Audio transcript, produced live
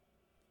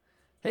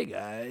Hey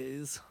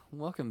guys,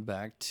 welcome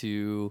back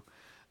to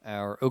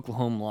our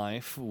Oklahoma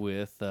life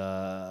with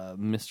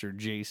Mr.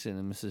 Jason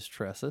and Mrs.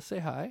 Tressa. Say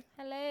hi.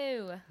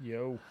 Hello.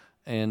 Yo.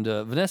 And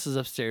Vanessa's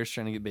upstairs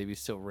trying to get baby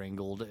still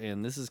wrangled,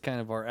 and this is kind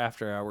of our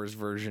after hours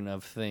version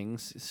of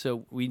things.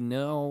 So we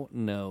now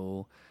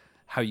know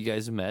how you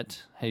guys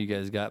met, how you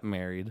guys got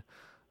married.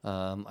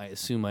 I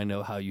assume I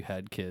know how you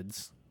had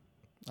kids.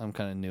 I'm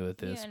kind of new at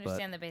this, You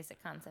understand the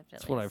basic concept.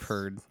 that's what I've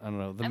heard. I don't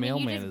know. The you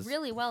mailman did is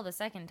really well the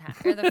second time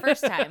or the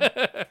first time.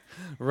 It's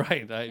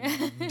right.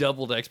 I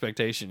doubled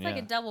expectation. like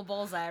a double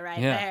bullseye right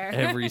yeah,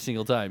 there. every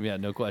single time. Yeah,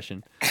 no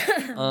question.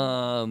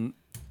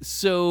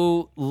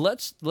 So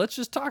let's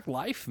just talk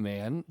life,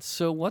 man.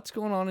 So what's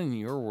going on in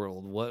your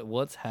world?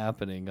 What's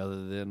happening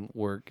other than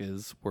work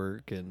is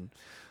work and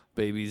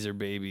babies are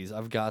babies?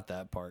 I've got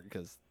that part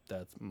because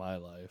that's my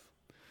life.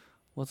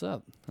 What's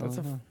up? That's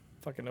a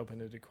fucking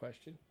open-ended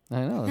question.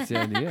 I know, that's the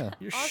idea.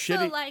 You're Also,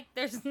 shitty. like,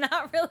 there's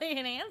not really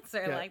an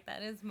answer. Yeah. Like,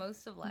 that is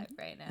most of life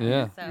right now.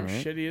 Yeah. So. You're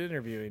Right. shitty at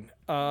interviewing.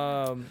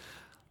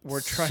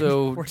 We're trying.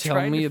 So we're tell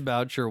trying me to,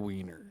 about your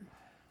wiener.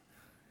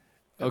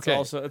 it's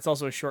Okay. it's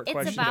also a short It's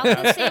question. about to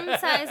the ask. same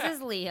size as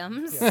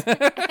Liam's.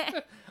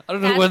 I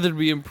don't know That's- whether to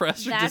be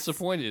impressed or that's-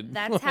 disappointed.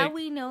 That's how Like-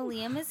 we know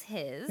Liam is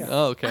his.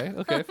 Oh, okay.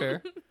 Okay,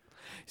 fair.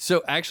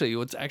 So actually,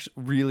 what's actually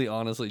really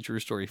honestly true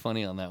story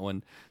funny on that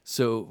one.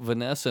 So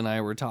Vanessa and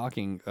I were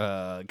talking,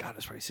 God, it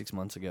was probably 6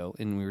 months ago,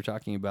 and we were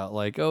talking about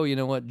like, oh, you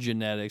know what,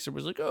 genetics. It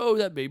was like, oh,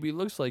 that baby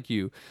looks like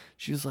you.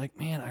 She was like,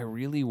 man, I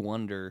really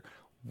wonder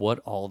what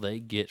all they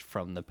get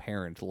from the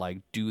parent.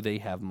 Like, do they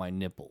have my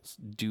nipples?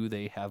 Do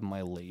they have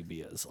my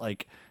labias?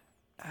 Like,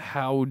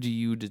 how do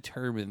you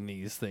determine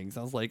these things?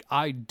 I was like,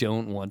 I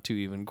don't want to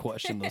even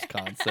question those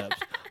concepts.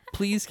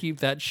 Please keep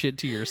that shit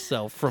to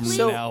yourself from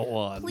So- now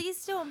on.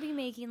 Please don't be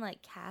making,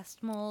 like,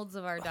 cast molds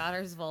of our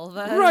daughter's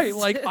vulvas. Right,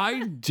 like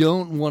I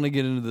don't want to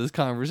get into this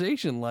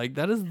conversation. Like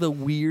that is the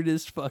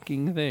weirdest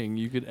fucking thing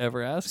you could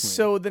ever ask me.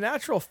 So the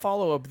natural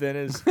follow-up then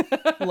is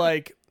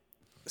like,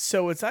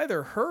 so it's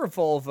either her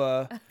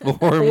vulva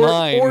or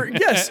mine, or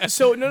yes.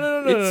 So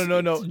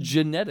no.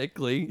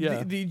 Genetically,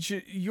 yeah.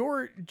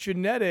 Your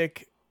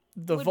genetic.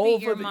 The Would be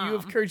your vulva that you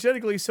have mom. carried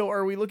genetically. So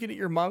are we looking at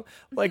your mom?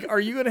 Like, are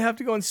you going to have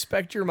to go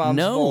inspect your mom's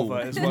no, vulva?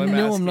 Is what I'm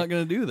no, asking. I'm not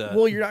going to do that.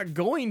 Well, you're not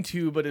going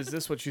to, but is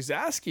this what she's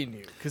asking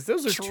you? Because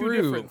those are two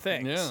different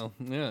things.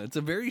 Yeah, it's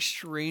a very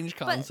strange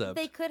But concept.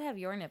 they could have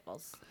your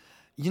nipples.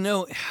 You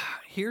know,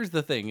 here's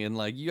the thing, and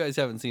like you guys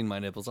haven't seen my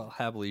nipples, I'll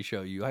happily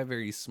show you. I have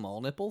very small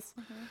nipples,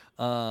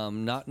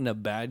 not in a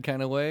bad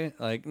kind of way.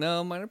 Like,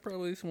 no, mine are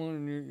probably smaller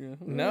than your. Yeah.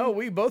 No,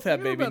 we both have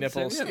You're baby about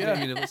the same. nipples. Yeah,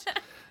 baby nipples.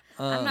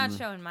 I'm not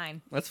showing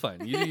mine. That's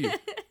fine. You do you.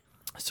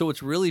 So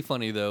what's really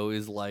funny though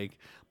is like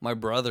my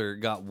brother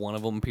got one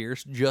of them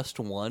pierced, just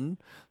one.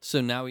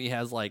 So now he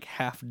has like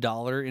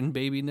 $50 in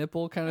baby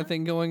nipple kind of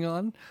thing going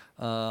on.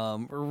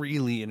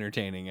 Really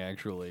entertaining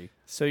actually.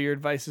 So your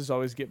advice is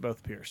always get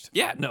both pierced.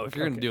 Yeah, no, if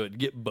you're gonna do it,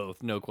 get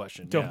both, no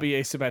question. Don't Yeah. be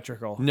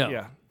asymmetrical. No.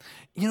 Yeah.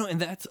 You know, and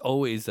that's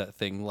always that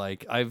thing.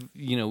 Like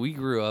we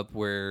grew up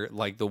where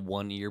like the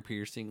 1 ear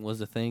piercing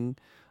was a thing.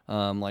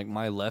 Like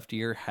my left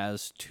ear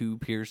has 2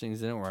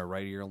 piercings in it, or my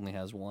right ear only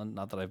has 1.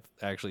 Not that I've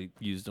actually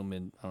used them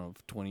in, I don't know,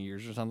 20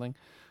 years or something.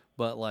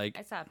 But like,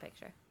 I saw a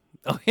picture.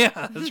 oh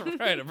yeah, that's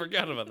right. I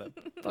forgot about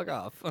that. Fuck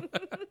off.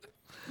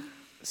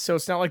 So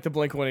it's not like the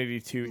Blink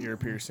 182 ear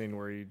piercing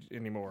where you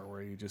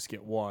just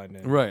get one.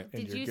 And, Right.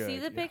 and Did you're you good. see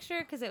the Yeah. picture?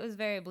 Because it was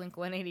very Blink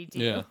 182.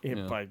 Yeah.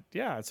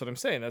 Yeah, that's what I'm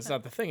saying. That's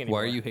not the thing anymore.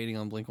 Why are you hating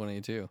on Blink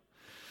 182?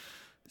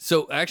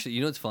 So actually,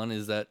 you know what's fun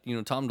is that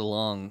Tom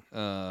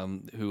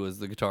DeLonge, who was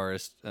the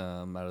guitarist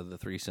out of the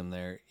threesome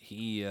there,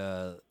 he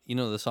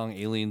the song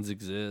 "Aliens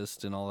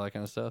Exist" and all that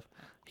kind of stuff.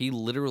 He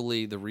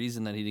literally, the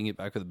reason that he didn't get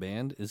back with the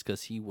band is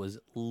because he was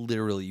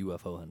literally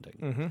UFO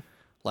hunting,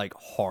 like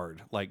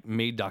hard, like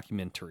made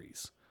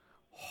documentaries,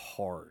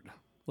 hard.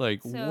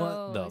 Like So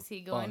what the? is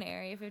he going fuck? to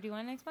Area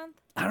 51 next month?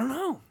 I don't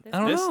know. This I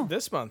don't know.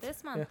 This month.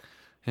 This month.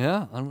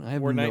 Yeah, I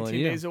have We're no 19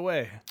 idea. days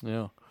away.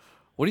 Yeah.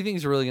 What do you think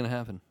is really going to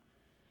happen?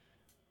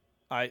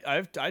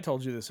 I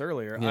told you this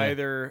earlier. Yeah.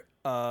 Either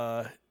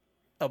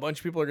a bunch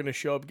of people are going to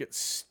show up, get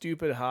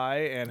stupid high,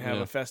 and have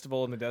Yeah. a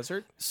festival in the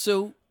desert,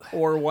 So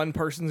or one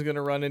person's going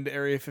to run into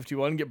Area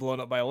 51, get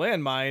blown up by a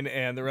landmine,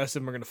 and the rest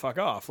of them are going to fuck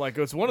off. Like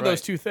it's one of those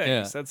Right. two things.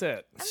 Yeah. That's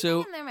it. I'm So-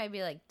 thinking there might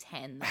be like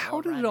 10. that how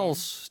will did run it all in.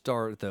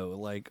 start though?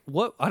 Like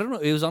what? I don't know.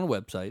 It was on a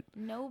website,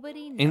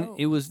 Nobody knows. and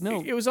it was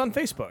no. It was on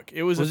Facebook.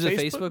 It was Was a it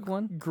a Facebook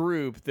one?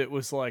 group that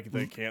was like,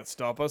 they can't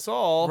stop us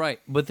all. Right,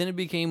 but then it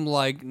became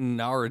like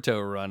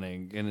Naruto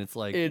running, and it's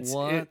like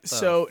what? the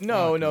so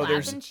no, fuck no. is-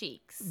 There's Laughing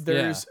cheeks.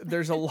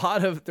 there's a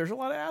lot of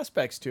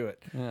aspects to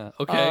it. Yeah.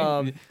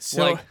 Okay.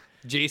 So like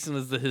Jason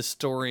is the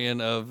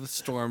historian of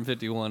Storm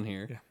 51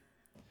 here.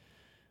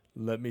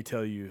 let me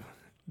tell you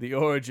the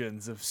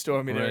origins of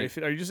storming Area.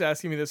 Right. Are you just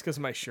asking me this because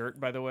of my shirt,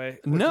 by the way?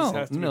 Which just No,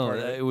 has to be no, part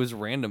of it was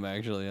random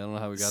actually. I don't know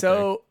how we got there.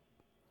 So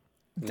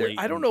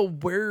I don't know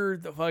where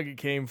the fuck it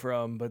came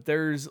from, but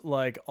there's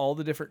like all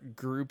the different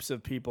groups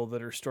of people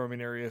that are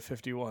storming Area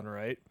 51,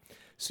 right?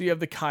 So you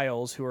have the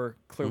Kyles, who are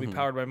clearly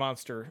powered by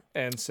Monster,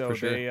 and so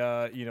sure.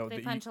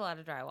 They punch a lot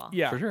of drywall.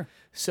 Yeah, For sure.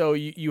 So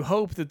you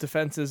hope that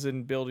defenses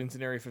and buildings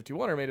in Area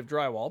 51 are made of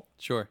drywall.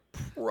 Sure.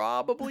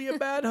 Probably a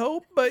bad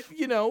hope, but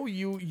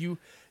you're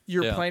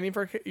Yeah. planning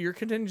for your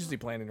contingency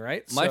planning,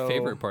 right? My So-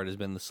 favorite part has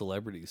been the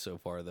celebrities so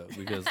far, though,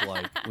 because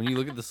like when you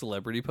look at the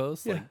celebrity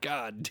posts, like,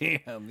 god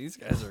damn, these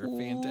guys are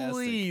fantastic.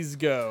 Please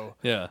go.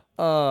 Yeah.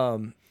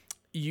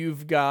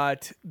 You've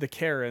got the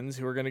Karens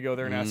who are going to go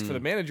there and ask for the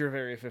manager of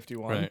Area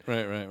 51.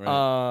 Right.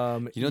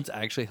 You know what's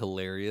actually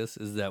hilarious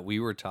is that we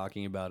were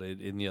talking about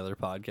it in the other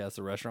podcast,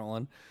 the restaurant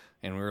one,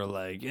 and we were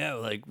like, yeah,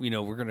 like, we're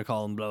going to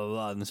call them blah, blah,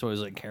 blah. And so it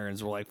was like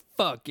Karens. We're like,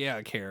 fuck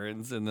yeah,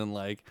 Karens. And then,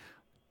 like,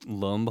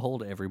 lo and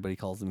behold, everybody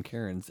calls them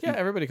Karens. Yeah, And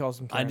everybody calls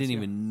them Karens. I didn't yeah.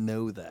 even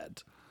know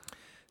that.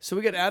 So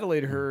we got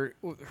Adelaide her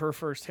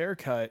first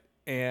haircut,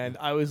 and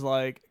I was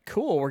like,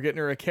 cool, we're getting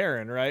her a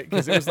Karen, right?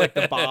 Because it was like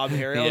the bob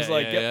hair. I was Yeah,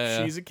 like, yeah, yep,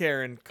 yeah. she's a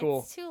Karen. Cool.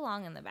 It's too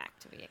long in the back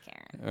to be a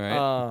Karen.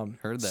 All right.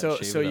 Heard that. So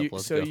Shave so it up. you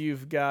Let's so go.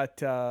 you've got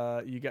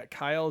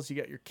Kyles, you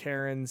got your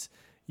Karens,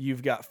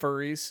 you've got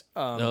furries.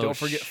 Don't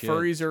forget shit.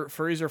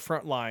 furries are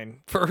front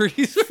line.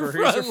 Furries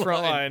Furries are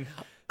front line.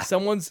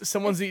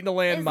 Someone's eating a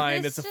landmine.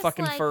 Is It's a this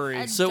fucking just like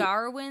furry. A So-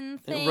 Darwin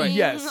thing. Right.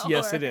 Yes,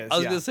 or- it is. I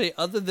was yeah. gonna say,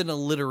 other than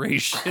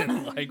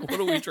alliteration, like, what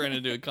are we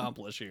trying to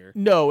accomplish here?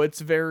 No, it's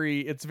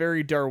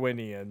very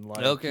Darwinian.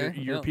 Like Okay,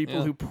 you're yeah, people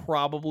yeah. who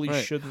probably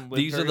Right. shouldn't live.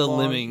 These are very the long.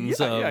 lemmings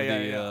Yeah, of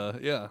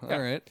yeah. the.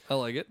 All right, I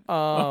like it.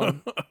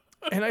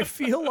 And I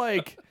feel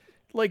like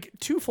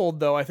twofold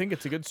though. I think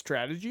it's a good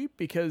strategy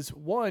because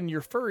one,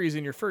 your furries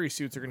and your furry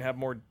suits are going to have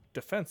more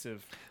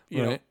defensive,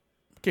 you know, Right.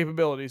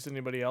 capabilities than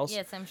anybody else.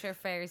 Yes, I'm sure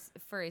furry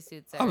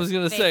suits are. I was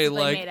gonna say,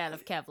 basically like- made out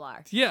of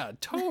Kevlar. Yeah,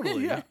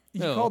 totally. Yeah,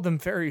 you No. called them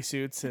fairy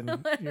suits, and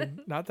you're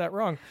not that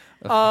wrong.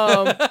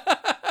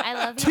 I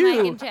love you, Two.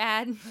 Mike and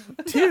Chad.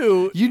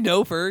 Two. You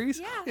know furries?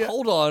 Yeah.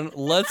 Hold on.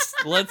 Let's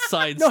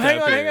sidestep No, hang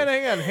on.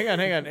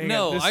 here.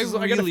 No, This I is-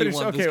 gotta really finish-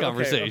 want okay, this okay,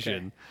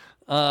 conversation.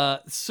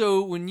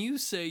 So when you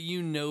say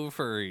you know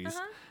furries,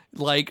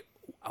 like,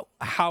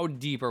 how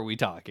deep are we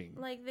talking?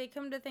 Like they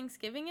come to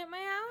Thanksgiving at my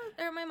house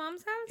or at my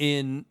mom's house.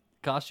 In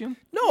costume?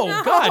 No,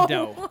 No. God,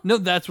 no. No,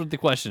 that's what the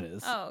question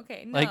is. Oh,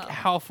 okay. No. Like,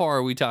 how far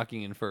are we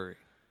talking in furry?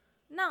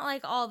 Not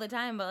like all the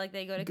time, but like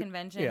they go to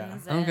conventions yeah.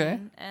 and, Okay.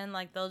 and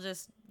like they'll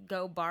just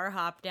go bar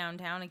hop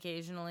downtown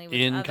occasionally with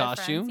In other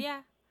costume? Friends.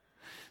 Yeah.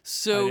 I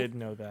So didn't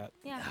know that.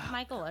 Yeah.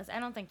 Michael was. I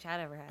don't think Chad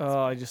ever has.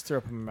 Oh, I just threw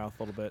up in my mouth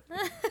a little bit.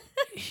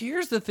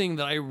 here's the thing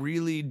that I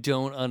really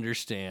don't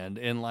understand.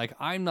 And, like,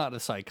 I'm not a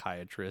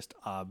psychiatrist,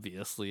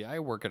 obviously. I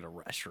work at a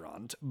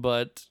restaurant.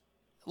 But,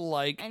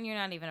 like, And you're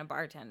not even a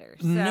bartender.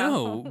 So.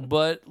 no.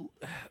 But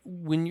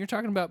when you're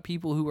talking about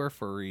people who are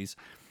furries,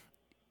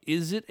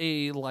 is it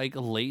a, like,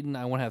 latent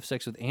I want to have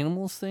sex with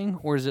animals thing?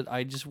 Or is it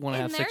I just want to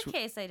In have their sex with...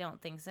 case, I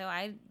don't think so.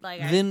 I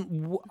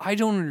Then I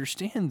don't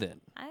understand then.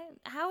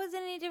 how is it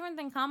any different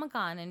than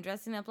Comic-Con and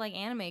dressing up like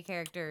anime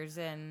characters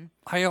and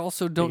I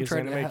also don't Because try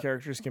anime to...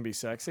 characters can be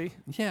sexy.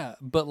 Yeah,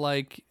 but,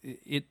 like,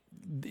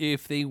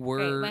 if they Great,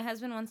 were... my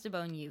husband wants to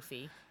bone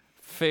Yuffie.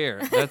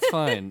 Fair. That's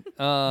fine.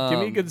 Give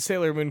me a good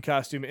Sailor Moon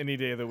costume any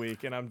day of the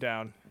week, and I'm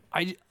down.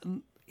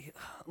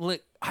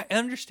 Look, I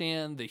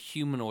understand the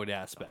humanoid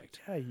aspect.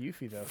 Yeah,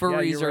 Yuffie though.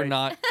 Furries yeah, are right.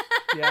 not.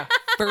 Yeah.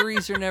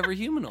 Furries are never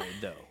humanoid,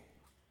 though.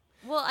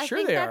 Well, I Sure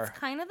think they that's are.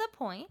 kind of the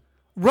point.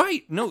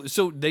 Right? No.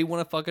 So they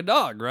want to fuck a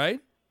dog, right?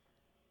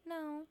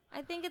 No,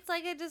 I think it's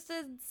like just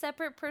a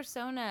separate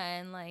persona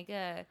and like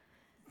a.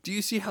 Do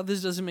you see how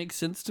this doesn't make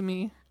sense to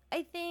me?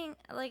 I think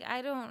like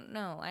I don't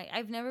know.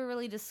 I've never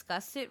really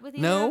discussed it with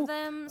either No. of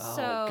them. Oh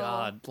So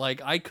God!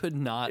 Like I could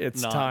not.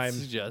 It's not time.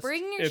 Suggest.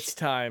 bring your It's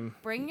time.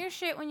 bring your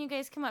shit when you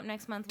guys come up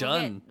next month.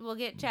 Done. We'll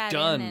get Chad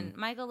Done. in, and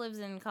Michael lives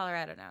in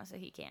Colorado now, so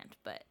he can't.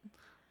 But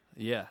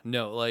Yeah.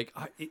 No. Like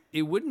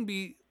it wouldn't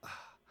be.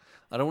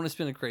 I don't want to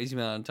spend a crazy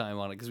amount of time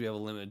on it because we have a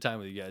limited time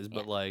with you guys.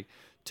 But Yeah. like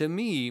to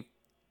me,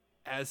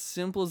 as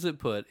simple as it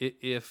put,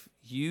 if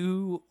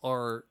you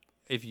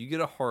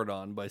get a hard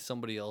on by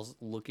somebody else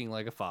looking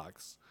like a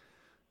fox,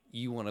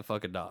 you want to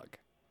fuck a dog.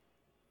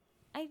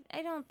 I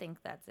don't think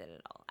that's it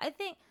at all. I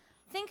think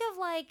of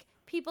like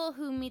people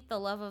who meet the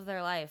love of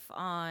their life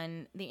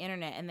on the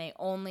internet and they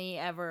only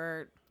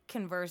ever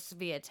converse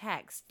via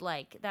text.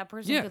 Like that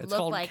person Yeah, could it's look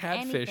called like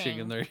catfishing, anything.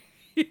 and they're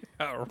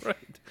yeah,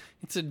 right.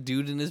 It's a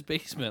dude in his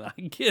basement.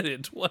 I get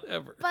it.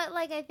 Whatever. But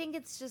like I think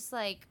it's just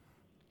like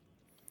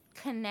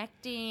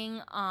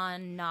connecting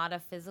on not a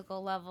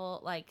physical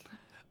level, like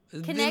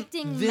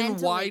connecting Then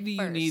why mentally do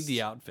you need first.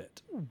 the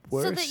outfit?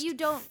 So that you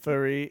don't-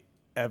 furry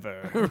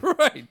ever.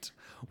 Right.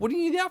 What do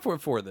you need the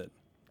outfit for then?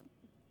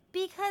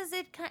 because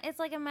it's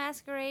like a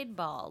masquerade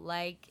ball,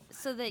 like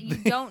so that you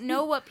don't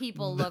know what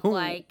people look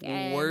like.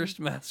 And Worst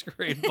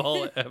masquerade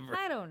ball ever.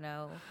 I don't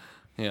know.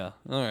 Yeah.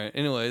 All right.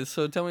 Anyways,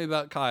 so tell me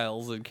about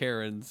Kyle's and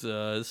Karen's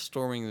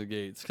storming the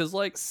gates. Because,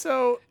 like,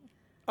 So,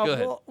 Go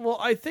ahead. well,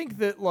 I think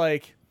that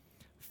like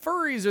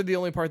furries are the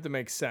only part that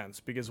makes sense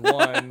because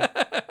one,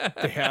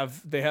 they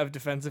have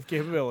defensive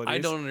capabilities. I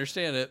don't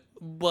understand it,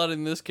 but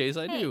in this case,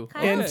 I do.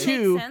 Kind And of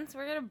two- makes sense.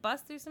 We're gonna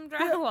bust through some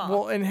drywall.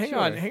 Well, and hang Sure.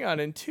 on.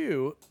 And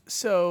two,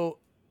 so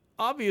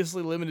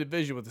obviously limited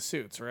vision with the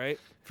suits, right?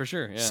 For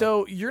sure, yeah.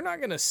 So you're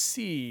not gonna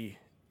see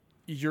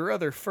your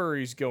other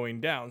furries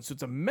going down. So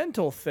it's a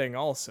mental thing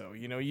also.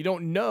 You know, you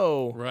don't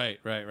know right.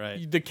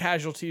 the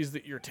casualties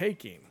that you're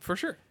taking. For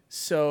sure.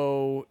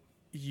 So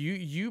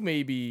you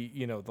may be,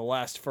 the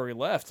last furry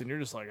left and you're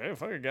just like, hey,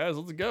 fuck it, guys,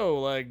 let's go.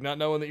 Like, not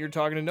knowing that you're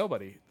talking to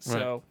nobody.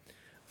 So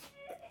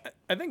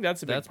I think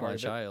that's a big That's part my of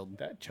it. child.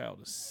 That child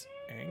is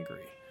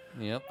angry.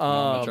 Yep.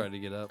 Mama tried to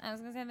get up. I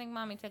was gonna say I think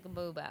mommy took a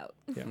boob out.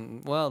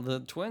 Well, the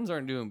twins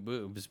aren't doing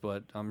boobs,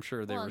 but I'm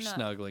sure they Well, were no.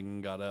 snuggling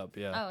and got up.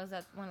 Yeah. Oh, is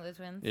that one of the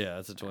twins? Yeah,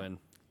 it's a twin.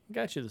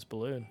 Got you this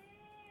balloon.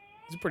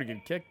 It's a pretty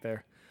good kick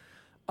there.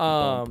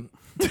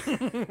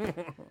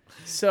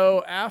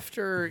 So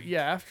after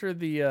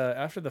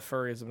the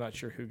furries, I'm not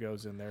sure who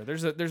goes in there.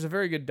 There's a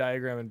very good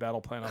diagram and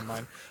battle plan on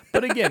mine,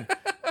 but again,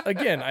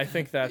 I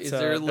think that's Is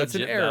there a that's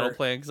an legit error. battle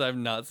plan? Because I've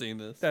not seen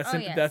this.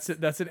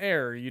 That's an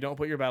error. You don't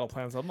put your battle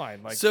plans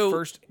online. Like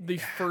So- the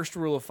first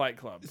rule of Fight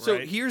Club. So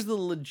right? here's the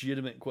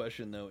legitimate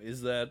question, though: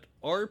 is that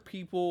are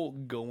people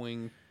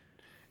going?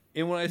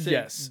 And when I say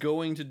Yes.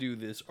 going to do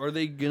this, are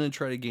they gonna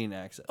try to gain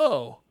access?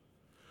 Oh,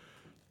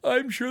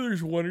 I'm sure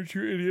there's one or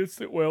two idiots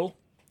that will.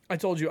 I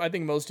told you, I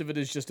think most of it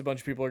is just a bunch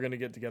of people are going to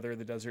get together in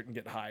the desert and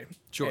get high,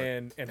 Sure.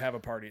 and have a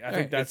party. I Right,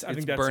 think that's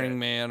it's that's Burning it.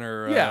 Man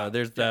or Yeah.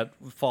 there's that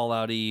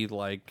Fallout-y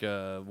like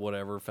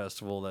whatever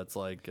festival that's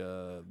like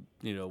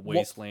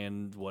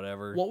Wasteland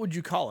whatever. What would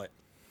you call it?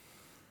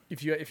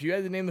 If you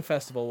had to name the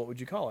festival, what would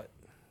you call it?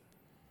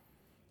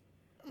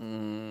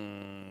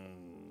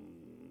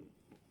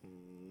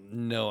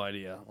 No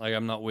idea. Like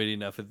I'm not waiting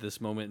enough at this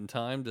moment in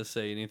time to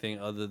say anything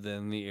other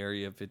than the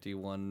Area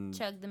 51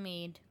 Chug the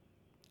mead.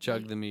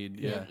 chug the mead.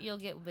 Yeah. You'll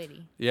get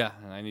witty. Yeah,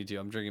 I need to.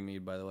 I'm drinking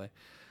mead, by the way.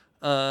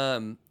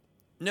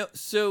 No.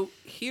 So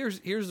here's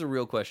the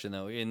real question,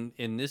 though.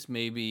 In this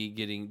may be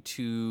getting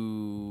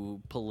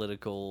too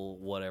political,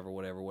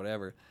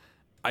 whatever.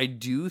 I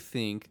do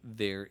think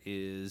there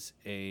is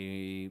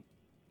a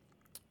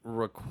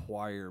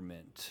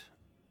requirement,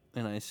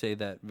 and I say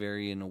that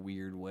very in a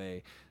weird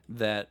way,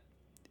 that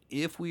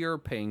if we are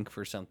paying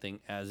for something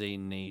as a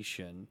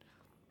nation,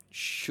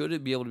 should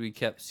it be able to be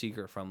kept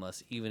secret from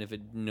us, even if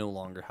it no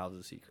longer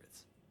houses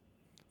secrets?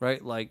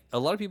 Right? Like, a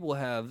lot of people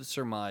have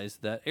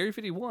surmised that Area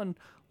 51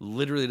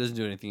 literally doesn't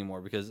do anything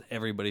anymore because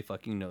everybody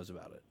fucking knows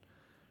about it.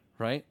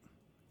 Right?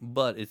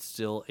 But it's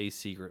still a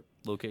secret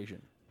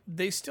location.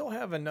 They still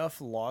have enough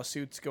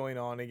lawsuits going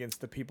on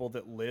against the people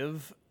that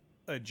live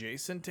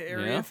adjacent to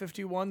Area Yeah.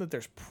 51 that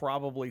there's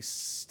probably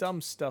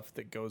some stuff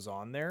that goes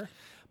on there.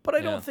 But I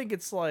Yeah. don't think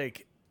it's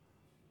like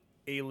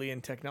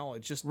alien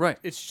technology. Just Right.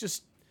 It's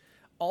just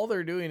all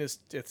they're doing is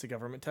it's a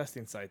government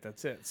testing site.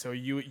 That's it. So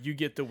you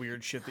get the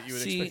weird shit that you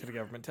would expect at a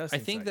government testing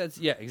I think site. that's,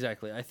 yeah,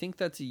 exactly. I think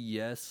that's a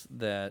yes,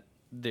 that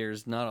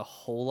there's not a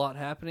whole lot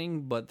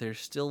happening, but there's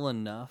still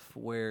enough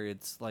where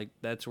it's like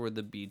that's where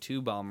the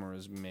B-2 bomber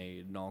is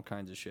made and all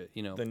kinds of shit,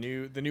 the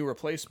new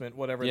replacement,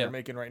 whatever Yeah. they're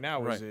making right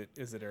now, Right.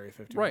 is it Area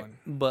 51? Right.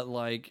 But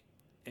like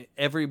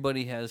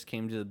everybody has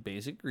came to the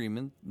basic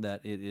agreement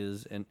that it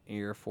is an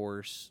Air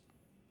Force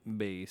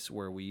base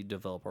where we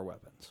develop our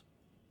weapons.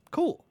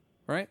 Cool.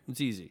 Right?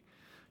 It's easy.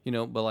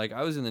 But like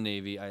I was in the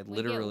Navy, I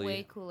literally We get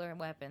way cooler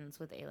weapons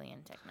with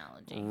alien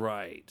technology.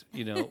 Right.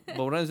 But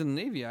when I was in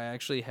the Navy, I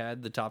actually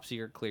had the top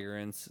secret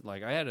clearance.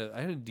 Like I had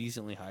a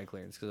decently high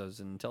clearance because I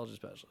was an intelligence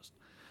specialist.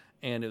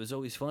 And it was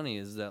always funny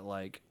is that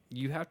like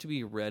you have to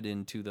be read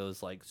into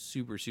those like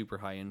super, super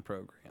high end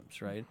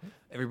programs, right? Mm-hmm.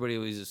 Everybody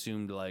always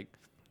assumed like,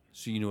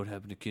 so you know what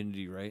happened to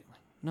Kennedy, right?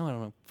 No, I don't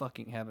know what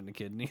fucking happened to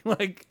Kennedy.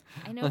 Like,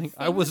 I know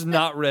I was things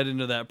not read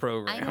into that I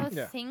program. know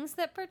Yeah. things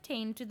that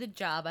pertain to the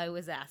job I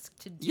was asked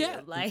to do.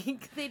 Yeah.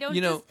 Like they don't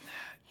You know, just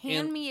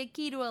hand and- me a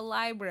key to a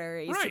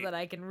library so Right. that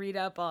I can read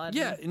up on.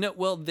 Yeah, no,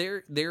 well,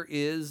 there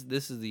is,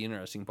 this is the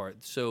interesting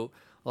part. So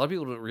a lot of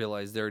people don't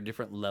realize there are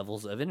different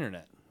levels of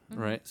internet,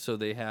 right? So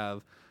they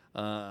have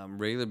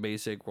regular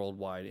basic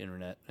worldwide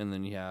internet, and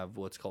then you have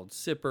what's called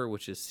SIPR,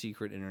 which is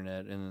secret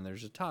internet, and then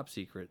there's a top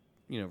secret,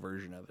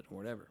 version of it or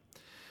whatever.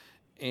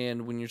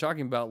 And when you're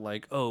talking about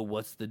like, oh,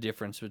 what's the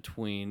difference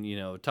between,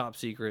 top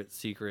secret,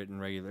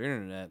 and regular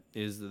internet,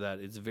 is that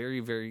it's very,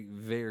 very,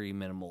 very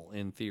minimal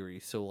in theory.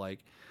 So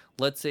like,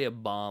 let's say a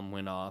bomb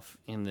went off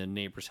in the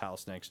neighbor's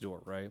house next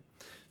door, right?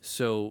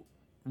 So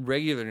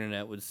regular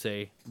internet would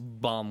say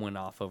bomb went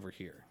off over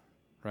here,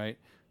 right?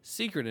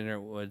 Secret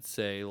internet would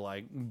say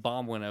like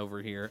bomb went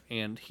over here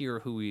and here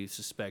who we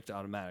suspect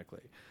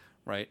automatically,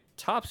 right?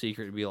 Top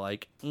secret would be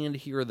like, and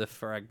here are the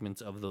fragments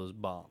of those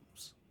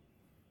bombs.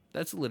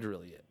 That's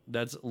literally it.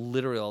 That's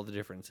literally all the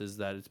difference is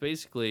that it's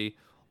basically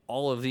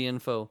all of the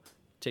info,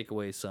 take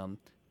away some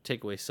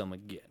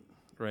again,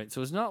 right?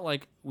 So it's not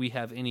like we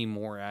have any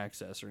more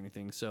access or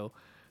anything. So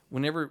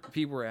whenever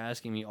people were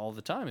asking me all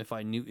the time if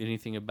I knew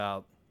anything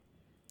about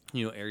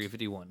You know, Area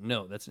 51.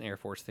 No, that's an Air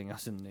Force thing. I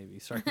was in the Navy.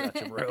 Sorry about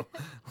you, bro.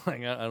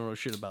 Like, I don't know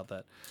shit about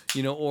that.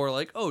 You know, or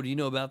like, oh, do you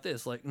know about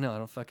this? Like, no, I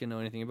don't fucking know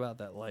anything about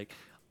that. Like,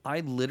 I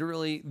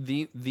literally,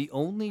 the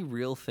only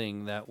real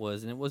thing that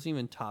was, and it wasn't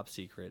even top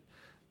secret,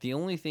 the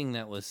only thing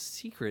that was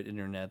secret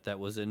internet that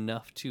was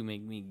enough to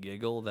make me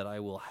giggle that I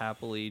will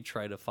happily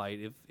try to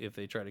fight if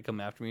they try to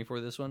come after me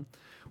for this one.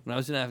 When I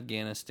was in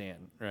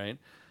Afghanistan, right?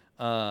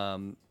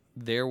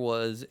 There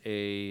was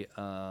a...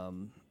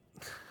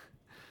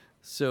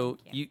 So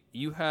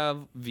you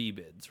have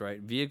VBIDs, right?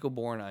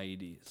 Vehicle-borne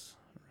IEDs,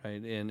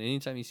 right? And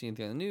anytime you see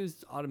anything on the news,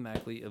 it's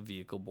automatically a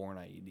vehicle-borne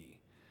IED,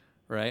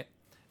 right?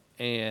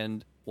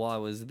 And while I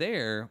was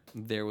there,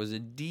 there was a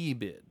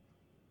DBID,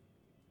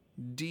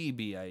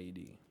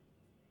 DBIED,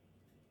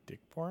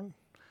 Dick-born?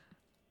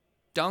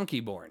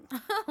 donkey-borne.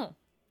 Oh,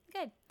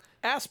 good.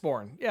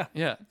 Ass-born, yeah.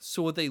 Yeah.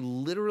 So what they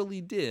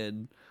literally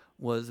did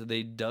was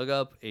they dug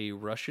up a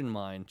Russian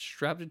mine,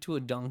 strapped it to a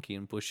donkey,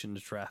 and pushed it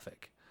into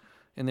traffic.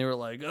 And they were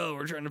like, oh,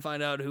 we're trying to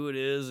find out who it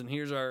is, and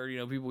here's our, you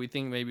know, people we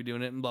think may be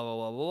doing it, and blah, blah,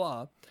 blah, blah,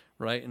 blah.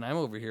 Right? And I'm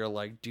over here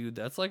like, dude,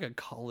 that's like a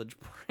college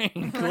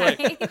prank. Right.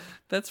 Like,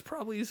 that's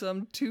probably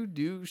some two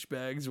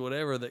douchebags,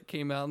 whatever, that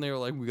came out and they were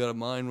like, we got a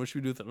mine. What should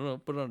we do with it? I don't know,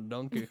 put it on a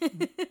donkey.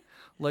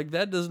 Like,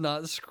 that does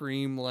not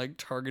scream like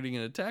targeting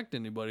an attack to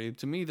anybody.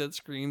 To me, that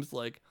screams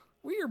like,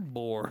 we are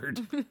bored.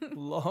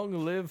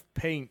 Long live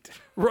paint.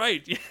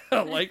 Right.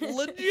 Yeah. Like,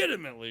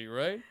 legitimately,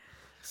 right?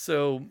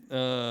 So,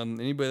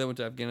 anybody that went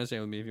to Afghanistan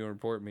with me, if you want to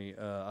report me,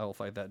 I will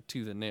fight that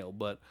tooth and nail.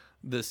 But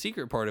the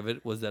secret part of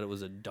it was that it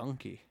was a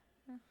donkey.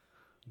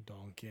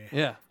 Donkey.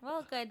 Yeah.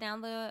 Well, good. Now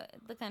the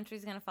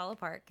country's gonna fall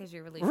apart because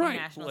you're releasing Right.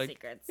 national Like,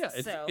 secrets. yeah,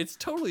 so. it's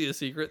totally a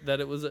secret that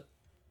it was a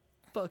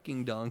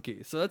fucking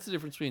donkey. So that's the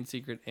difference between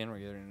secret and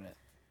regular internet.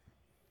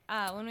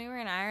 When we were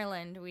in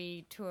Ireland,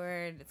 we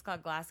toured. It's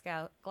called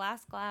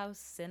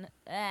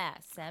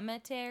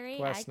Cemetery.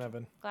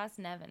 Glasnevin.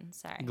 Glasnevin.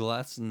 Sorry.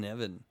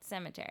 Glasnevin.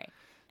 Cemetery.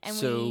 And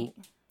So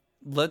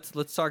let's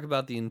talk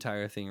about the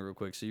entire thing real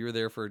quick. So you were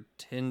there for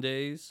 10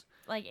 days.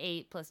 like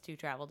 8 plus 2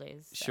 travel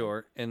days. So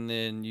Sure. And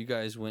then you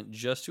guys went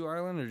just to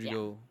Ireland, or did you Yeah.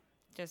 go?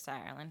 Just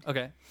Ireland.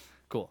 Okay.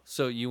 Cool.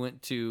 So you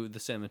went to the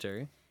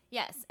cemetery.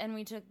 Yes, and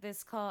we took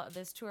this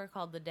tour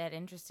called the Dead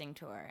Interesting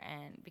Tour,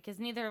 and because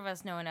neither of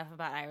us know enough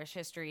about Irish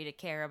history to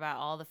care about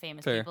all the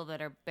famous Fair. people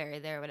that are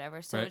buried there or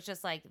whatever, so Right. it's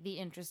just like the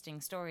interesting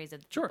stories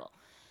of the Sure. people.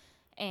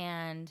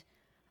 And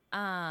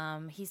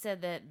he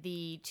said that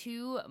the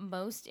 2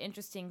 most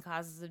interesting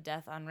causes of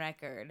death on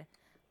record,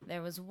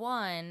 there was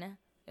one,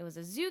 it was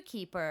a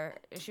zookeeper,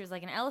 she was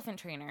like an elephant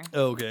trainer,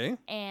 Okay.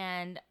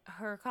 and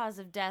her cause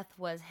of death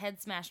was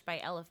head smashed by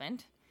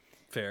elephant.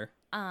 Fair.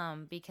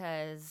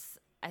 Because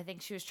I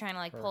think she was trying to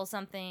like pull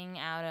something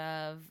out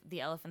of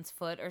the elephant's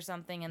foot or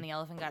something, and the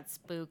elephant got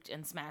spooked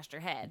and smashed her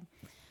head.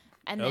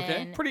 And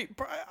Okay. then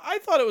I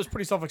thought it was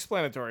pretty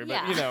self-explanatory, but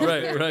Yeah. you know.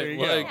 Right. there Right. you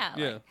go. Like, Yeah,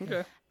 yeah.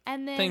 Okay.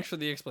 and then Thanks for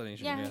the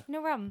explanation. yeah, Yeah.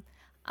 no problem.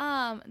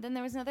 Then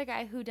there was another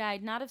guy who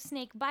died not of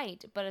snake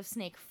bite, but of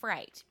snake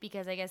fright,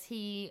 because I guess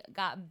he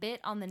got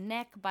bit on the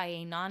neck by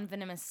a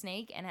non-venomous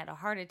snake and had a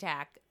heart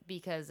attack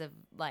because of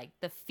like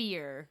the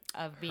fear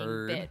of being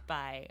Heard. bit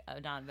by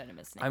a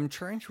non-venomous snake. I'm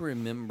trying to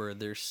remember.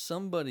 There's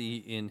somebody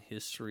in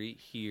history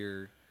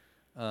here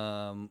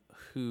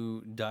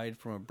who died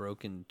from a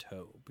broken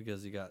toe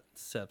because he got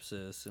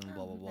sepsis and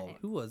blah blah blah. right.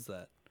 Who was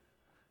that?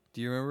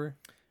 Do you remember?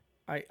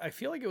 I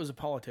feel like it was a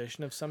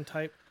politician of some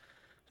type.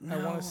 I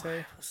want to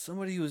say.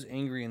 Somebody who was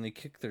angry and they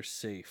kicked their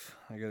safe.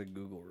 I gotta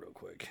Google real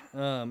quick.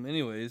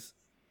 Anyways,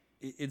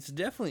 it's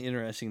definitely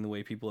interesting the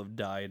way people have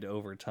died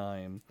over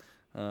time.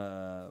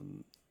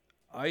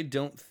 I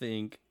don't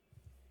think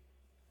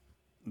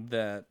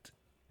that.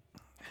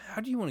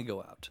 How do you want to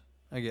go out?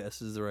 I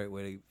guess is the right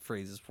way to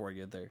phrase this before I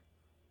get there.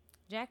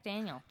 Jack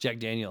Daniel. Jack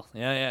Daniel.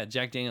 Yeah.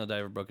 Jack Daniel died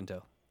of a broken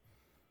toe.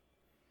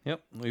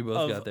 Yep, we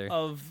both got there.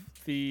 Of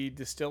the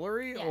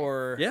distillery Yes.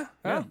 or Yeah,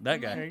 Oh, that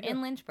guy. there you go.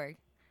 In Lynchburg.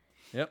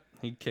 Yep,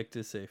 he kicked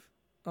his safe.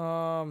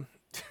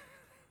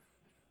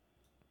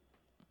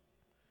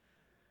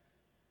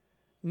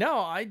 No,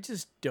 I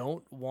just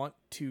don't want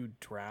to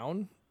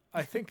drown.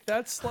 I think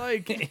that's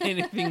like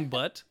Anything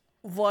but.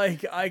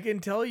 like I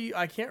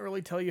can't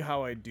really tell you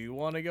how I do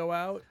want to go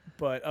out,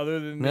 but other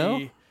than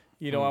No?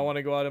 I want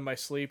to go out in my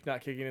sleep,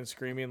 not kicking and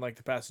screaming like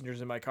the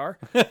passengers in my car,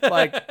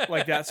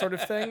 like that sort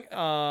of thing.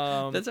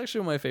 That's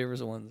actually one of my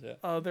favorite ones. Yeah.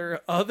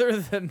 Other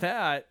than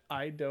that,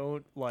 I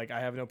don't like. I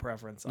have no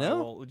preference. No? I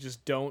will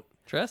just don't.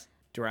 Tress?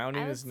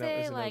 Drowning I would is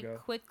say a like no-go.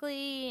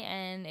 quickly,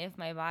 and if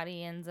my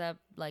body ends up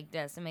like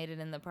decimated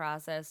in the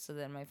process, so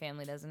then my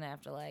family doesn't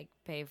have to like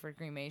pay for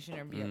cremation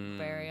or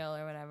burial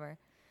or whatever.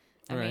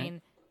 I Right.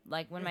 mean,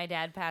 like when my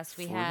dad passed,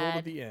 we Frugal to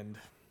had the end.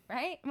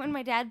 right when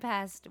my dad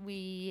passed,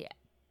 we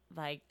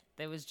like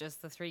there was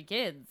just the 3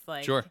 kids,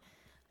 like Sure.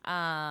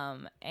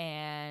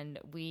 and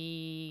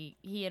he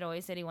had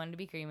always said he wanted to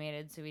be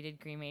cremated, so we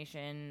did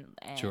cremation,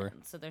 and Sure.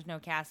 so there's no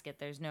casket,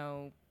 there's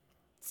no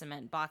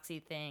cement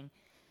boxy thing.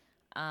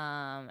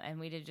 And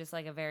we did just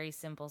like a very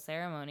simple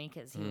ceremony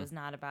because he was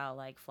not about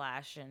like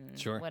flash and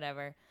Sure.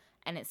 whatever.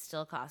 and it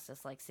still cost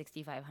us like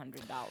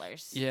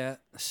 $6,500. Yeah.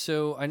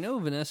 So I know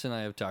Vanessa and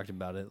I have talked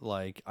about it.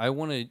 Like, I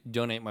want to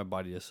donate my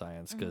body to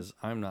science because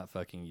I'm not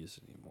fucking used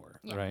anymore.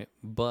 Yeah. Right.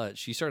 But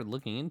she started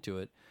looking into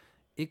it.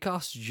 It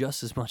costs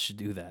just as much to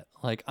do that.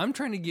 Like, I'm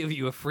trying to give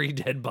you a free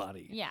dead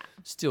body. Yeah.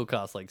 Still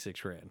costs like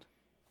 $6,000.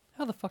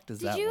 How the fuck does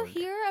that Did you work?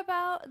 hear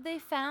about they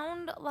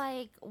found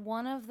like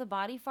one of the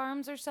body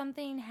farms or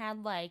something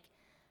had like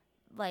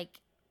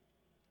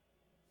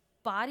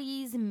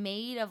bodies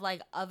made of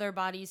like other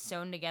bodies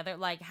sewn together,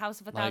 like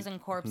House of a Thousand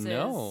Corpses.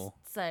 No.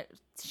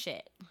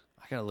 Shit.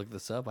 I gotta look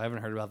this up. I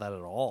haven't heard about that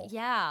at all.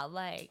 Yeah,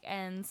 like,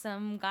 and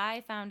some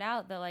guy found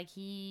out that like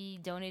he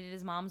donated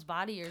his mom's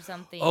body or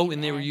something. Oh,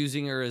 and they were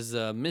using her as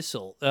a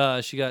missile.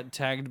 She got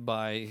tagged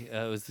by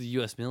it was the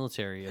U.S.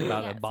 military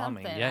about a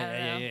bombing. something.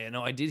 Yeah.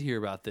 No, I did hear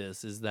about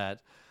this. Is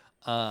that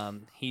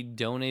he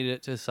donated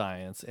it to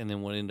science, and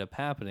then what ended up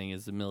happening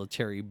is the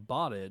military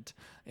bought it,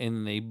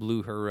 and they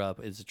blew her up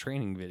as a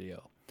training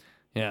video.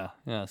 Yeah.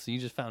 So you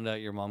just found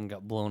out your mom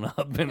got blown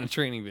up in a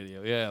training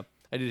video. Yeah,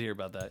 I did hear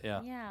about that.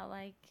 Yeah. Yeah,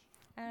 like.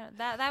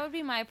 That would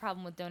be my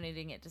problem with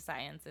donating it to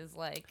science is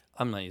like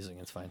I'm not using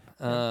it. It's fine.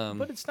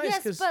 But it's nice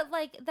yes, because but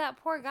like that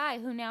poor guy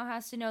who now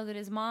has to know that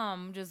his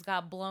mom just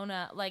got blown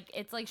up. Like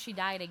it's like she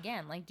died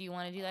again. Like, do you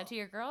want to do that to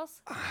your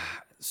girls?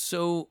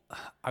 So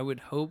I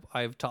would hope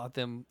I've taught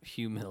them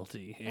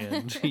humility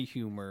and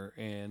humor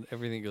and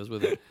everything goes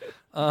with it.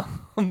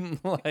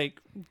 Like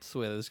that's the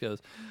way this goes.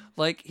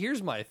 Like,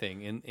 here's my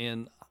thing,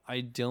 and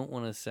I don't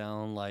want to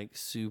sound like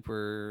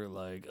super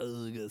like,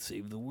 oh, I gotta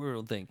save the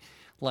world thing.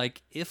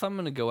 Like, if I'm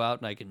gonna go out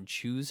and I can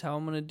choose how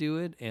I'm gonna do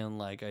it, and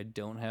like I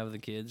don't have the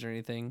kids or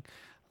anything,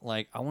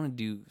 like I want to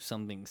do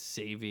something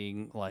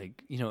saving.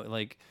 Like, you know,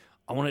 like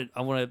I want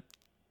to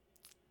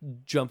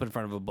jump in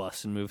front of a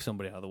bus and move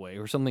somebody out of the way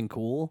or something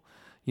cool.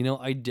 You know,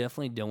 I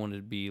definitely don't want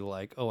to be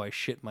like, oh, I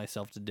shit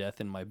myself to death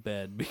in my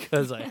bed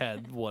because I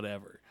had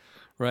whatever.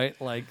 Right?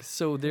 Like,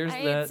 so there's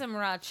I that. ate some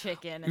raw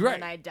chicken and Right.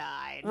 then I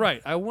died.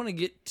 Right. I want to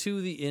get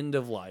to the end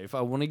of life.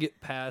 I want to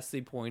get past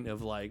the point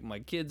of like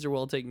my kids are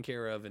well taken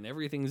care of and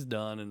everything's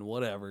done and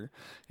whatever.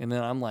 And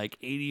then I'm like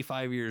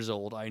 85 years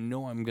old. I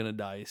know I'm going to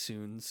die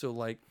soon. So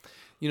like,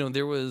 you know,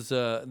 there was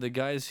the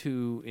guys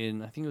who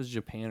I think it was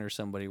Japan or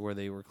somebody where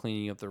they were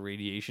cleaning up the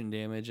radiation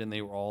damage and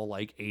they were all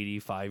like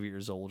 85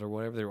 years old or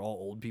whatever. They were all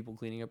old people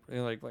cleaning up.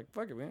 They're like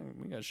fuck it, man.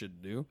 We got shit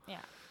to do. Yeah.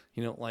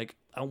 You know, like,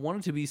 I want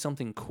it to be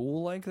something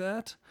cool like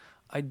that.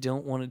 I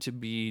don't want it to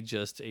be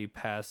just a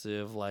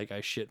passive, like, I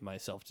shit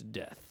myself to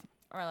death.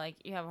 Or like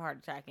you have a heart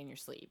attack in your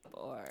sleep,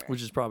 or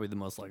Which is probably the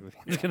most likely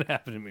thing that's going to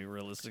happen to me,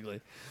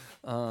 realistically.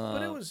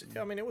 but it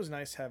was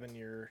nice having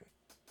your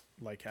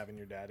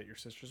dad at your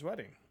sister's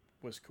wedding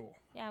was cool.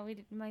 yeah,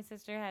 my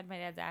sister had my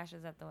dad's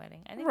ashes at the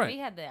wedding. I think Right. we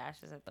had the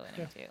ashes at the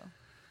wedding too.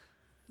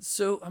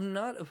 So I'm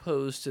not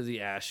opposed to the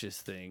ashes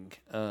thing,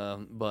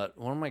 but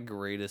one of my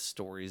greatest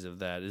stories of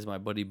that is my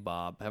buddy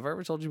Bob. Have I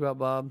ever told you about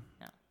Bob?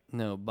 No.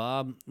 No,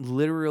 Bob,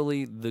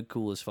 literally the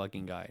coolest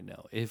fucking guy I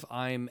know. If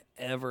I'm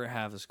ever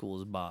half as cool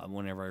as Bob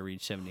whenever I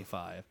reach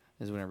 75,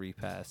 is whenever he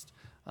passed,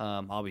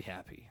 I'll be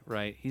happy,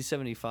 right? He's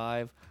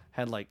 75,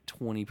 had like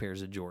 20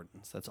 pairs of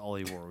Jordans. That's all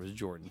he wore was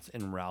Jordans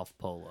and Ralph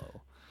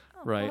Polo,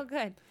 right? Oh,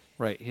 good.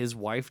 Right. His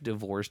wife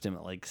divorced him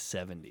at like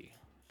 70.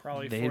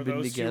 Probably They for had been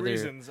those together- two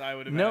reasons, I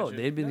would imagine. No,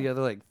 they'd been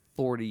together like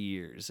 40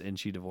 years and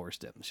she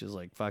divorced him. She was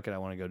like, fuck it, I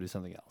want to go do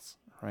something else.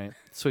 Right.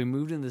 So he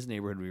moved in this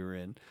neighborhood we were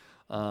in.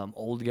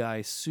 Old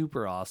guy,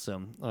 super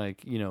awesome.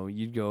 Like, you know,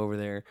 you'd go over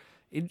there.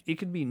 It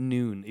could be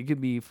noon. It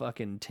could be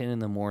fucking 10 in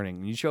the morning.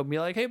 And you show up and be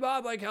like, hey,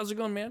 Bob, like, how's it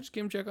going, man? Just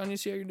came check on you,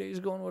 see how your day's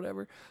going,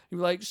 whatever. You'd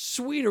be like,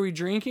 sweet, are we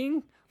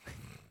drinking?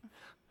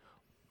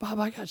 Bob,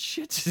 I got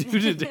shit to do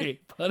today,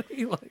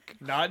 buddy. Like,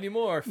 Not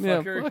anymore, yeah,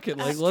 fucker. fuck it.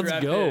 Like, let's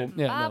Strap go. in.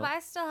 Yeah, Bob, no. I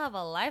still have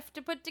a life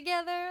to put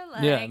together.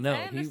 Like, Yeah, no,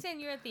 I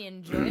understand you're at the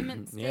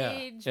enjoyment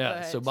stage. Yeah.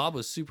 But So Bob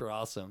was super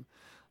awesome.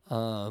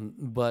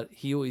 But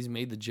he always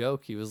made the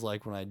joke. He was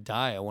like, when I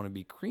die, I want to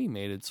be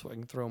cremated so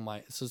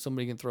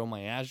somebody can throw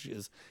my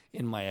ashes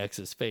in my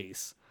ex's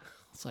face.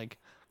 It's like,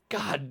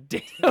 God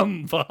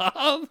damn,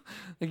 Bob.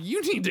 Like, you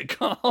need to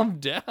calm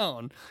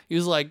down. He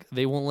was like,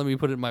 they won't let me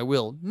put it in my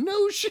will.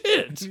 No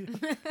shit.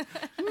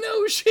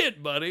 No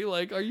shit, buddy.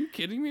 Like, are you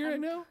kidding me right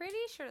now? pretty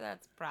sure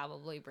that's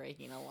probably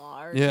breaking a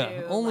law or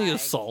Yeah, two. only like-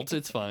 assault.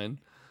 It's fine.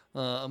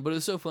 But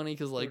it's so funny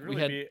because, like, It would we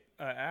really had.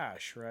 be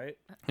ash, right?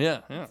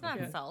 Yeah. It's not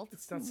Yeah. salt.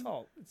 It's not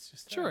salt. It's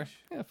just Sure. ash.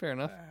 Yeah, fair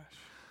enough. Ash.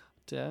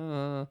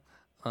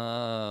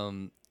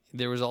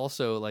 There was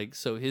also like,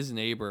 so his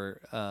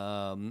neighbor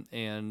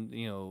and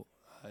you know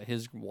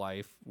his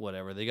wife,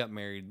 whatever, they got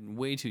married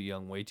way too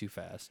young, way too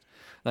fast.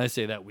 And I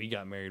say that we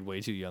got married way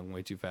too young,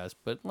 way too fast,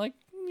 but like,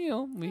 you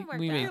know, we worked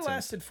made out. It sense.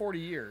 lasted 40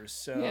 years,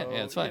 so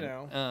Yeah, it's fine. You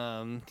know.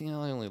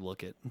 I only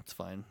look it. It's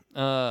fine.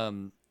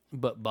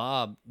 But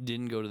Bob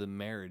didn't go to the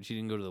marriage. He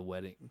didn't go to the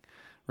wedding,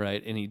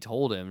 right? And he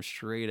told him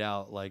straight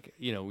out, like,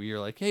 you know, we were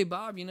like, hey,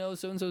 Bob, you know,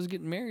 so-and-so's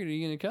getting married. Are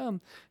you going to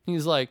come? And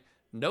he's like,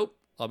 nope,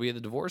 I'll be at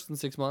the divorce in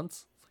 6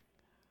 months.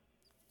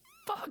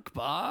 Fuck,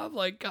 Bob.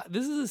 Like, God,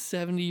 this is a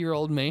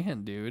 70-year-old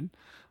man, dude.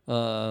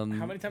 How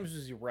many times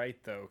was he right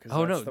though? Because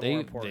Oh no, that's the more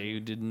important. they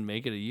didn't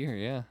make it a year.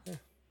 Yeah.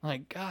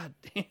 Like, god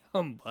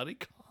damn, buddy,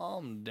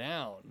 calm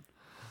down.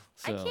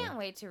 So, I can't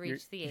wait to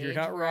reach the age. You're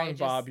not where I wrong, just,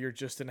 Bob. You're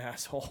just an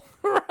asshole.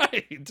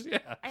 right. Yeah.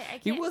 I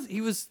He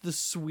can't. was the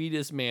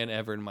sweetest man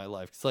ever in my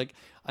life. It's like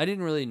I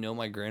didn't really know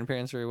my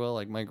grandparents very well.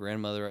 Like my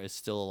grandmother is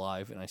still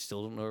alive, and I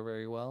still don't know her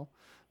very well.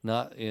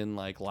 Not in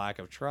like lack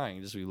of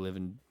trying, just we live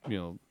in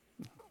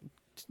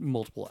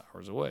multiple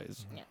hours away.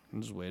 It's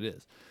just the way it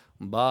is.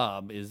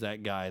 Bob is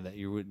that guy that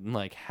you would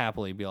like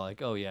happily be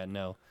like, oh yeah,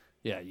 no,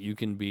 yeah, you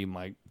can be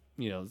my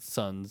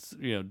sons,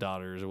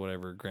 daughters or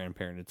whatever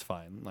grandparent. It's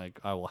fine. Like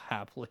I will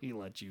happily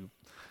let you,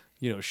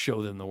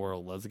 show them the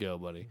world. Let's go,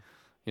 buddy.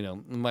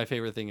 My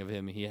favorite thing of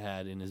him, he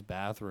had in his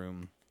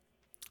bathroom.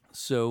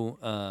 So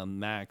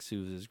Max,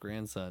 who was his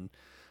grandson,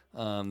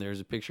 there's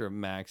a picture of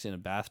Max in a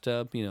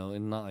bathtub,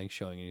 and not like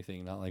showing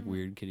anything, not like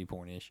weird kitty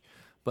pornish,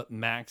 but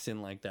Max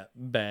in like that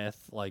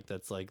bath, like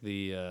that's like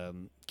the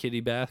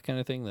kitty bath kind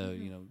of thing,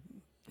 the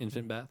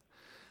infant bath.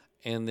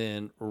 And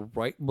then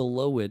right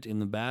below it in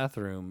the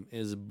bathroom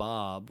is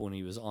Bob when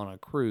he was on a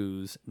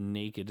cruise,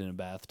 naked in a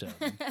bathtub.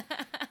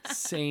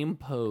 Same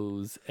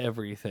pose,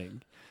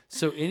 everything.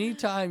 So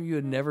anytime you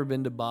had never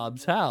been to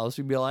Bob's house,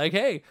 you'd be like,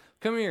 hey,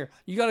 come here.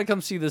 You got to come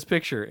see this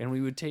picture. And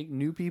we would take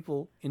new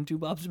people into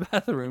Bob's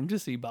bathroom to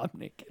see Bob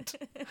naked.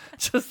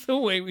 Just the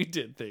way we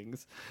did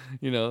things,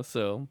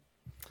 so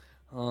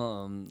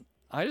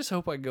I just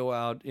hope I go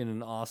out in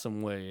an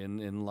awesome way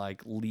and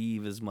like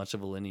leave as much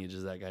of a lineage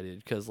as that guy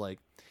did. Because like,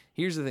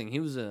 here's the thing. He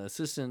was an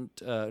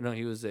assistant.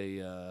 He was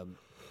a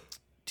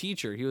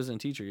teacher. He wasn't a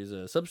teacher. He was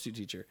a substitute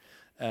teacher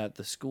at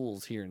the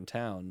schools here in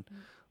town.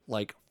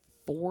 Like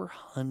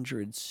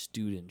 400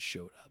 students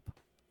showed up.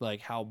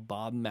 Like how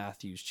Bob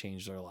Matthews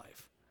changed their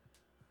life.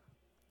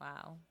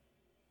 Wow.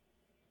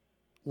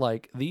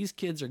 Like these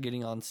kids are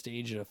getting on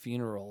stage at a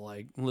funeral.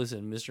 Like,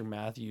 listen, Mr.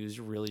 Matthews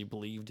really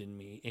believed in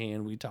me,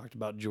 and we talked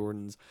about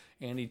Jordans,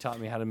 and he taught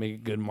me how to make a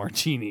good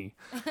martini.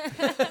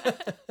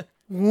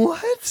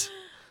 What?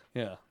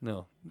 Yeah,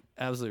 no,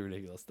 absolutely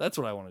ridiculous. That's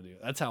what I want to do.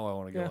 That's how I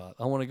want to go out.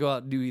 I want to go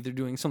out and do either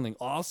doing something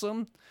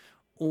awesome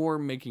or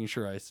making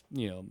sure I,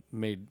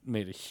 made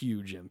a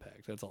huge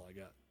impact. That's all I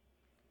got.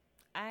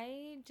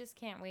 I just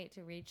can't wait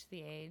to reach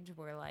the age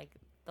where like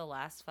the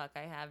last fuck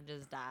I have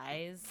just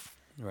dies.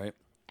 Right.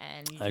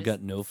 And I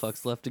got no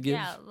fucks left to give.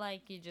 Yeah,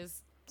 like you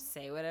just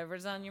say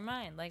whatever's on your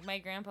mind. Like my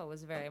grandpa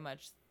was very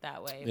much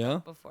that way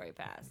before he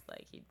passed.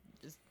 Like he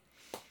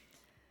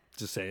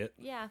just say it.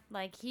 Yeah,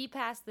 like he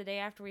passed the day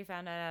after we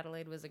found out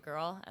Adelaide was a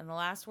girl, and the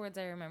last words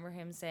I remember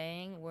him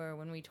saying were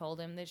when we told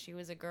him that she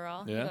was a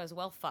girl. Yeah. He goes,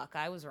 "Well, fuck,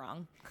 I was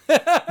wrong."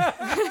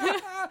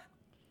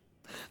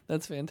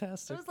 That's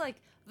fantastic. It was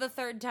like the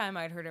third time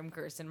I'd heard him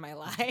curse in my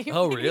life.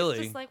 Oh, really?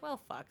 He's just like, "Well,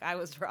 fuck, I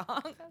was wrong."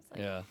 I was like,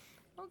 yeah.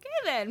 Okay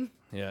then.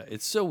 Yeah,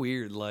 it's so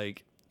weird.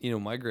 Like,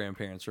 my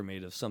grandparents were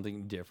made of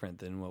something different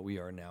than what we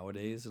are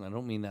nowadays, and I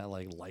don't mean that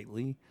like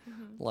lightly.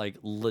 Like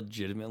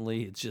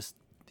legitimately,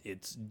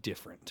 it's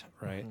different,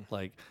 right?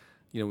 Like,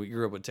 we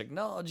grew up with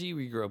technology,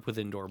 we grew up with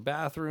indoor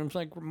bathrooms.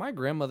 Like my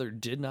grandmother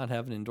did not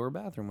have an indoor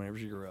bathroom whenever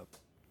she grew up.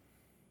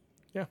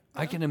 Yeah.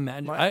 I can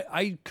imagine.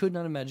 I could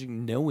not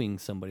imagine knowing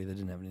somebody that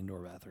didn't have an indoor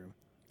bathroom.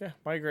 Yeah,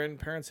 my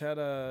grandparents had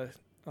an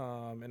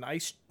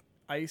ice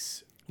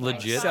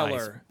legit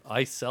cellar.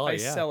 Ice cellar,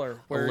 ice yeah. cellar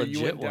where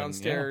you went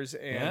downstairs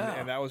one, yeah.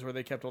 and that was where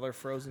they kept all their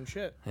frozen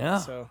shit. Yeah.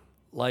 So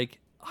like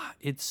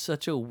it's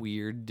such a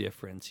weird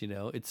difference,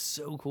 It's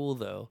so cool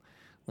though.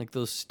 Like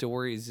those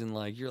stories and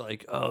like you're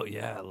like, oh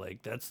yeah,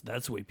 like that's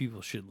the way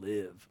people should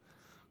live.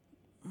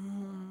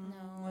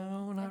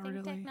 No, not I think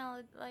really.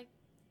 technology, like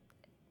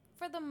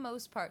for the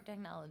most part,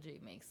 technology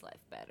makes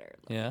life better.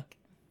 Like, yeah.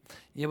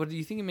 Yeah, but do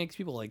you think it makes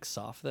people like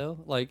soft though?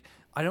 Like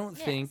I don't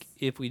think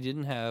if we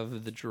didn't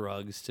have the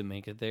drugs to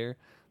make it there,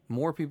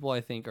 more people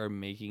I think are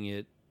making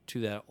it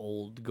to that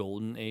old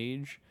golden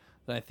age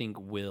than I think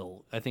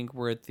will. I think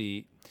we're at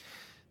the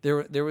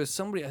there was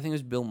somebody, I think it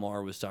was Bill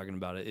Maher was talking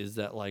about it, is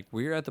that like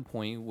we're at the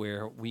point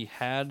where we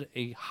had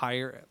a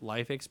higher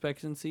life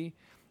expectancy,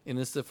 and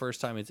this is the first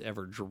time it's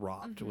ever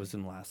dropped was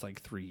in the last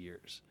like 3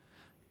 years.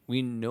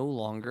 We no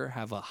longer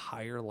have a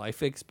higher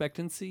life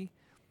expectancy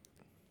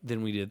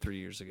than we did 3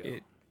 years ago.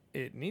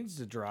 It needs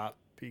to drop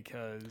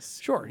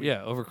because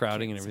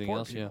overcrowding and everything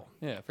else. People.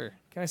 Yeah, fair.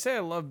 Can I say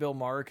I love Bill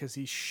Maher because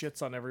he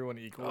shits on everyone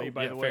equally?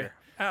 By the way,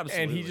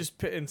 absolutely.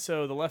 And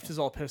so the left is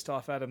all pissed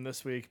off at him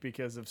this week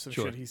because of some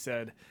shit he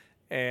said,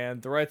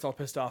 and the right's all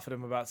pissed off at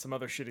him about some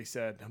other shit he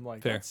said. I'm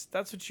like, that's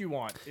what you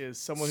want, is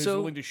someone who's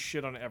willing to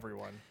shit on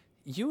everyone.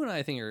 You and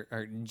I think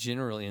are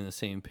generally in the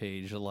same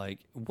page. Like,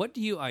 what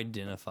do you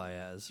identify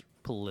as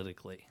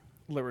politically?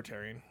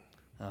 Libertarian.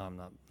 I'm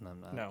not.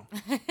 No.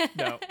 You're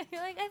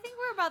like, I think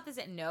we're about the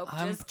same. Nope,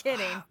 just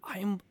kidding.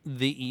 I'm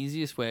the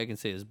easiest way I can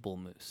say is Bull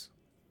Moose.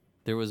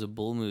 There was a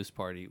Bull Moose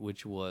party,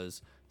 which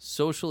was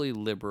socially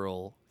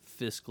liberal,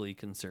 fiscally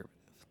conservative.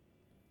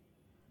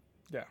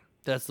 Yeah.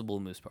 That's the Bull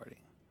Moose party.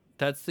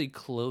 That's the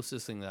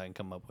closest thing that I can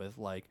come up with.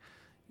 Like,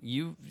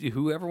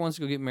 whoever wants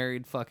to go get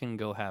married, fucking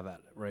go have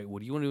at it, right? What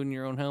do you want to do in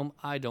your own home?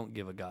 I don't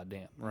give a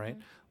goddamn, right?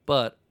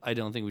 But I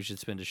don't think we should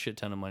spend a shit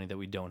ton of money that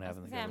we don't have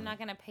in the government. I'm not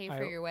going to pay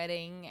for your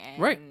wedding.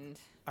 And... Right.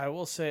 I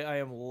will say I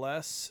am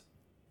less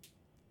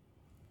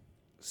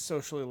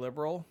socially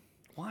liberal.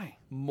 Why?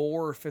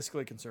 More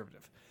fiscally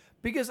conservative.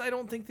 Because I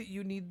don't think that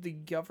you need the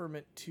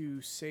government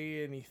to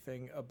say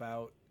anything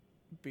about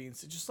being...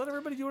 Just let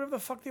everybody do whatever the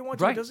fuck they want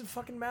to. It doesn't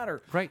fucking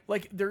matter. Right.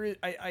 Like, there is...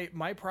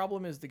 my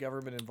problem is the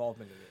government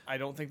involvement in it. I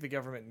don't think the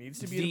government needs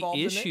to be involved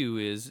in it. The issue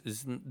is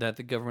that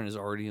the government is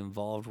already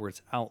involved where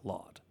it's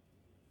outlawed.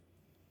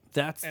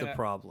 That's the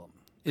problem.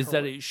 Is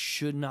that it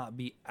should not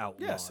be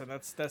outlawed. Yes, and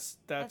that's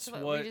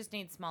what... We just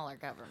need smaller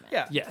government.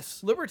 Yeah.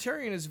 Yes.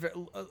 Libertarianism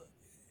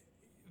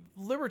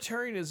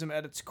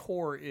at its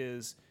core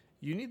is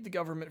you need the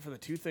government for the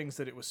two things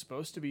that it was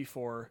supposed to be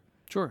for.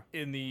 Sure.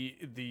 In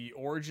the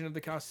origin of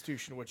the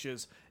Constitution, which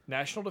is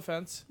national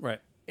defense.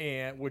 Right.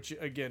 And which,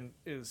 again,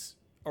 is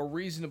a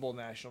reasonable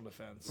national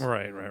defense.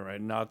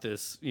 Right. Not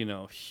this,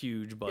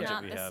 huge budget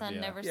Not we the have. sun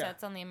never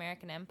sets on the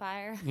American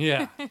empire.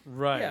 Yeah,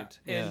 right.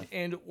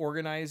 And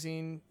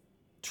organizing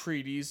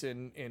treaties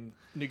and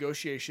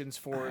negotiations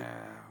for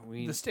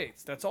the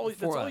states. That's all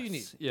you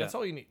need. Yeah. That's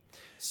all you need.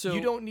 So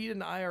you don't need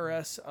an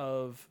IRS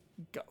of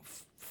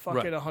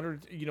fucking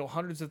 100,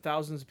 hundreds of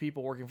thousands of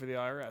people working for the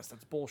IRS.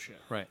 That's bullshit.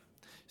 Right.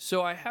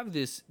 So I have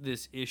this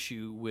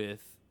issue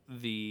with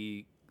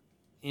the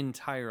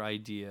entire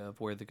idea of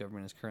where the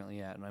government is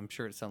currently at, and I'm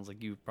sure it sounds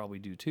like you probably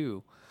do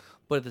too.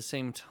 But at the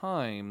same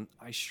time,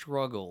 I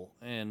struggle,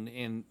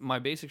 and my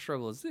basic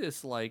struggle is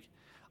this: like,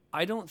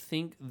 I don't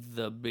think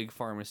the big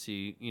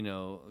pharmacy,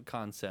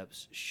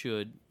 concepts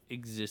should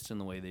exist in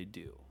the way they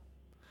do.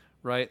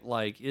 Right?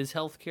 Like, is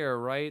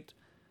healthcare right?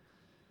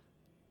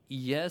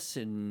 Yes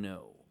and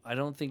no. I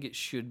don't think it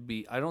should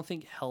be. I don't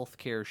think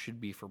healthcare should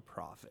be for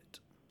profit.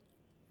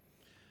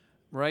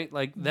 Right?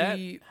 Like that.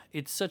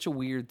 It's such a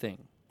weird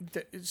thing.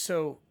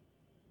 So,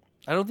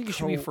 I don't think it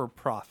should be for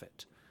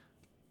profit.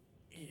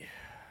 Yeah.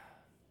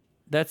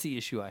 That's the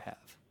issue I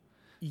have.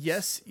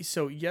 Yes.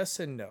 So yes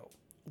and no.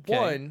 Okay.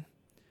 One.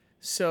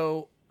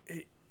 So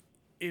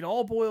it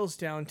all boils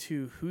down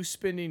to who's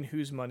spending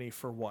whose money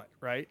for what,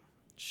 right?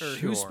 Or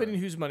who's spending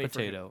whose money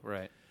for who.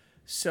 Right.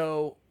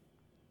 So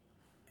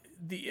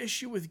the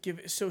issue with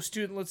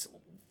let's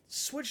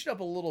switch it up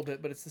a little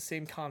bit, but it's the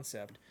same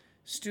concept.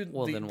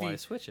 Why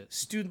switch it?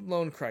 Student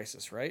loan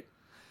crisis, right?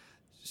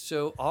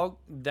 So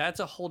that's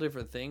a whole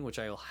different thing, which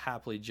I'll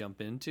happily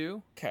jump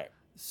into. Okay.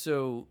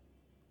 So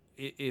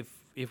if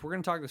we're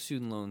going to talk the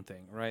student loan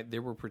thing, right,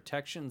 there were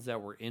protections that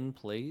were in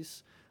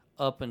place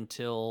up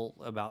until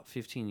about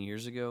 15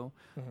 years ago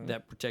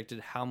that protected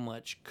how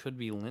much could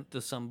be lent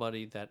to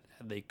somebody that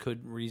they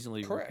could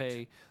reasonably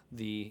repay,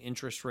 the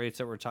interest rates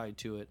that were tied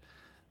to it.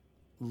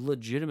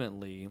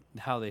 Legitimately,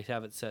 how they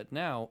have it set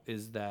now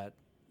is that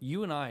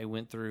you and I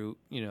went through,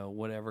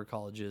 whatever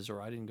college is,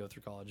 or I didn't go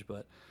through college,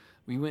 but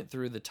we went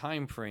through the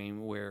time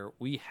frame where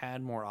we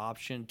had more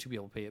option to be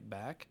able to pay it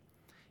back.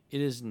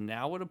 It is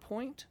now at a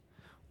point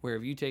where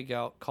if you take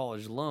out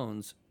college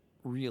loans,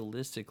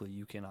 realistically,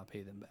 you cannot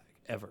pay them back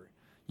ever.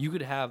 You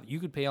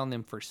could pay on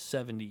them for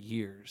 70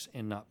 years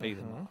and not pay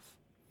them off.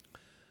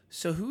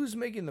 So who's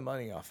making the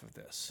money off of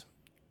this?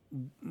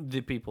 The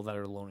people that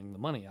are loaning the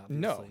money, obviously.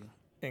 No,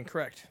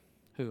 incorrect.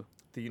 Who?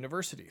 The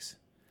universities.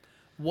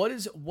 What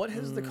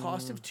has the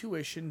cost of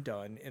tuition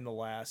done in the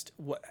last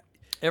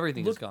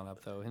Everything has gone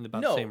up though in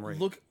about the same rate.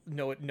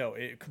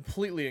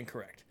 Completely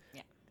incorrect.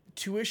 Yeah.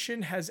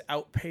 Tuition has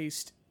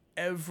outpaced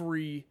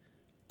every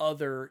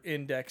other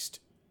indexed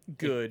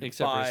good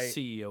except for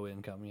CEO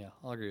income. Yeah,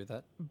 I'll agree with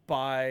that.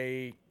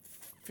 By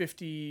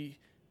 50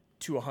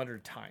 to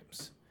 100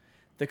 times.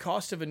 The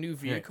cost of a new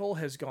vehicle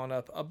has gone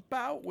up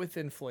about with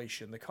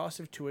inflation. The cost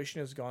of tuition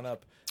has gone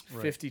up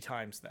 50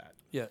 times that.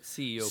 Yeah,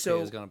 CEO pay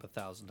has gone up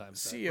 1,000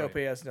 times. CEO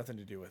pay has nothing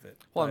to do with it.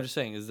 Well, I'm just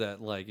saying is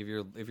that like if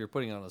you're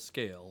putting it on a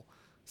scale,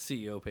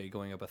 CEO pay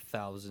going up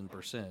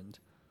 1,000%.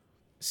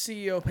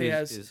 CEO pay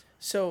is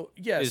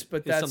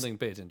that's something to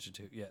pay attention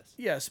to.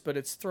 Yes, but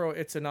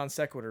it's a non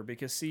sequitur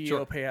because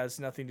CEO pay has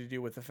nothing to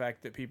do with the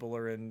fact that people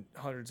are in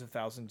hundreds of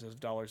thousands of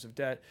dollars of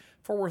debt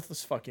for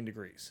worthless fucking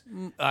degrees.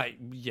 I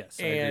agree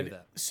with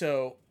that.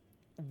 So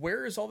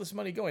where is all this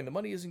money going? The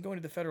money isn't going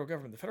to the federal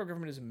government. The federal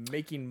government is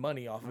making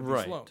money off of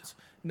these loans,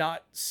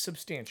 not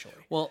substantially.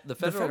 Well, the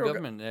federal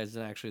government isn't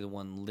actually the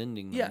one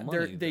lending the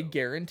money. They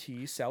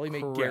guarantee. Sally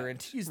Mae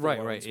guarantees the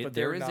loans, but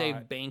there is a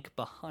bank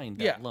behind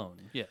that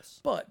loan. Yes,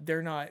 but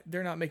they're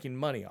not making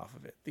money off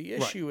of it. The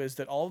issue is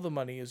that all the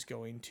money is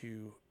going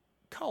to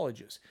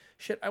colleges.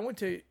 Shit, I went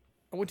to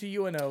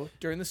UNO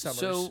during the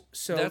summers.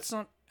 So that's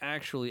not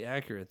actually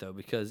accurate though,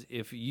 because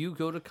if you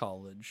go to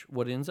college,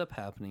 what ends up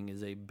happening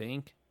is a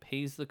bank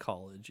pays the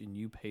college and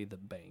you pay the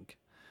bank.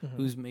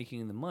 Who's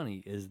making the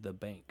money is the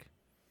bank.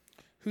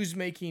 Who's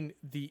making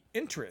the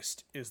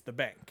interest is the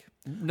bank.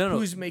 No.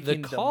 Who's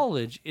making the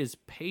college is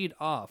paid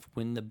off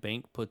when the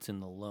bank puts in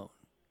the loan.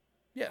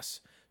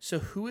 Yes. So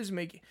who is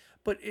making?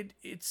 But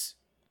it's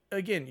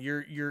again,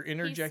 you're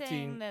interjecting. He's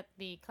saying that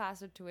the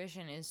cost of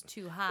tuition is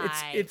too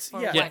high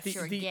for yeah, what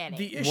you're getting.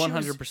 The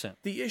 100%.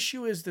 The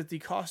issue is that the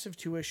cost of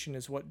tuition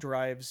is what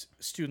drives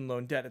student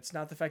loan debt. It's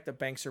not the fact that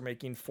banks are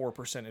making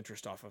 4%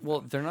 interest off of it.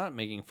 Well, they're not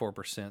making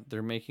 4%.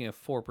 They're making a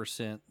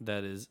 4%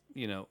 that is,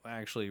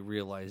 actually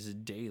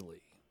realized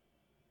daily.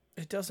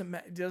 It doesn't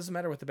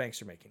matter what the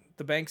banks are making.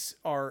 The banks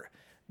are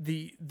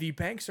the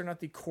banks are not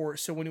the core.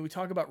 So when we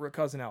talk about root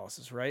cause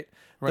analysis, right?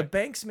 The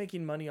banks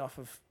making money off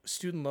of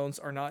student loans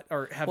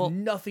have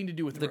nothing to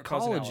do with the root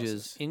cause analysis. The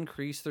colleges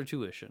increase their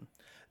tuition.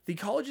 The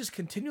colleges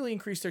continually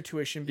increase their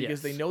tuition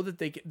because they know that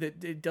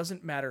that it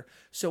doesn't matter.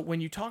 So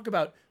when you talk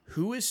about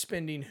who is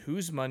spending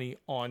whose money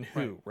on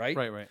who, right?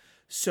 Right.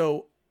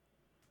 So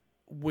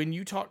when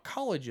you talk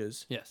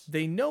colleges,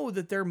 they know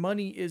that their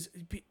money is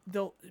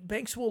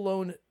banks will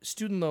loan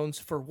student loans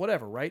for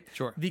whatever, right?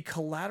 Sure. The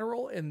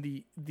collateral and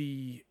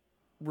the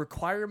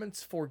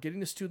requirements for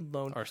getting a student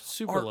loan are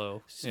super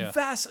low.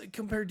 Vast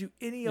compared to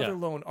any other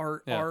loan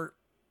are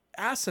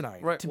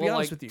asinine. Right. To be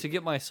honest with you, to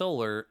get my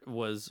solar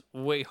was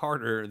way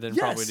harder than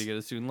probably to get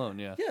a student loan.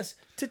 Yeah. Yes.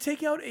 To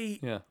take out any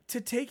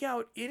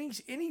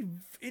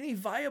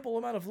viable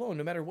amount of loan,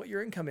 no matter what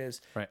your income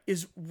is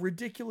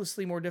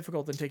ridiculously more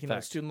difficult than taking out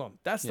a student loan.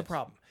 That's the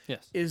problem.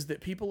 Yes. Is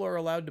that people are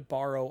allowed to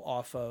borrow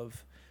off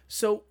of.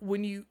 So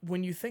when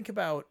you think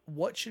about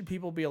what should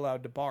people be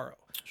allowed to borrow,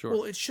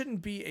 well, it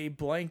shouldn't be a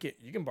blanket.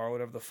 You can borrow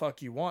whatever the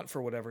fuck you want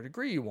for whatever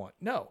degree you want.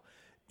 No,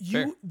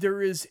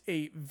 there is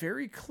a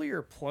very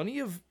clear, plenty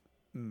of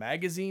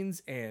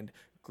magazines and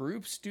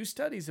groups do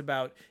studies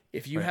about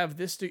if you have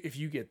this, if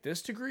you get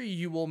this degree,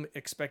 you will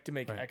expect to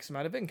make X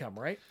amount of income,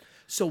 right?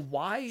 So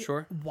why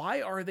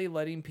are they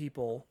letting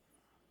people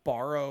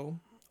borrow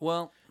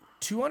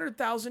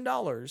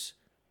 $200,000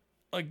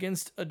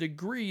 against a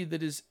degree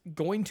that is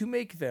going to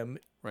make them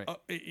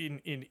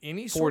in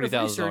any sort of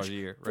research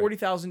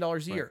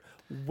 $40,000 a year?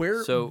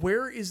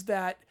 Where is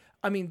that?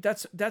 I mean,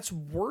 that's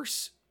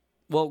worse.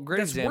 Well,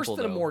 that's example, worse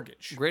than a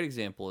mortgage. Great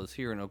example is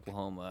here in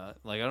Oklahoma.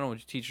 Like, I don't know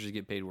what teachers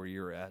get paid where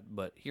you're at,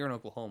 but here in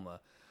Oklahoma,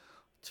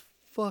 it's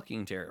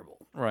fucking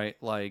terrible, right?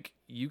 Like,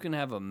 you can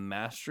have a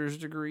master's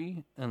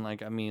degree, and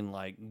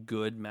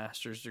good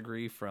master's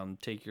degree from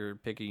pick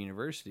a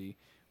university.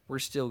 We're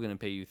still going to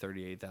pay you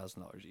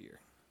 $38,000 a year.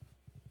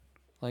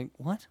 Like,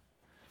 what?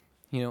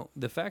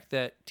 The fact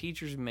that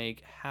teachers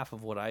make half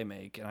of what I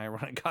make and I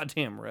run a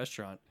goddamn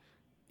restaurant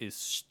is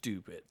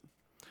stupid.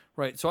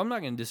 Right, so I'm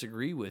not going to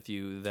disagree with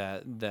you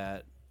that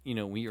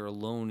we are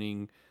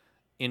loaning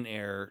in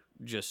air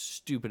just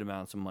stupid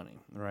amounts of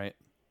money, right?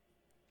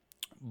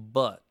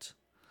 But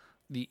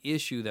the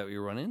issue that we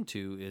run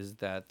into is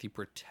that the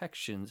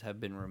protections have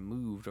been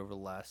removed over the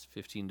last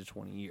 15 to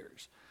 20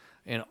 years.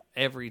 And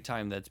every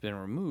time that's been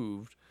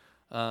removed,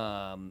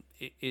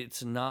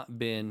 it's not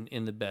been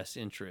in the best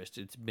interest.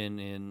 It's been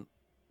in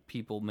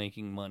people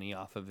making money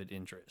off of it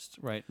interest,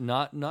 right?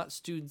 Not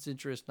students'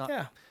 interest,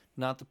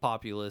 not the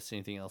populace,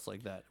 anything else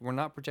like that. We're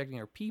not protecting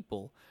our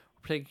people.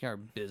 We're protecting our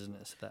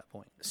business at that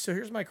point. So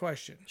here's my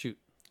question. Shoot.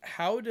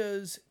 How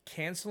does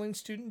canceling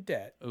student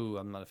debt... Ooh,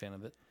 I'm not a fan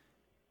of it.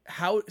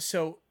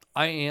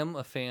 I am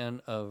a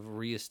fan of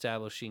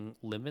reestablishing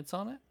limits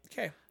on it.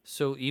 Okay.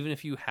 So even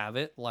if you have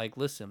it,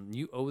 listen,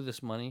 you owe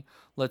this money.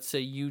 Let's say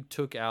you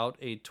took out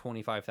a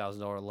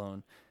 $25,000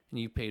 loan and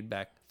you paid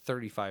back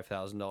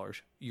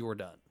 $35,000. You're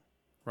done,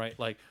 right?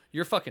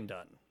 You're fucking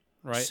done,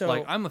 right?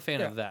 So, I'm a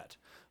fan of that.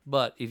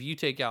 But if you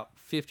take out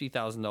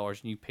 $50,000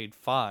 and you paid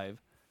 $5,000,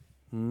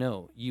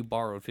 no, you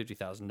borrowed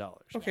 $50,000.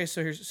 Okay,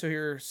 so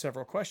here are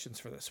several questions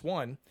for this.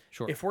 One,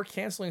 if we're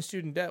canceling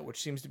student debt,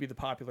 which seems to be the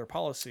popular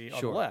policy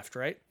on the left,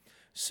 right?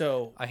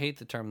 So I hate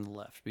the term the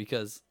left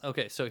because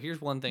so here's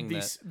one thing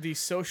the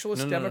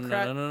socialist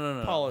Democrat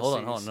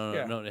policies. Hold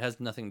on, no, it has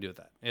nothing to do with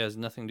that. It has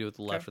nothing to do with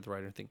the left or the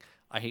right or anything.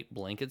 I hate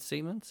blanket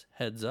statements.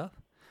 Heads up,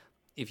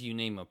 if you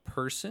name a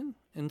person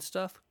and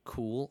stuff,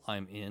 cool,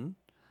 I'm in.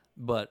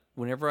 But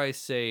whenever I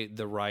say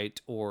the right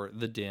or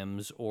the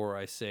Dems or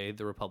I say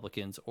the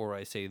Republicans or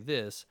I say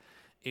this,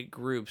 it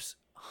groups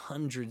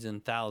hundreds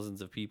and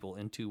thousands of people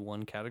into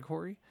one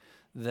category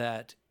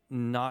that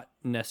not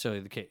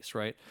necessarily the case,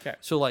 right? Okay.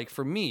 So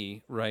for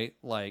me, right,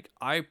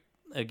 I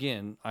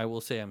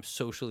will say I'm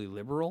socially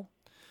liberal.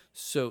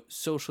 So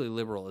socially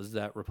liberal, is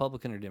that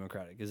Republican or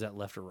Democratic? Is that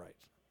left or right?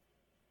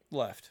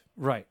 Left.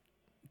 Right.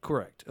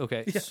 Correct.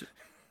 Okay. Yeah.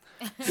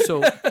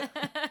 So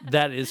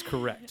that is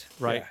correct,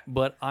 right? Yeah.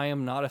 But I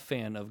am not a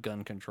fan of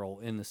gun control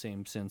in the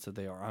same sense that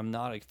they are. I'm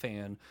not a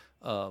fan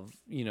of,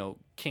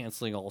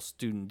 canceling all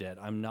student debt.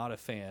 I'm not a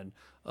fan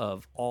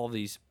of all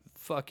these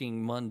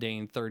fucking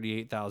mundane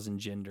 38,000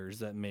 genders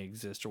that may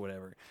exist or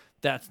whatever.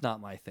 That's not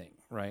my thing,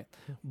 right?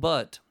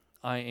 But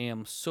I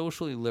am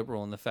socially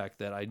liberal in the fact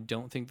that I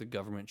don't think the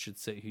government should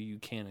say who you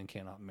can and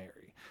cannot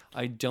marry.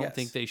 I don't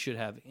think they should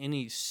have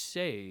any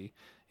say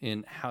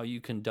in how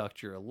you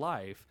conduct your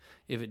life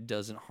if it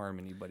doesn't harm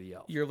anybody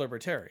else. You're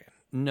libertarian.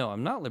 No,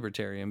 I'm not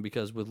libertarian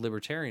because with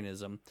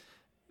libertarianism,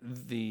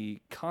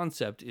 the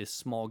concept is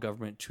small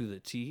government to the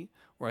T,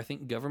 where I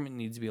think government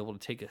needs to be able to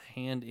take a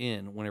hand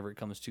in whenever it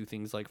comes to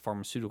things like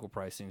pharmaceutical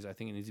pricings. I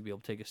think it needs to be able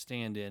to take a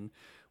stand in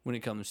when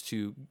it comes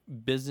to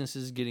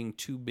businesses getting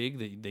too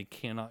big, they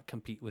cannot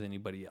compete with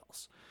anybody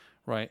else,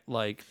 right?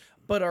 Like,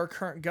 but our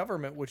current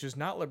government, which is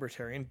not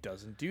libertarian,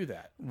 doesn't do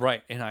that.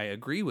 Right, and I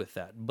agree with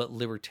that. But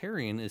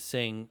libertarian is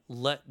saying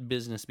let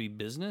business be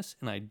business,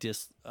 and I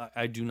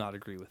do not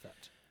agree with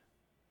that.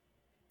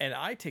 And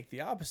I take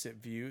the opposite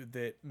view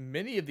that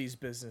many of these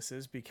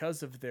businesses,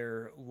 because of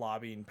their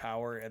lobbying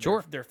power and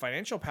their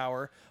financial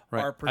power,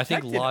 are protected.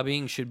 I think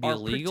lobbying should be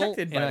illegal,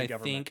 and I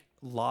government. think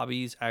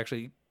lobbies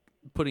actually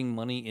putting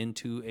money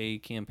into a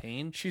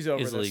campaign She's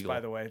over is this, legal.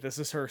 by the way. This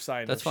is her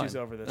sign. That's fine. She's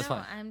over this. That's no,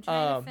 fine. I'm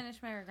trying to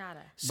finish my regatta.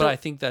 But I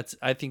think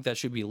that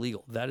should be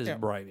illegal. That is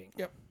bribing.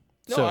 Yep.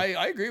 No, So,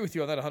 I agree with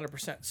you on that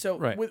 100%. So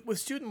with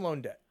student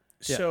loan debt,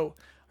 so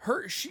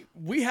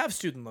we have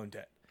student loan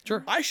debt.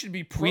 Sure. I should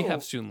be pro. We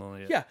have student loan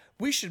debt. Yeah,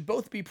 we should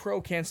both be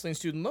pro canceling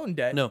student loan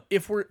debt. No.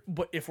 if we're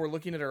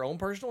looking at our own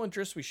personal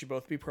interests, we should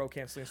both be pro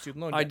canceling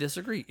student loan debt. I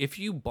disagree. If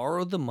you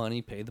borrowed the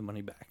money, pay the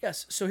money back.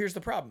 Yes. So here's the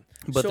problem.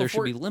 But So there if should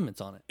we're- be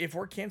limits on it. If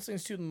we're canceling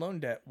student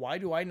loan debt, why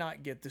do I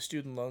not get the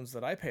student loans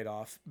that I paid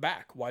off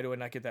back? Why do I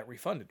not get that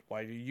refunded?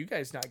 Why do you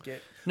guys not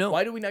get? No.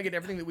 Why do we not get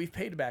everything that we've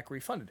paid back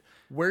refunded?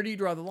 Where do you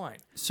draw the line?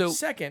 So,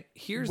 second,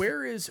 here's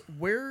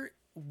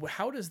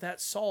how does that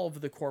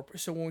solve the core?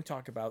 So when we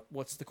talk about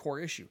what's the core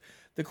issue,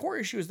 the core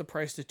issue is the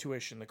price of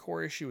tuition. The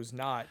core issue is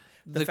not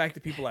the fact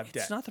that people have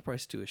debt. It's not the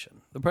price of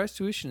tuition. The price of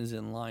tuition is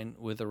in line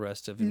with the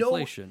rest of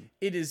inflation. No,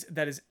 it is.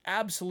 That is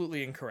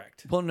absolutely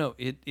incorrect. Well, no,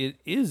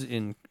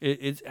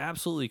 it's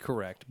absolutely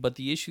correct. But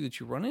the issue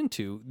that you run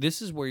into,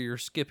 this is where you're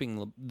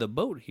skipping the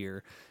boat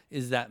here,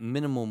 is that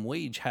minimum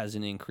wage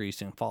hasn't increased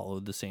and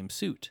followed the same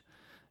suit.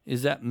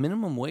 Is that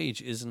minimum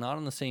wage is not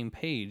on the same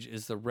page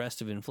as the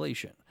rest of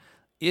inflation.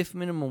 If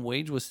minimum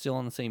wage was still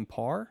on the same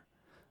par,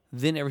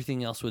 then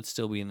everything else would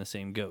still be in the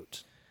same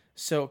goat.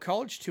 So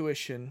college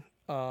tuition,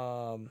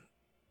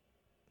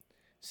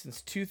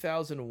 since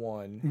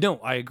 2001. No,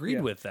 I agreed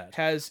with that.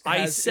 I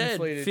said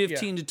inflated,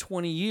 15 to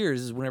 20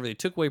 years is whenever they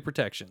took away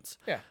protections.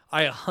 Yeah.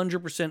 I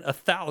 100%,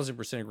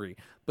 1,000% agree.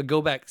 But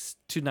go back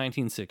to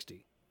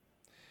 1960.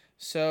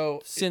 So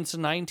since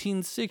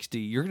 1960,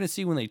 you're going to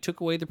see when they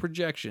took away the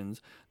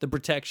protections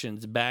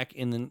back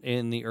in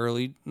the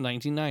early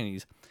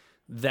 1990s.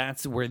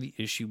 That's where the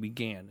issue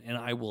began. And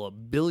I will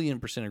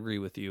 1,000,000,000% agree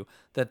with you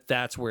that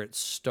that's where it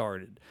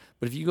started.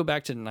 But if you go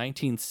back to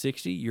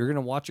 1960, you're going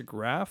to watch a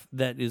graph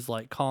that is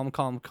like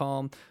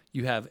calm.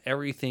 You have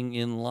everything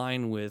in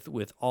line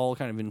with all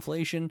kind of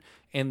inflation.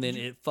 And then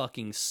it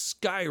fucking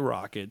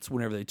skyrockets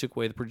whenever they took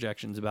away the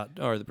protections about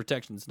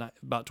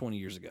 20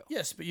 years ago.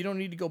 Yes, but you don't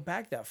need to go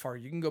back that far.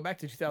 You can go back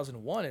to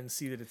 2001 and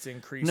see that it's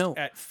increased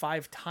at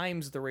 5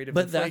 times the rate of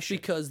inflation. But that's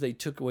because they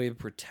took away the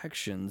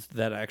protections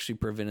that actually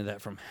prevented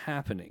that from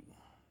happening.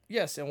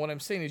 Yes, and what I'm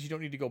saying is you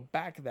don't need to go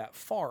back that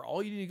far.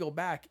 All you need to go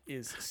back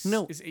is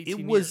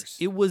 18 years.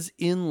 It was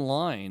in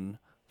line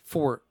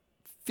for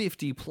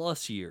 50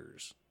 plus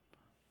years.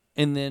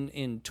 And then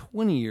in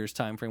 20 years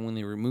time frame, when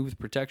they removed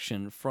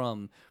protection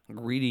from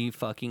greedy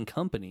fucking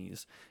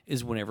companies,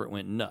 is whenever it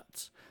went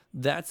nuts.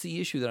 That's the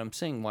issue that I'm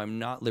saying why I'm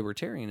not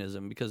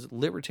libertarianism, because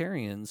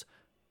libertarians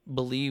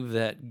believe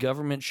that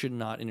government should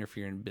not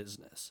interfere in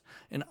business.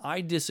 And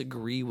I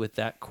disagree with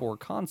that core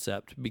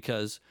concept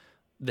because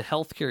the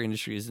healthcare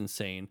industry is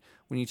insane.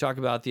 When you talk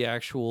about the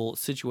actual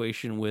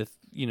situation with,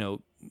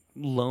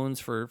 loans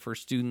for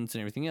students and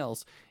everything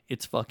else,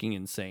 it's fucking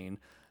insane.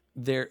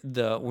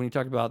 When you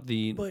talk about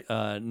the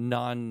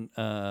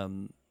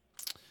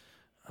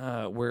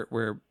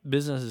where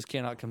businesses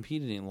cannot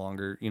compete any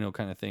longer,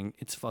 kind of thing,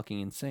 it's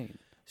fucking insane.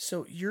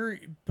 So you're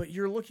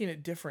looking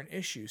at different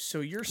issues.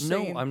 So you're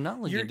saying no, I'm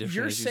not looking at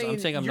different issues. I'm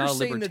saying I'm not a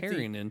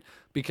libertarian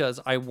because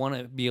I want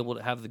to be able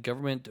to have the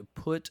government to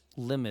put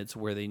limits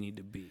where they need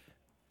to be.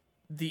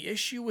 The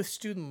issue with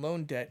student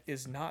loan debt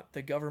is not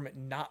the government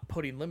not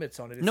putting limits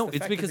on it.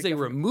 It's because they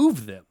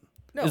removed them.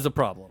 Is the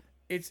problem.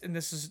 And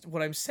this is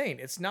what I'm saying.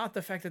 It's not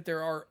the fact that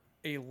there are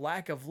a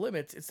lack of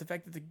limits. It's the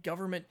fact that the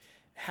government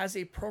has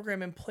a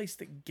program in place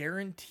that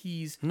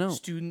guarantees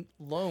student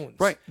loans.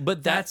 Right,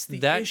 but that's the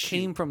that issue.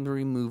 Came from the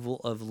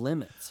removal of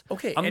limits.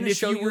 Okay, I'm going to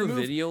show you a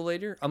video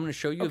later. I'm going to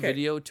show you a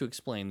video to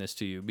explain this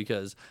to you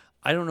because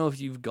I don't know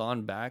if you've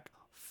gone back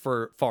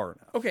for far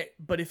enough. Okay,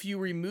 but if you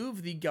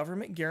remove the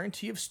government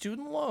guarantee of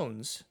student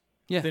loans,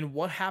 then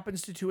what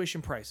happens to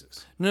tuition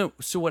prices? No,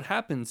 so what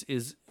happens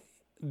is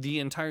the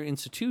entire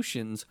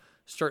institutions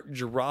start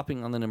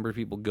dropping on the number of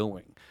people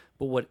going.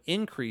 But what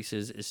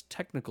increases is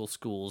technical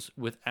schools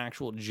with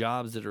actual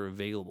jobs that are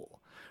available,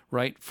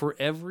 right? For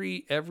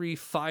every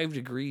 5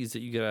 degrees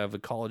that you get out of a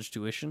college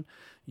tuition,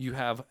 you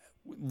have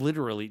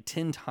literally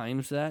 10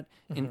 times that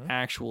in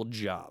actual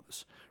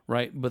jobs,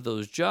 right? But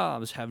those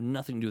jobs have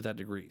nothing to do with that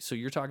degree. So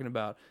you're talking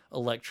about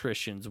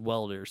electricians,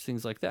 welders,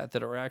 things like that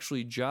are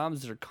actually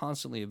jobs that are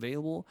constantly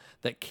available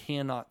that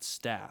cannot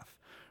staff,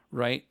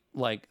 right?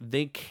 Like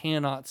they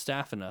cannot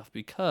staff enough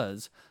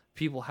because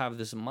people have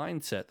this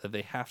mindset that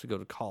they have to go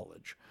to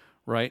college,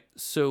 right?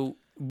 So,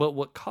 but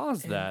what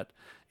caused that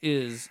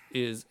is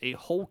a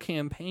whole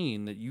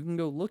campaign that you can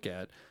go look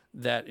at,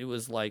 that it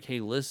was like, hey,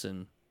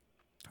 listen,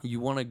 you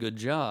want a good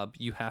job,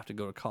 you have to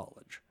go to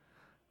college,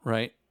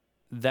 right?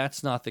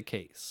 That's not the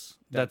case.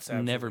 That's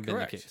never been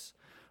the case,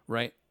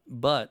 right?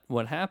 But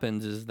what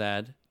happens is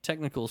that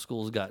technical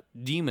schools got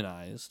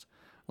demonized,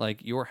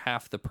 like you're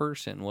half the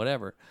person,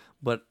 whatever.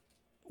 But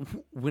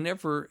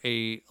whenever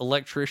a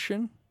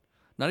electrician,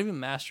 not even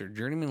master,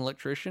 journeyman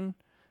electrician,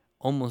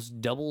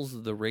 almost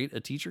doubles the rate a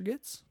teacher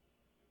gets,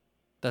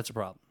 that's a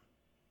problem.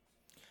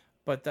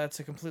 But that's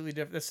a completely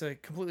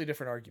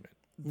different argument.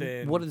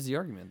 Then what is the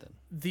argument then?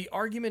 The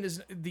argument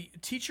is the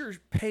teacher's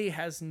pay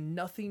has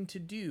nothing to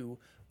do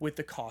with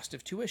the cost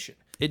of tuition.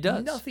 It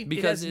does. Nothing,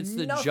 because it's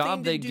the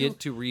job they get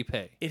to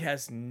repay. It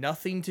has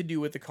nothing to do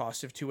with the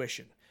cost of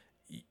tuition.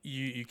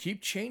 You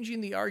keep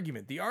changing the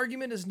argument. The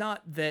argument is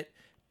not that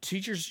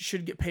teachers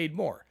should get paid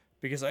more,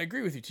 because I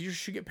agree with you. Teachers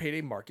should get paid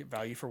a market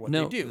value for what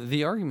they do. No,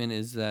 the argument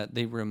is that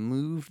they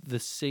removed the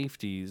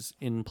safeties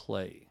in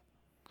play,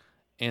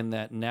 and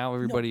that now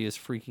everybody is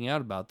freaking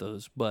out about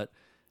those. But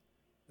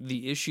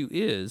the issue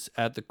is,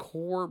 at the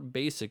core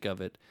basic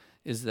of it,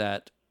 is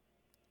that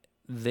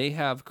they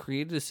have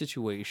created a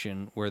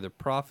situation where the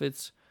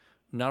profits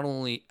not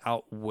only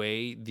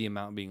outweigh the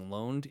amount being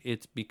loaned,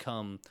 it's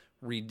become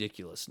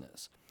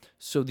ridiculousness.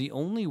 So the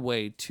only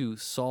way to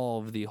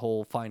solve the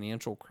whole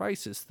financial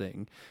crisis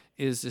thing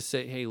is to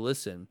say, hey,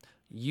 listen,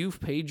 you've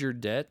paid your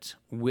debt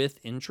with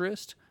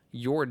interest,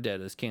 your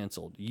debt is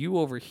canceled. You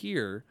over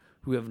here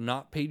who have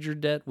not paid your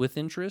debt with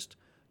interest,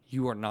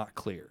 you are not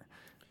clear.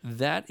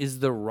 That is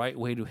the right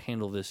way to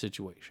handle this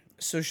situation.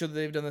 So should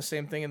they have done the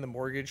same thing in the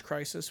mortgage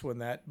crisis when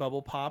that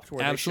bubble popped,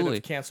 where they should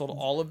have canceled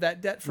all of that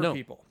debt for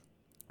people?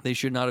 They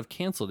should not have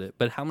canceled it.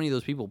 But how many of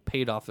those people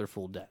paid off their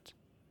full debt?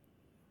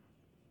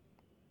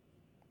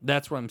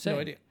 That's what I'm saying.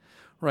 No idea.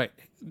 Right.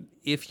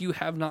 If you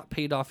have not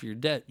paid off your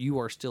debt, you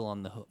are still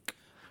on the hook.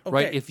 Okay.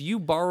 Right? If you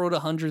borrowed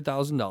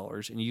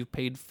 $100,000 and you've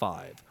paid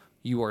 $5,000,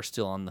 you are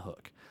still on the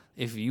hook.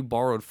 If you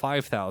borrowed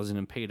 $5,000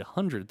 and paid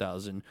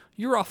 $100,000,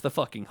 you're off the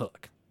fucking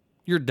hook.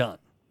 You're done.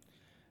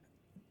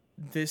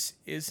 This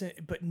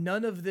isn't, but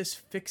none of this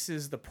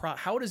fixes the problem.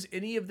 How does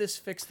any of this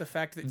fix the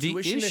fact that the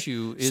tuition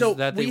issue is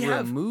that they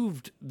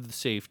removed the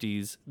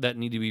safeties that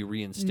need to be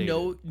reinstated?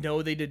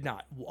 No, they did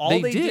not. All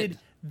they did,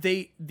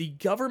 the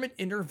government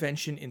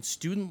intervention in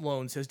student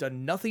loans has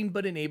done nothing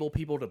but enable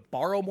people to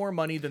borrow more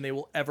money than they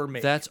will ever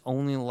make. That's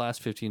only in the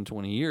last 15,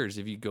 20 years.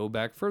 If you go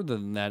back further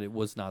than that, it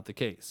was not the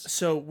case.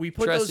 So we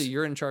put Tressie,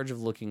 you're in charge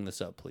of looking this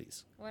up,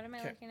 please. What am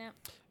I looking at?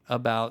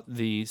 About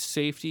the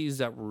safeties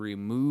that were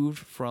removed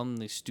from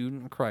the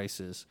student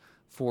crisis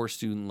for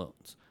student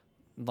loans.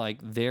 Like,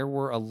 there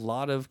were a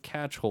lot of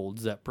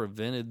catchholds that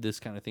prevented this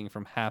kind of thing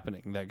from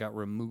happening that got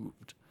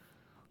removed.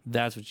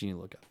 That's what you need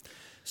to look at.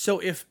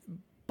 So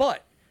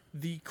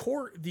the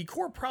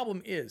core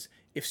problem is,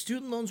 if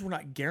student loans were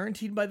not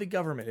guaranteed by the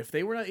government, if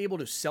they were not able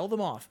to sell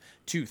them off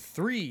to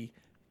 3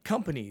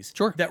 companies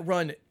that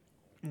run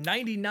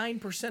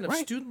 99% of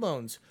student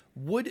loans,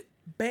 would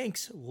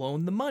banks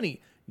loan the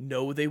money?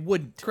 No, they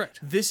wouldn't. Correct.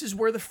 This is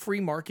where the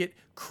free market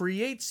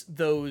creates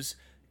those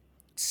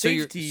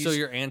safeties. So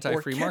you're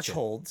anti-free market.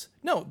 Holds.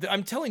 No,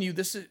 I'm telling you,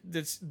 this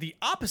is the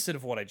opposite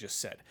of what I just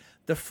said.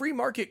 The free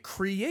market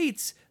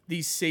creates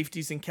these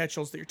safeties and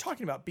catch-holds that you're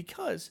talking about,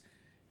 because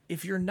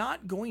if you're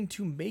not going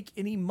to make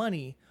any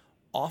money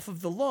off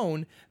of the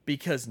loan,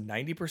 because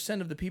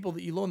 90% of the people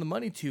that you loan the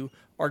money to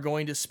are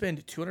going to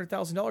spend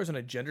 $200,000 on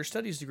a gender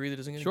studies degree that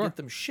isn't going to get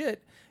them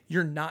shit,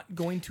 you're not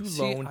going to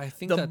loan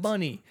the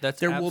money.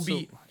 There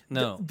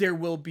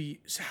will be.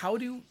 So how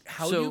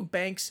do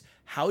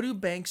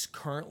banks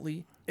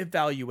currently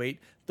evaluate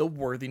the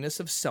worthiness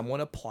of someone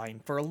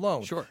applying for a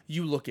loan? Sure.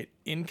 You look at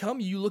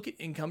income. You look at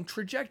income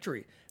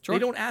trajectory. Sure. They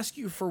don't ask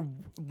you for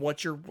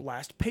what's your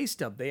last pay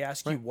stub. They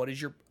ask you what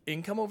is your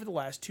income over the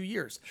last 2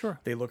 years. Sure.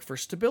 They look for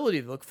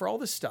stability. They look for all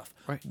this stuff.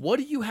 Right. What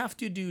do you have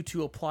to do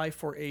to apply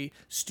for a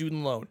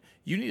student loan?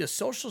 You need a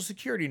social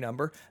security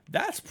number.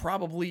 That's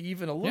probably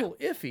even a little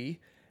iffy.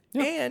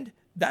 Yeah. And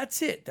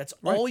that's it. That's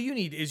all you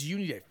need is you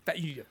need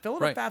to fill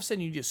out a FAFSA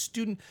and you need a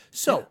student.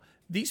 So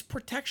these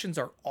protections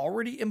are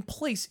already in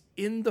place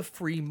in the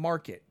free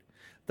market.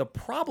 The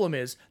problem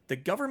is the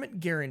government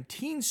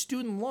guaranteeing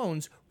student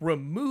loans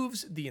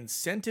removes the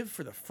incentive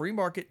for the free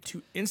market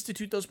to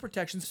institute those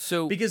protections,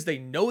 because they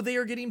know they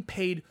are getting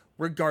paid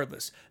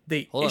regardless.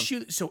 They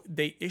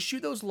issue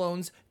those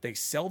loans, they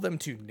sell them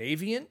to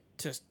Navient,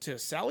 to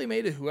Sallie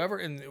Mae, to whoever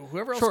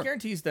else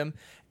guarantees them,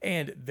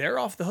 and they're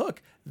off the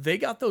hook. They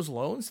got those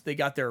loans, they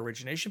got their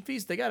origination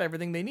fees, they got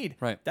everything they need.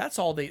 Right. That's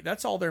all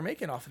they're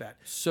making off of that.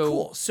 So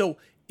cool. So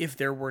if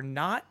there were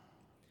not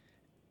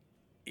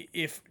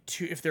if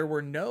there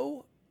were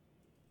no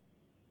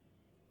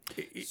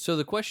So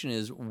the question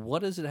is,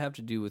 what does it have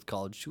to do with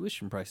college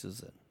tuition prices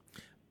then?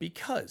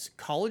 Because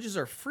colleges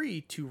are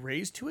free to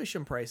raise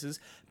tuition prices,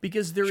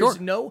 because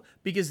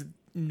because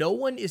no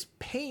one is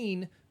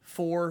paying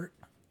for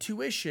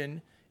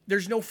tuition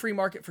There's no free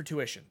market for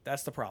tuition.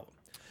 That's the problem.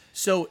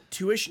 So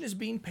tuition is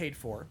being paid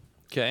for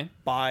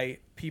by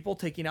people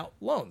taking out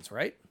loans,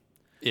 right?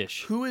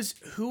 Ish. Who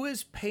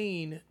is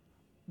paying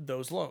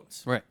those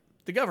loans? Right.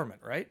 The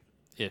government, right?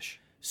 Ish.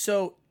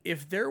 So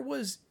if there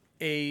was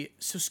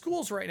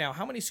schools right now,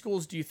 how many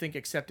schools do you think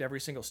accept every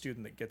single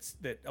student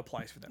that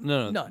applies for them?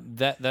 No, none.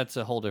 That's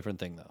a whole different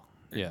thing, though.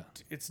 Yeah,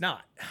 it's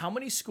not. How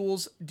many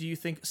schools do you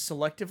think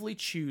selectively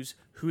choose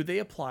who they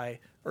apply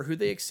or who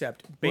they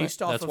accept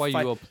based off? That's why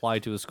you apply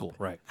to a school,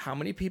 right? How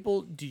many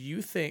people do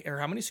you think, or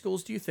how many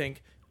schools do you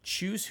think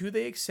choose who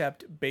they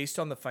accept based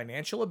on the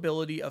financial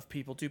ability of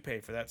people to pay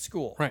for that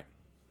school? Right.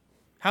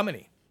 How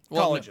many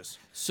colleges?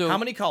 No. So how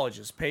many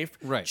colleges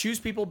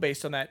choose people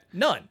based on that?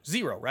 None.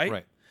 Zero. Right.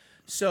 Right.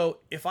 So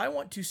if I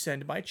want to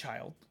send my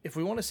child, if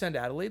we want to send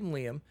Adelaide and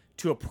Liam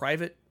to a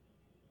private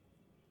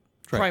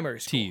primary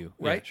school, TU,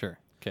 right? Yeah, sure.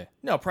 Okay.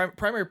 No,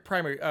 private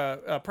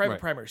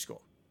primary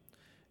school.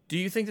 Do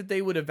you think that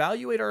they would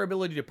evaluate our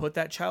ability to put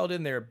that child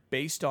in there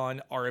based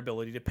on our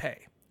ability to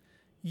pay?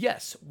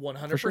 Yes,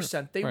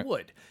 100% they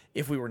would.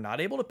 If we were not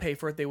able to pay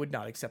for it, they would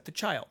not accept the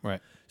child. Right.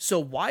 So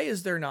why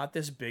is there not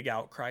this big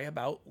outcry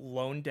about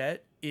loan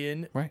debt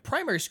in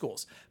primary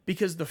schools?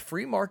 Because the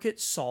free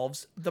market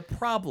solves the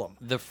problem.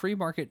 The free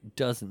market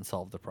doesn't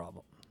solve the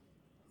problem.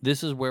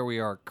 This is where we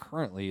are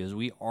currently, is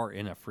we are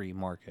in a free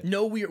market.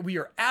 No, we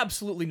are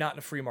absolutely not in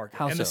a free market.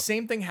 How and so? The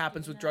same thing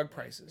happens with drug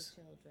prices.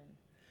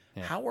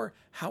 Yeah.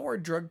 How are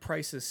drug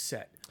prices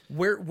set?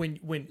 Where when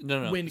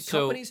So,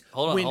 companies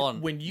hold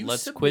on. when you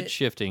let's submit, quit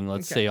shifting.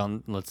 Let's stay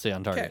on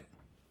target. Okay.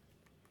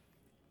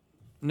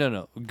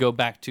 No. Go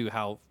back to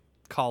how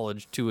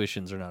college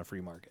tuitions are not a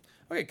free market.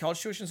 Okay, college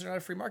tuitions are not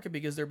a free market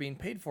because they're being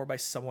paid for by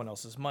someone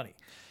else's money.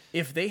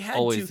 If they had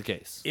always the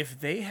case. If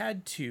they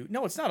had to,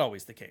 no, it's not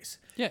always the case.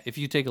 Yeah, if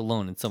you take a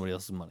loan, it's somebody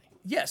else's money.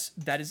 Yes,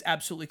 that is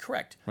absolutely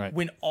correct. Right.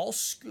 When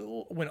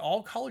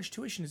all college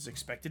tuition is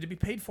expected to be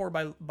paid for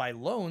by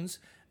loans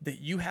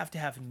that you have to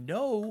have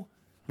no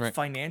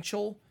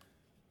financial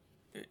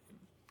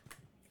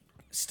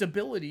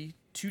stability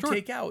to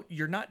take out,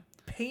 you're not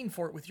paying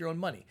for it with your own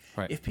money.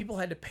 Right. If people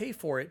had to pay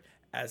for it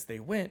as they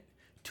went,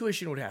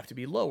 tuition would have to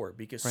be lower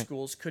because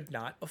schools could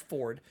not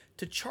afford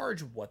to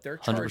charge what they're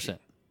charging.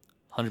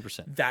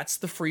 100%. That's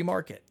the free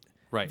market.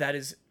 Right. That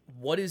is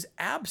what is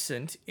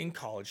absent in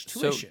college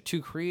tuition. So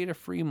to create a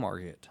free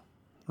market,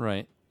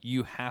 right,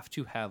 you have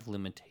to have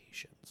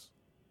limitations.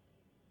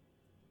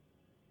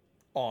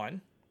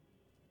 On?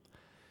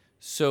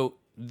 So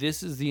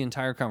this is the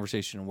entire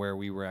conversation where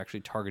we were actually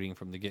targeting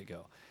from the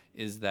get-go,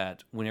 is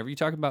that whenever you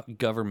talk about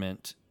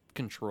government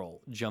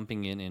control,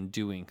 jumping in and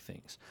doing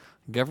things,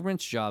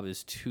 government's job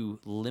is to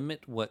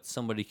limit what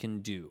somebody can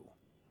do,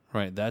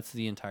 right? That's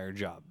the entire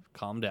job.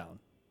 Calm down.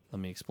 Let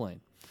me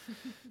explain.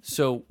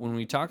 So when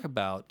we talk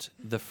about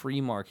the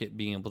free market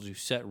being able to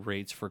set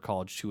rates for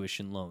college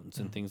tuition loans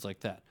and things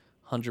like that,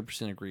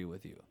 100% agree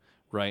with you,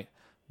 right?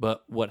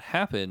 But what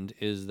happened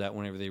is that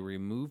whenever they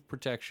removed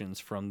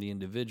protections from the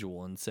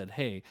individual and said,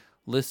 hey,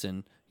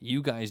 listen,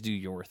 you guys do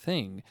your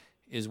thing,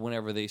 is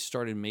whenever they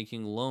started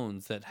making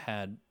loans that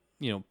had,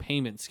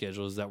 payment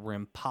schedules that were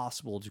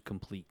impossible to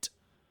complete.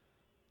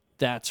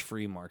 That's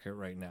free market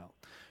right now.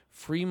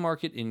 Free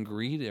market and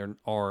greed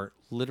are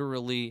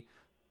literally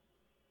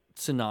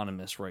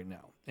synonymous right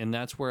now. And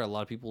that's where a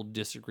lot of people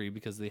disagree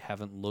because they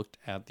haven't looked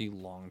at the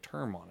long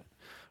term on it,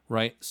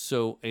 right?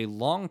 So a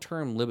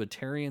long-term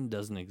libertarian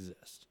doesn't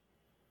exist.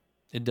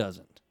 It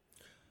doesn't.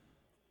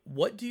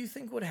 What do you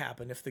think would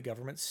happen if the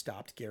government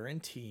stopped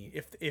guaranteeing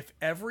if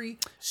every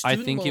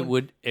student I think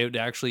loan, it would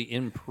actually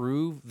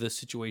improve the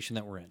situation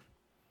that we're in.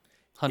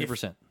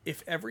 100%.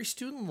 If every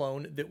student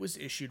loan that was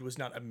issued was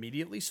not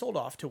immediately sold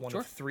off to one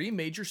of three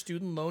major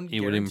student loan it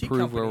guarantee would improve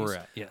companies, where we're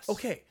at. Yes.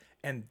 Okay.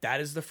 And that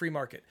is the free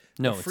market.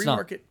 No, the free it's not.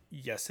 market,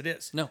 yes, it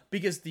is. No.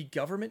 Because the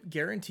government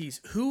guarantees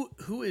who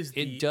is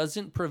the... It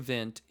doesn't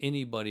prevent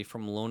anybody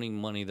from loaning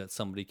money that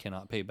somebody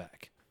cannot pay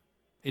back.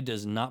 It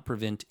does not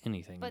prevent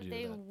anything but to do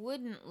they with that.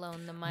 wouldn't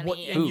loan the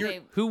money.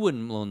 Who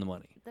wouldn't loan the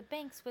money? The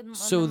banks wouldn't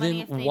loan so the money.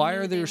 then If they why knew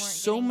are they there weren't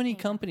so getting many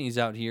paid. companies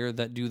out here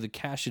that do the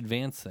cash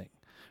advance thing,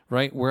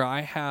 right? Where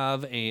I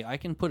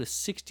can put a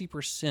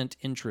 60%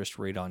 interest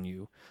rate on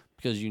you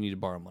because you need to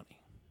borrow money.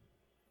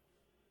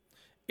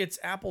 It's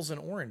apples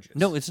and oranges.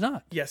 No, it's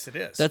not. Yes, it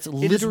is. That's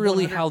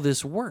literally how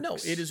this works. No,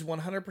 it is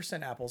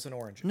 100% apples and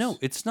oranges. No,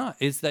 it's not.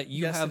 It's that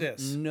you Yes, have it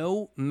is.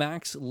 no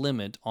max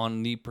limit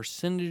on the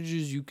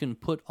percentages you can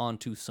put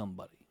onto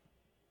somebody.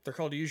 They're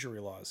called usury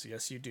laws.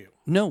 Yes, you do.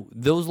 No,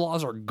 those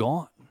laws are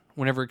gone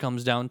whenever it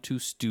comes down to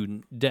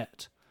student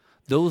debt.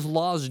 Those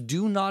laws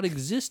do not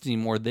exist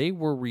anymore. They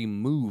were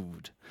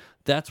removed.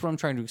 That's what I'm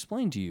trying to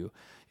explain to you,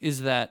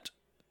 is that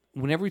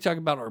whenever we talk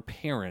about our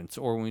parents,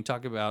 or when we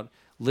talk about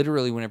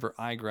literally whenever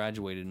I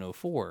graduated in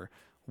 2004,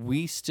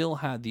 we still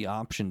had the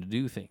option to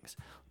do things.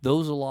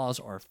 Those laws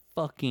are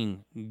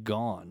fucking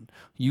gone.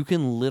 You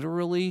can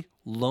literally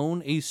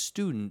loan a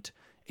student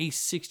a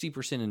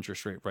 60%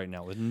 interest rate right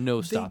now with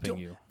no stopping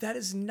you. That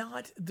is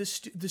not the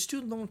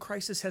student loan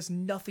crisis has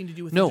nothing to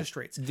do with interest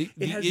rates.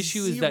 It has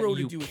issue is that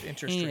you do with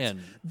interest rates.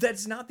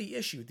 That's not the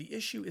issue. The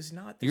issue is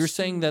not. You're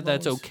saying that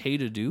that's okay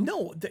to do?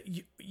 No, that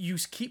you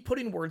keep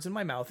putting words in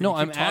my mouth. No,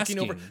 I'm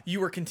asking.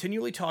 You are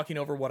continually talking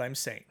over what I'm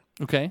saying.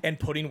 Okay. And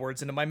putting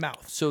words into my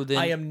mouth. So then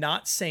I am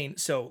not saying.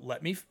 So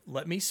let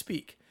me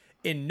speak.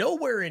 In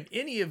nowhere in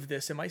any of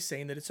this am I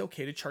saying that it's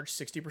okay to charge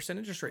 60%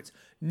 interest rates.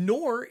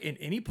 Nor in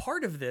any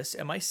part of this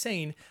am I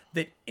saying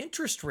that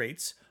interest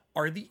rates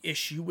are the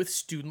issue with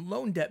student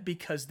loan debt,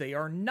 because they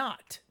are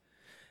not.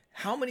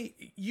 How many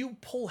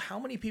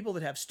people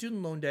that have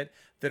student loan debt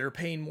that are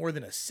paying more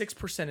than a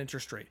 6%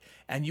 interest rate,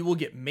 and you will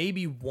get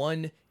maybe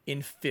 1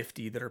 in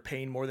 50 that are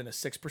paying more than a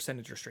 6%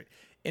 interest rate.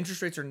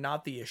 Interest rates are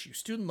not the issue.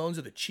 Student loans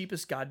are the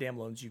cheapest goddamn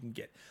loans you can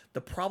get. The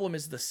problem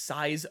is the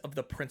size of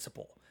the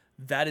principal.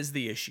 That is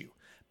the issue.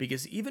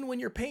 Because even when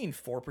you're paying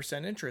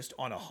 4% interest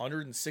on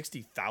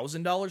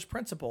 $160,000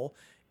 principal,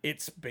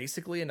 it's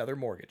basically another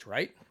mortgage,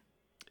 right?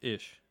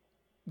 Ish.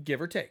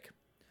 Give or take.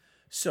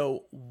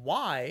 So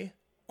why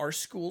are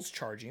schools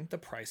charging the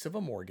price of a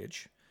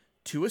mortgage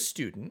to a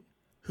student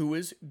who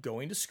is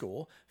going to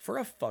school for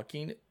a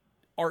fucking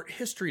art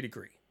history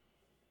degree?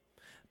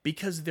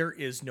 Because there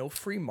is no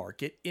free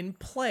market in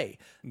play.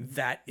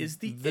 That is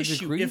the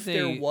issue. If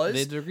there was...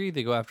 The degree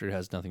they go after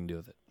has nothing to do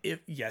with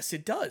it. Yes,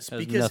 it does.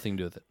 It has nothing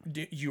to do with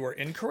it. You are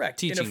incorrect.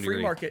 Teaching in a free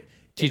degree. Market,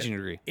 Teaching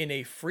degree. In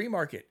a free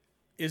market,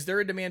 is there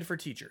a demand for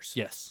teachers?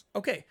 Yes.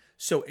 Okay,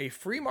 so a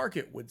free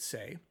market would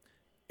say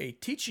a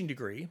teaching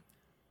degree,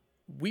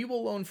 we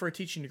will loan for a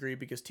teaching degree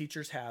because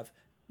teachers have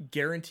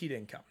guaranteed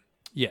income.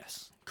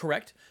 Yes.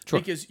 Correct? Sure.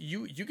 Because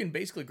you can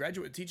basically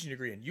graduate with a teaching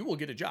degree and you will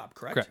get a job,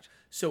 correct? Correct.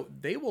 So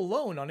they will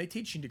loan on a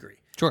teaching degree.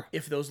 Sure.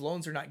 If those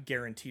loans are not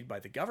guaranteed by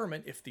the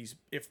government,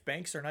 if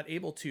banks are not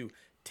able to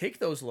take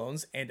those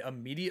loans and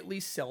immediately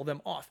sell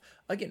them off.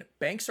 Again,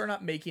 banks are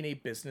not making a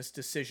business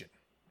decision.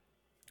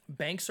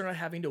 Banks are not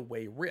having to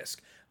weigh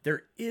risk.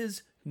 There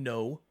is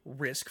no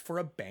risk for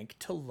a bank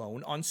to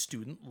loan on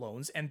student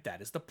loans, and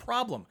that is the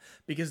problem,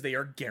 because they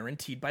are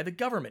guaranteed by the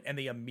government and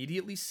they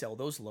immediately sell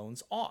those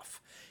loans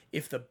off.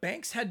 If the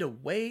banks had to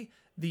weigh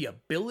the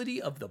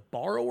ability of the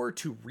borrower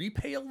to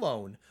repay a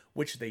loan,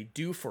 which they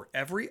do for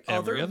every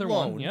other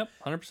loan, one. Yep,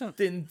 100%.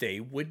 Then they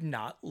would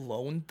not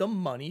loan the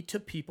money to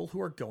people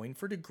who are going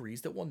for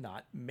degrees that will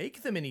not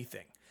make them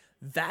anything.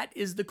 That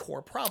is the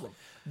core problem.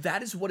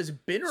 That is what has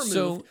been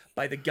removed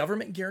by the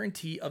government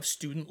guarantee of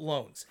student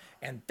loans.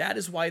 And that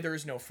is why there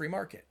is no free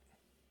market.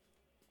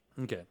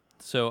 Okay.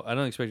 So I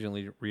don't expect you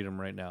to read them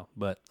right now,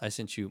 but I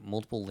sent you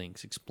multiple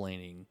links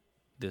explaining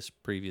this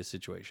previous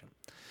situation.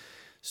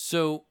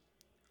 So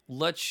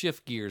let's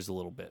shift gears a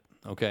little bit,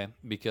 okay?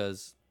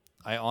 Because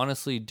I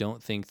honestly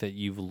don't think that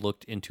you've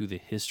looked into the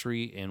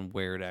history and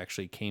where it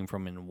actually came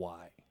from and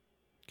why,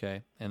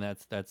 okay? And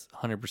that's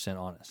 100%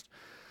 honest.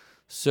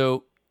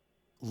 So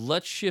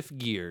let's shift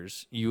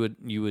gears. You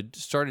would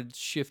started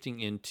shifting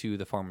into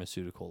the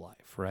pharmaceutical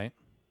life, right?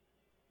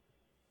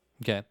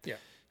 Okay. Yeah.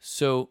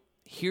 So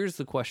here's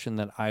the question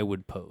that I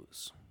would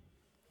pose.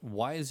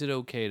 Why is it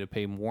okay to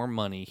pay more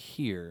money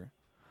here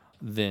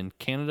than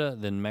Canada,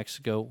 than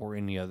Mexico, or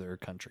any other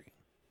country?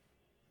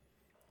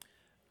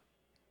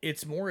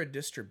 It's more a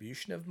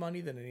distribution of money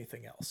than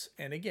anything else.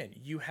 And again,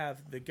 you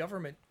have the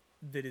government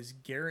that is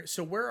guaranteed.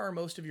 So where are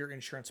most of your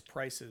insurance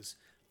prices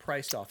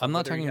priced off? I'm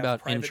not talking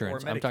about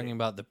insurance. I'm talking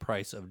about the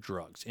price of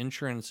drugs.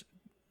 Insurance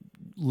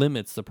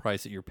limits the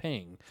price that you're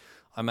paying.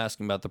 I'm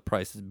asking about the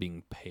price that's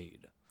being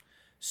paid.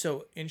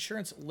 So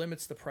insurance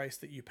limits the price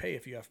that you pay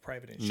if you have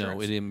private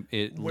insurance. No,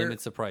 it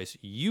limits the price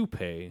you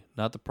pay,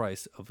 not the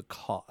price of the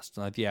cost,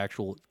 not the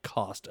actual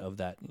cost of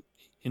that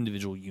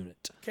individual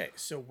unit. Okay,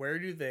 so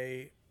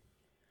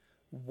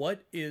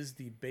what is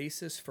the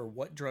basis for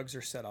what drugs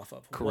are set off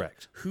of?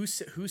 Correct. Who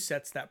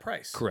sets that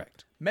price?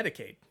 Correct.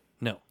 Medicaid.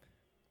 No.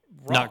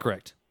 Wrong. Not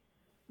correct.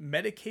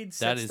 Medicaid sets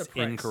that is the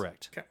price.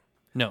 Incorrect. Okay.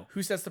 No.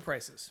 Who sets the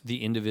prices?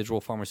 The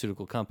individual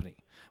pharmaceutical company,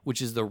 which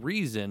is the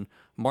reason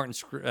Martin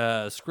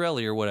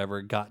Shkreli or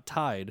whatever got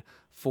tied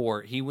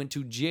for. He went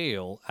to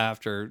jail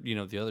after,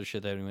 the other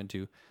shit that he went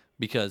to,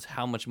 because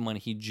how much money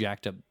he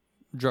jacked up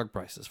drug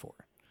prices for.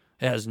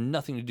 It has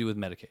nothing to do with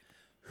Medicaid.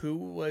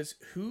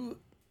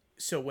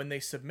 So when they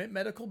submit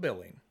medical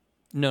billing.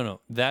 No,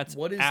 that's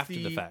after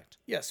the fact.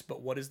 Yes,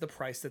 but what is the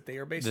price that they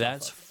are based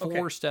That's off of?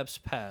 four steps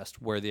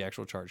past where the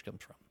actual charge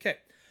comes from. Okay.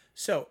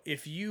 So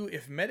if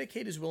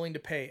Medicaid is willing to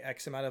pay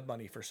X amount of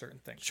money for certain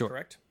things, sure.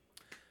 Correct?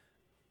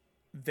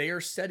 They are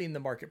setting the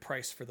market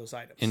price for those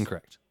items.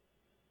 Incorrect.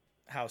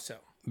 How so?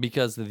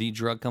 Because the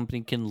drug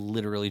company can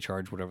literally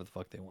charge whatever the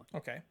fuck they want.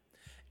 Okay.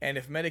 And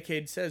if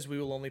Medicaid says we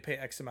will only pay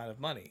X amount of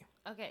money.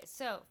 Okay,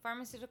 so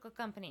pharmaceutical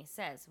company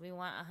says we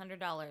want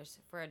 $100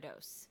 for a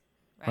dose,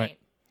 right?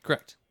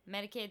 Correct.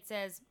 Medicaid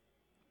says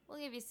we'll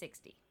give you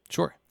 60.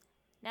 Sure.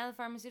 Now the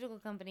pharmaceutical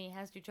company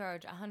has to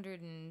charge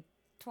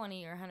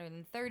 120 or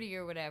 130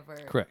 or whatever.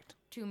 Correct.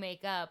 To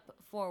make up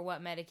for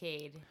what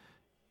Medicaid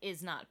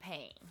is not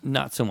paying.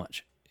 Not so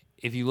much.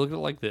 If you look at it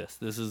like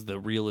this is the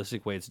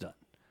realistic way it's done.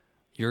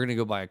 You're going to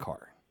go buy a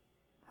car,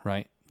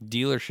 right?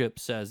 Dealership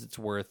says it's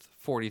worth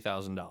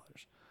 $40,000,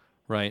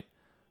 right?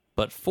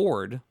 But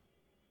Ford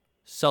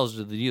sells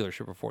to the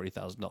dealership for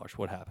 $40,000.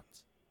 What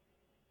happens?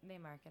 They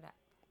mark it up.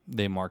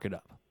 They mark it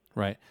up,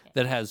 right? Yeah.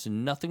 That has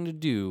nothing to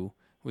do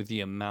with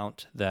the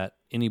amount that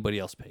anybody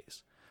else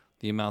pays.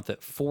 The amount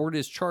that Ford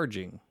is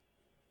charging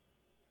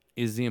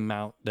is the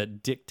amount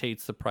that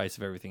dictates the price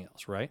of everything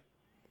else, right?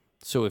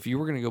 So if you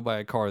were going to go buy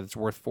a car that's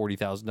worth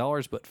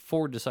 $40,000, but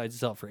Ford decides to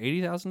sell it for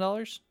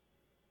 $80,000,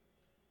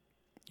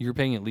 you're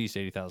paying at least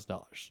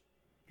 $80,000.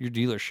 Your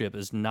dealership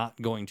is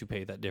not going to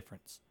pay that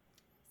difference.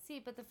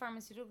 See, but the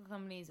pharmaceutical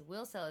companies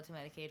will sell it to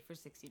Medicaid for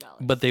 $60.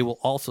 But they will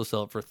also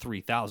sell it for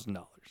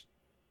 $3,000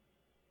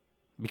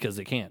 because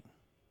they can.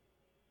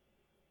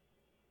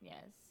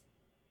 Yes.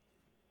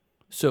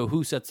 So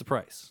who sets the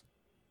price?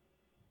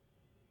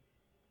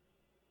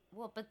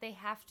 Well, but they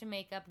have to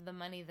make up the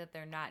money that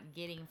they're not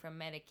getting from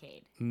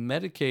Medicaid.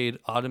 Medicaid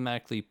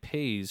automatically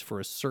pays for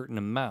a certain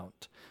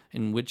amount,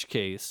 in which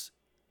case,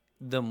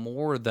 the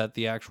more that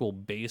the actual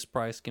base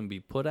price can be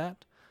put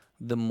at,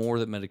 the more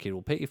that Medicaid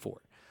will pay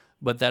for.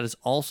 But that is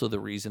also the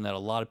reason that a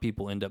lot of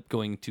people end up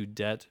going to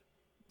debt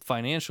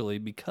financially,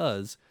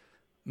 because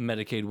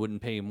Medicaid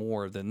wouldn't pay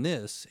more than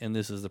this, and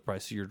this is the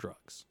price of your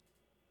drugs.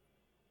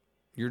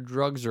 Your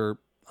drugs are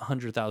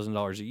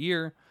 $100,000 a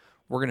year.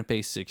 We're going to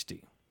pay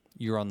 $60,000.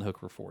 You're on the hook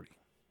for $40,000.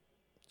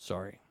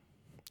 Sorry.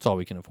 It's all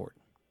we can afford.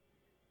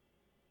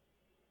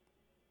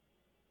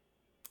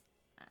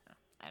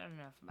 I don't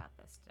know enough about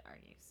this to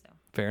argue, so.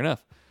 Fair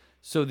enough.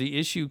 So the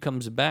issue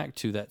comes back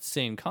to that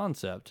same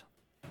concept,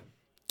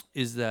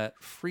 is that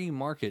free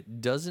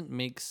market doesn't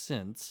make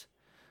sense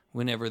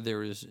whenever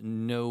there is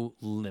no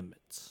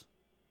limits,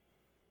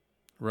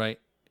 right?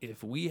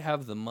 If we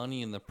have the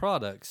money in the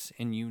products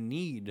and you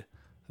need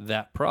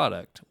that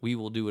product, we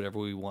will do whatever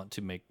we want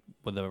to make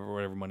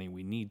whatever money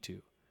we need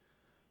to,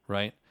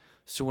 right?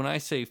 So when I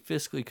say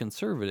fiscally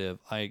conservative,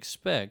 I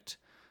expect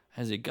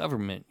as a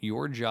government,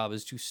 your job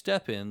is to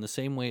step in the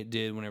same way it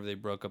did whenever they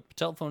broke up the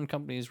telephone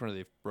companies, whenever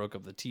they broke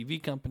up the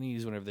TV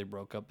companies, whenever they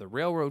broke up the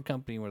railroad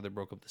company, whenever they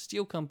broke up the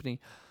steel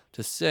company,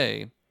 to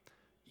say,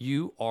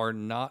 you are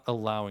not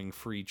allowing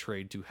free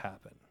trade to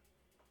happen,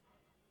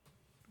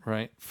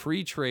 right?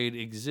 Free trade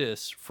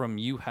exists from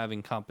you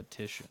having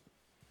competition.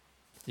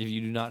 If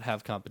you do not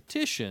have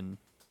competition,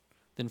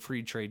 then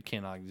free trade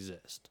cannot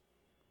exist.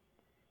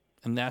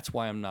 And that's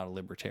why I'm not a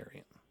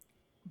libertarian.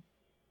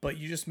 But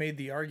you just made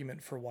the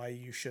argument for why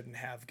you shouldn't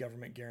have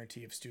government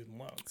guarantee of student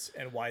loans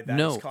and why that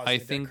is causing a debt crisis. No, I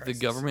think the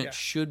government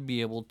should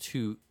be able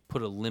to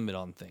put a limit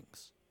on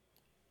things.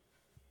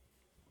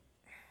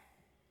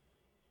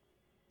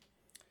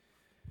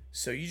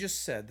 So you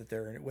just said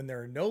that when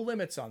there are no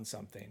limits on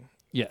something.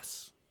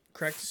 Yes.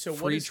 Correct. So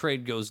free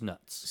trade goes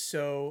nuts.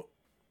 So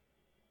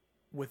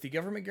with the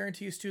government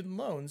guarantee of student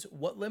loans,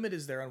 what limit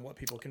is there on what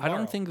people can borrow? I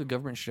don't think the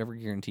government should ever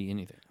guarantee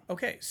anything.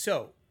 Okay,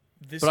 so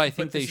but I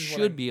think they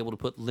should be able to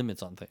put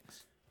limits on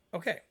things.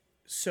 Okay,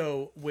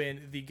 so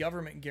when the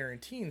government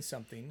guaranteeing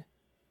something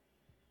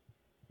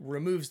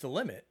removes the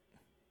limit,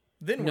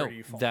 then where do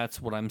you fall?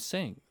 That's what I'm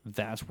saying.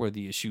 That's where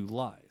the issue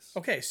lies.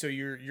 Okay, so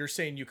you're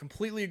saying you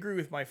completely agree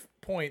with my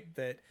point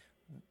that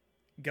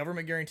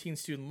government guaranteeing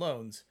student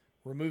loans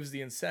removes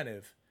the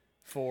incentive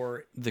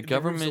for the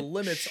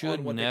government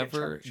should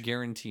never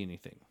guarantee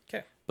anything.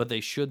 Okay, but they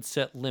should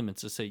set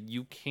limits to say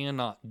you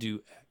cannot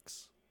do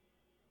X.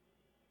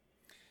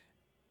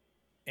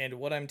 And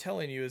what I'm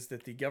telling you is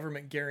that the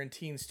government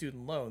guaranteeing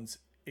student loans,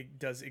 it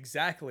does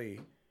exactly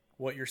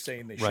what you're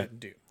saying they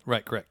shouldn't do.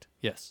 Right, correct.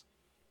 Yes.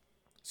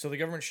 So the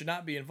government should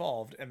not be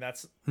involved, and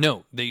that's...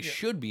 No, they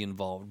should be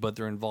involved, but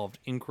they're involved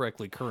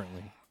incorrectly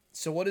currently.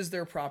 So what is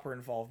their proper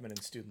involvement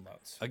in student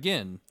loans?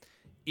 Again,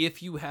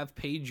 if you have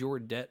paid your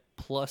debt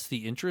plus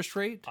the interest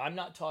rate... I'm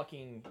not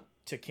talking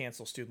to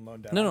cancel student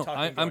loan debt. No,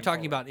 I'm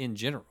talking about in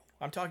general.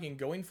 I'm talking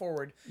going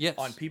forward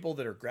on people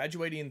that are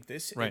graduating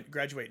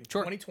graduate in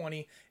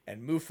 2020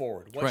 and move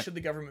forward. What should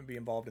the government be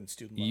involved in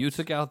student loans? You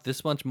took out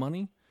this much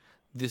money,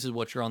 this is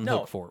what you're on the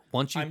hook for.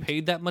 Once you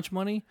paid that much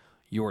money,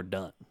 you're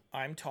done.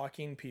 I'm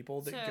talking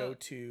people that go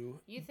to...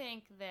 You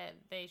think that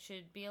they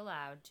should be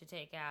allowed to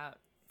take out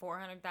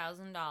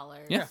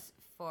 $400,000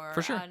 for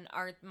an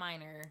art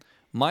minor?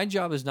 My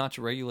job is not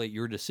to regulate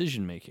your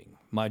decision making.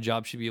 My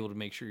job should be able to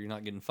make sure you're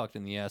not getting fucked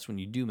in the ass when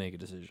you do make a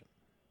decision.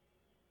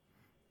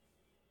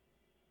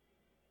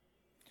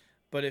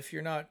 But if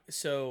you're not,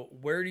 so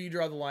where do you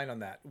draw the line on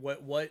that?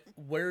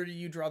 Where do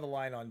you draw the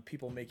line on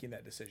people making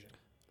that decision?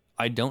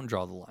 I don't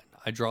draw the line.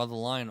 I draw the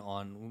line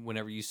on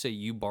whenever you say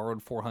you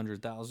borrowed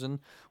 $400,000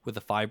 with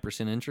a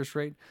 5% interest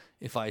rate.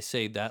 If I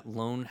say that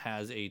loan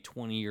has a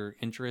 20-year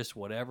interest,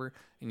 whatever,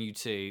 and you'd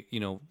say,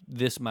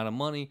 this amount of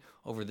money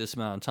over this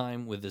amount of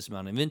time with this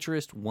amount of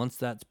interest, once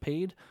that's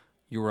paid,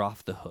 you're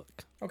off the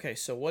hook. Okay,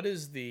 so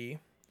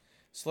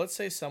so let's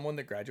say someone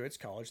that graduates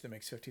college that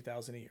makes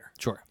 $50,000 a year.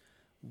 Sure.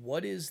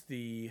 What is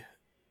the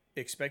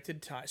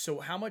expected time? So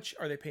how much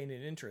are they paying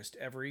in interest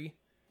every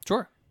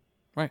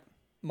right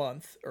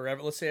month, or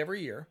let's say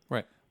every year,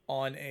 right,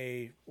 on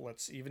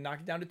let's even knock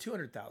it down to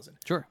 $200,000.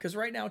 Sure. Because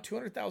right now,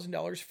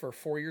 $200,000 for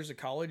 4 years of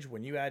college,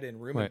 when you add in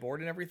room and board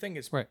and everything,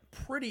 is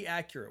pretty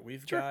accurate.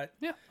 We've got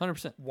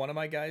 100%. One of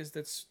my guys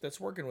that's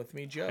working with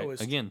me, Joe,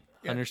 is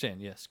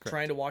understand. Yes, correct.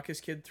 Trying to walk his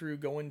kid through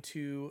going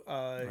to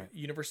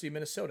University of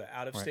Minnesota,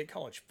 out of state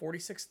college,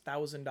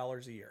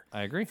 $46,000 a year.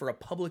 I agree. For a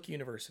public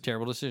university.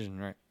 Terrible decision,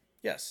 right?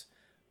 Yes.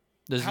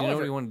 Does he know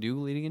what he want to do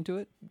leading into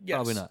it? Yes.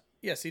 Probably not.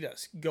 Yes, he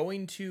does.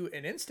 Going to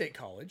an in-state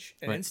college,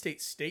 an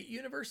in-state state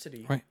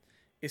university, right,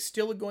 is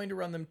still going to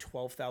run them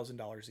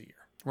 $12,000 a year.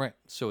 Right.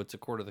 So it's a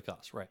quarter of the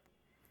cost. Right.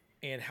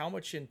 And how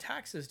much in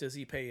taxes does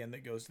he pay in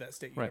that goes to that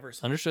state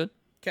university? Understood.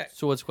 Okay.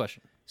 So what's the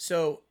question?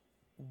 So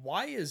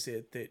why is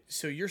it that,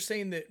 so you're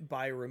saying that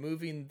by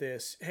removing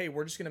this, hey,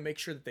 we're just going to make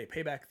sure that they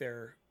pay back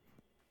their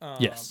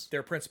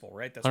their principal,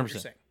 right? That's 100%. What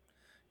you're saying.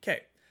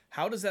 Okay.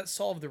 How does that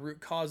solve the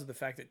root cause of the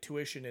fact that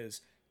tuition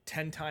is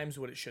 10 times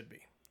what it should be?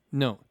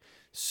 No.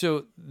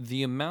 So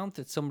the amount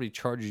that somebody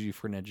charges you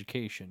for an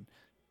education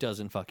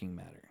doesn't fucking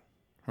matter,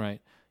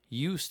 right?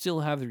 You still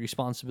have the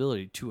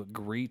responsibility to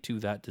agree to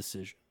that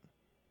decision,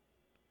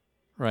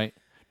 right?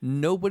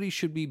 Nobody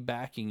should be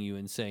backing you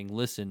and saying,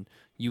 listen,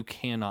 you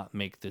cannot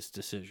make this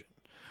decision,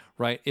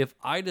 right? If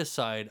I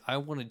decide I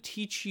want to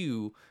teach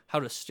you how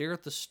to stare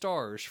at the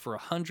stars for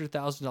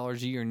 $100,000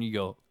 a year and you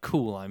go,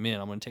 cool, I'm in,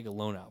 I'm going to take a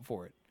loan out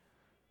for it.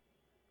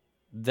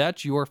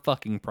 That's your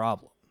fucking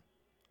problem.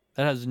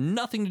 That has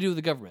nothing to do with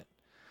the government.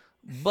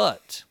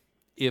 But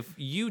if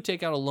you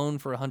take out a loan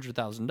for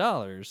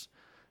 $100,000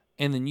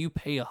 and then you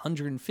pay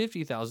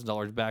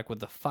 $150,000 back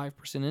with a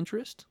 5%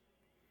 interest,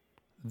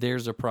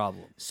 there's a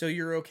problem. So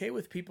you're okay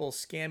with people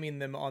scamming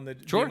them on the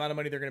amount of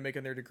money they're going to make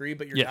on their degree,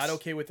 but you're not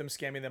okay with them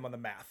scamming them on the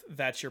math.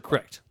 That's your point.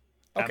 Correct.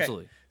 Okay.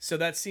 Absolutely. So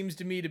that seems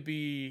to me to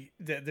be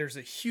that there's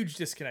a huge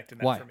disconnect in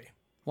that for me.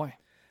 Why?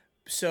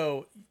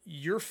 So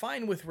you're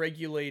fine with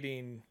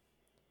regulating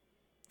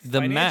the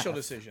financial math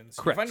decisions.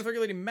 Correct. You're fine with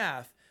regulating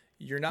math.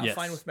 You're not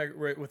fine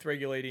with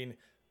regulating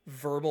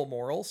verbal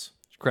morals.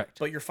 Correct.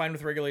 But you're fine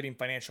with regulating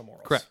financial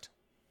morals. Correct.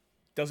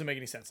 Doesn't make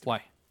any sense to me.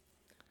 Why?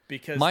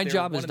 Because my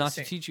job is not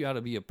to teach you how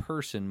to be a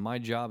person. My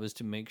job is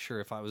to make sure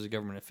if I was a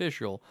government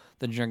official,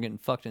 that you're not getting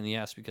fucked in the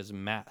ass because of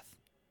math.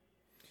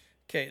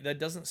 Okay, that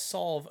doesn't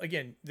solve,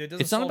 again, that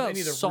doesn't it's not solve about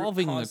any of the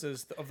solving root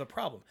causes of the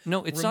problem.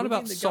 No, it's not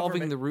about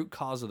solving the root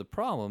cause of the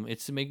problem.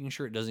 It's making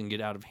sure it doesn't get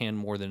out of hand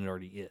more than it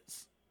already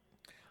is.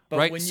 But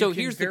right? So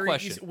here's the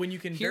question. When you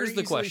can very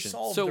easily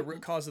solve the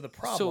root cause of the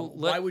problem,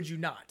 why would you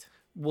not?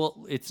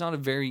 Well, it's not a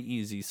very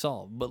easy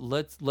solve, but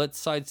let's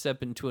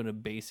sidestep into a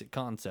basic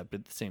concept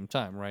at the same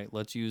time, right?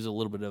 Let's use a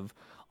little bit of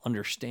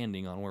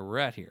understanding on where we're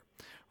at here,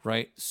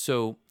 right?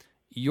 So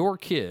your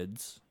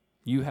kids,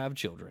 you have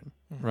children,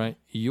 right?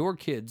 Your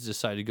kids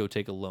decide to go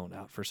take a loan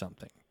out for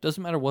something.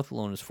 Doesn't matter what the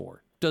loan is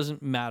for.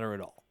 Doesn't matter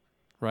at all,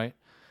 right?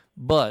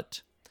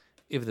 But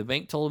if the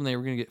bank told them they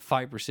were going to get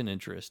 5%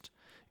 interest,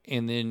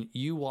 and then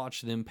you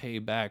watch them pay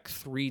back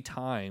 3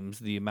 times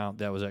the amount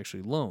that was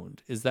actually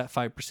loaned, is that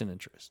 5%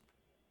 interest?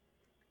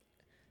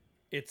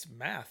 It's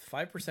math.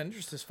 5%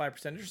 interest is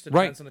 5% interest. It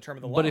depends on the term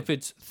of the loan. But if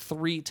it's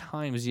 3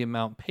 times the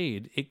amount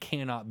paid, it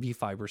cannot be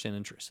 5%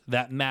 interest.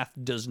 That math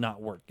does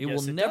not work. It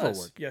will never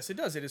work. Yes, it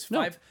does. It is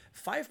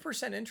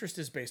 5% interest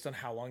is based on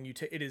how long you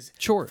take. It is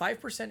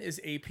 5%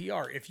 is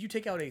APR. If you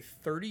take out a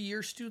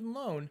 30-year student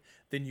loan,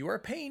 then you are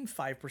paying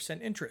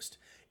 5% interest.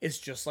 It's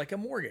just like a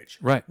mortgage.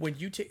 Right. When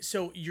you take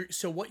so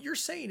what you're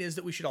saying is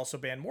that we should also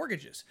ban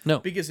mortgages. No.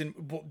 Because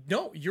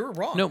you're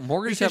wrong. No,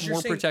 mortgages have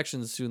more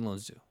protection than student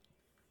loans do.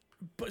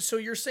 But so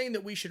you're saying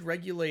that we should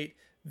regulate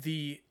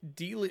the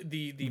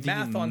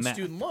math on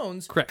student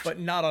loans, correct, but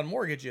not on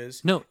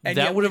mortgages. No,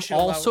 that would have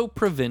also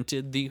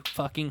prevented the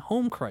fucking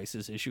home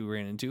crisis issue we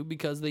ran into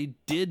because they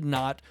did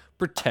not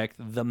protect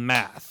the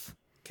math.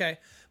 Okay,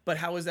 but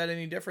how is that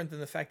any different than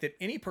the fact that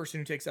any person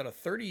who takes out a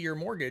 30-year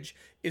mortgage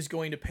is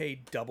going to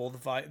pay double the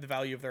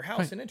value of their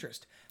house in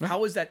interest? Right.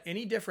 How is that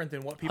any different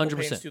than what people 100%.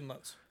 Pay in student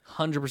loans?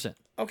 100%.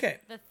 Okay.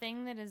 The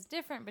thing that is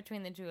different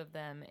between the two of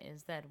them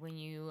is that when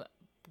you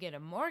get a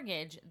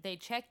mortgage, they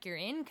check your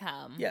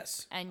income.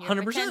 Yes. And your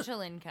 100%.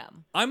 Potential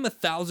income. I'm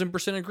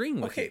 1,000% agreeing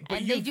with you.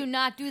 But they do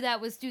not do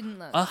that with student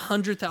loans.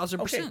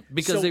 100,000%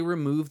 because they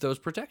remove those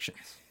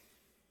protections.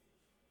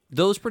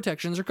 Those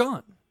protections are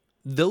gone.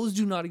 Those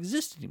do not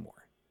exist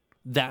anymore.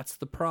 That's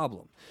the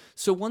problem.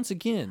 So once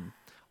again,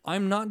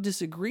 I'm not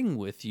disagreeing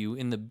with you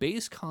in the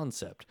base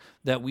concept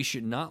that we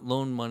should not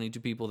loan money to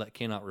people that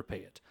cannot repay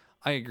it.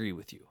 I agree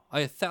with you.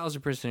 I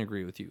 1,000%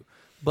 agree with you.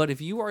 But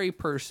if you are a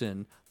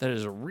person that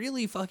is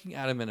really fucking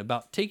adamant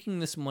about taking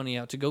this money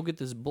out to go get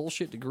this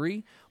bullshit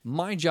degree,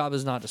 my job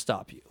is not to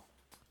stop you.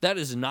 That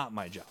is not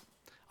my job.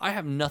 I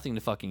have nothing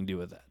to fucking do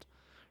with that,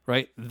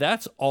 right?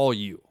 That's all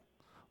you.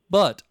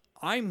 But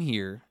I'm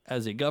here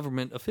as a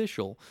government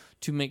official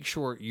to make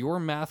sure your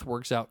math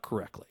works out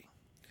correctly.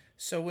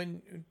 So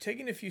when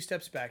taking a few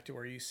steps back to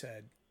where you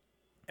said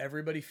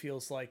everybody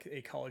feels like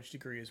a college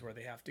degree is where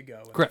they have to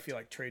go, and correct. They feel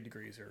like trade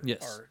degrees are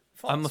yes.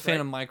 false, I'm a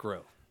fan of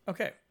micro.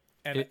 Okay.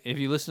 And if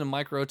you listen to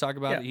Mike Rowe talk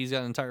about it, he's got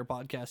an entire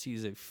podcast.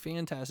 He's a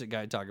fantastic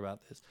guy to talk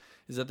about this.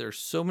 Is that there's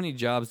so many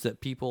jobs that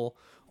people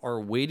are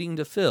waiting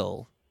to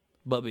fill,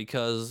 but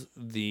because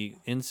the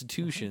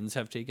institutions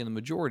have taken the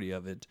majority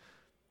of it,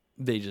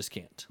 they just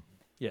can't.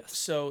 Yes.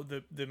 So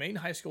the main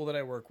high school that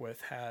I work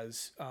with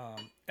has,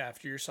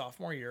 after your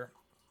sophomore year,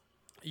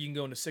 you can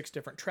go into 6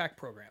 different track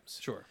programs.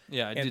 Sure.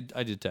 Yeah,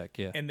 I did tech,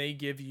 yeah. And they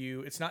give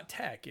you, it's not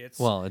tech, it's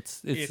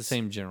the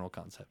same general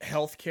concept.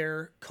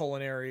 Healthcare,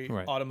 culinary,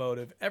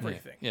 automotive,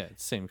 everything. Yeah,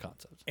 it's the same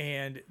concept.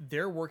 And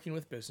they're working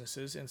with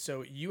businesses, and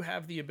so you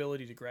have the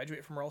ability to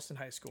graduate from Ralston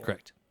High School.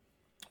 Correct.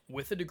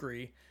 With a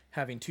degree,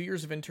 having 2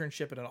 years of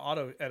internship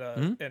at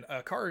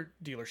a car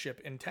dealership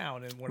in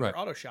town and one of their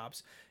auto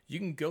shops. You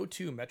can go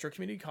to Metro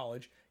Community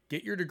College,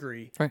 get your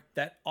degree. Right.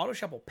 That auto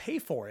shop will pay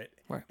for it,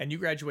 and you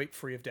graduate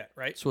free of debt.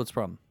 Right. So what's the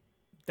problem?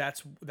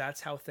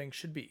 That's how things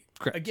should be.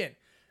 Correct. Again,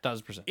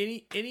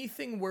 1,000%.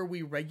 Anything where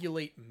we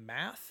regulate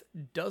math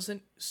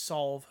doesn't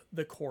solve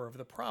the core of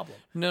the problem.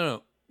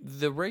 No.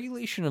 The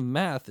regulation of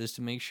math is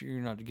to make sure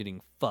you're not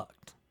getting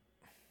fucked.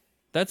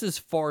 That's as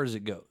far as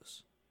it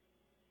goes.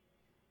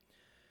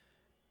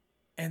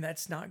 And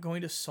that's not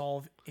going to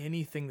solve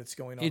anything that's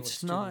going on with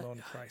student loan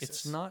crisis.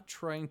 It's not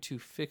trying to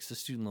fix the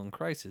student loan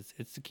crisis.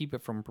 It's to keep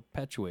it from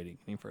perpetuating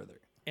any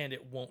further. And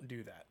it won't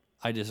do that.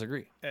 I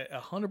disagree.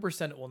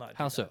 100% it will not do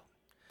How that. so?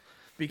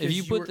 Because if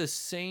you put the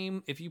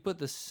same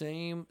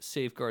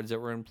safeguards that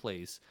were in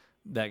place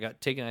that got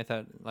taken, I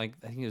think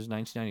it was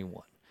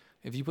 1991.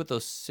 If you put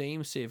those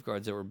same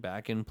safeguards that were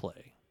back in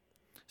play,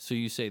 so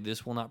you say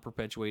this will not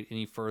perpetuate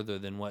any further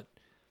than what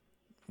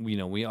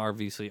we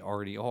obviously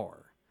already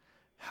are.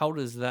 How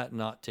does that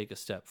not take a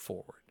step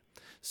forward?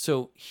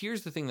 So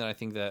here's the thing that I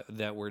think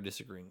that we're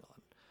disagreeing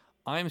on.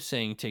 I'm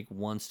saying take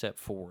one step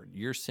forward.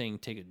 You're saying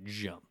take a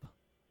jump,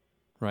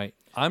 right?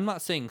 I'm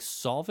not saying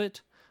solve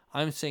it.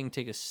 I'm saying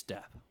take a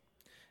step.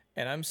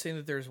 And I'm saying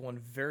that there's one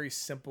very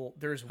simple.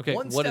 There's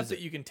one step that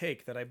you can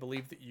take that I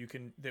believe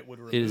that would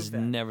remove. It is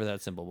never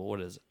that simple. But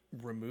what is it?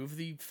 Remove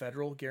the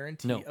federal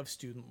guarantee of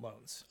student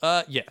loans.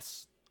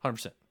 Yes,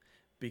 100%.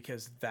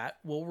 Because that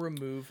will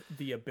remove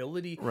the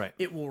ability. Right.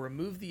 It will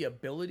remove the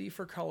ability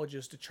for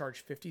colleges to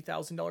charge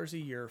 $50,000 a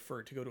year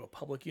to go to a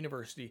public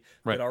university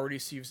that already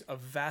receives a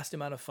vast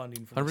amount of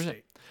funding from 100%. the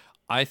state.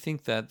 I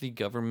think that the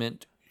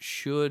government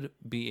should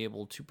be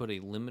able to put a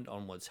limit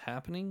on what's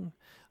happening.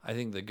 I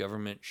think the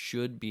government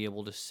should be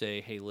able to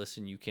say, hey,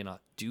 listen, you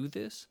cannot do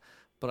this.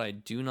 But I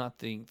do not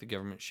think the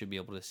government should be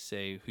able to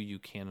say who you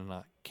can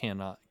or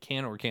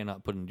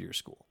cannot put into your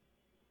school.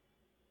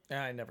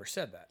 I never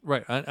said that.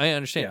 Right. I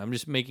understand. Yeah. I'm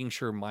just making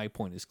sure my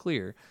point is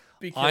clear.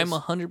 Because I'm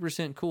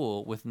 100%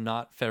 cool with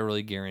not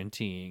federally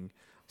guaranteeing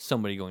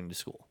somebody going to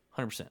school.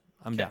 100%.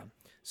 I'm down.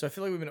 So I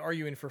feel like we've been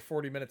arguing for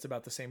 40 minutes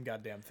about the same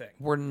goddamn thing.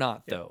 We're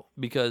not, though,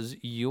 because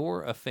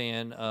you're a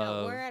fan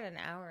of... No, we're at an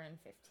hour and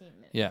 15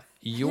 minutes. Yeah.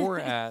 You're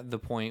at the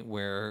point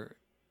where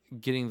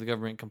getting the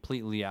government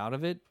completely out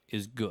of it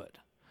is good.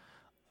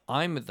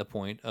 I'm at the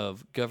point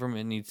of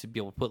government needs to be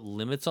able to put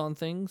limits on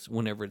things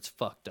whenever it's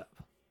fucked up.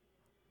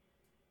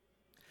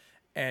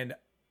 And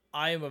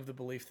I am of the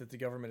belief that the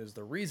government is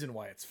the reason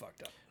why it's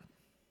fucked up.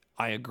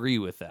 I agree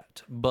with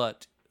that.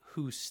 But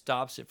who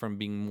stops it from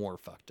being more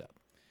fucked up?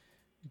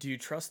 Do you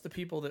trust the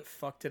people that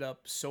fucked it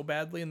up so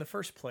badly in the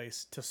first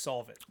place to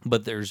solve it?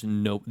 But there's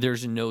no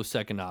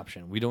second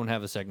option. We don't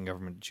have a second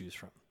government to choose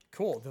from.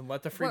 Cool. Then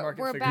let the free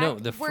market figure it out. No,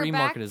 the free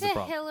market is the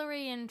problem. We're back to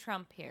Hillary and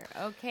Trump here,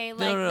 okay?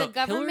 No. The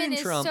government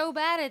is so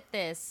bad at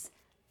this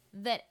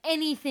that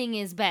anything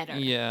is better.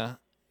 Yeah.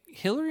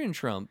 Hillary and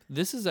Trump,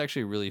 this is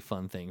actually a really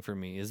fun thing for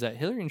me, is that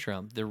Hillary and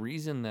Trump, the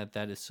reason that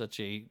is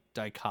such a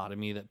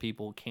dichotomy that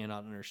people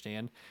cannot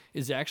understand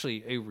is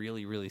actually a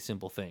really, really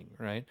simple thing,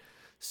 right?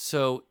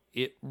 So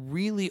it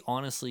really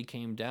honestly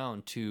came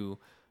down to,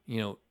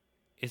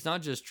 it's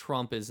not just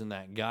Trump isn't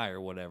that guy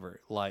or whatever.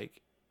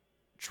 Like,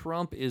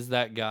 Trump is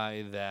that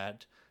guy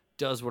that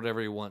does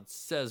whatever he wants,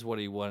 says what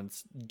he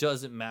wants,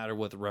 doesn't matter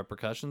what the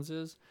repercussions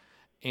is.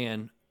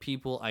 And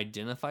people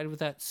identified with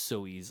that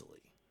so easily.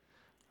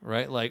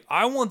 Right? Like,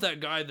 I want that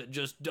guy that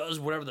just does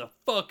whatever the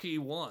fuck he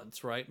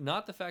wants, right?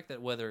 Not the fact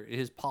that whether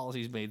his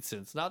policies made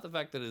sense, not the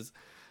fact that his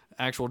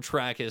actual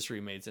track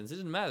history made sense. It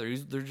doesn't matter.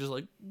 They're just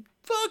like,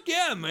 fuck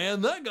yeah,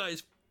 man, that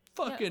guy's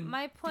fucking,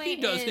 my point he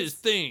does his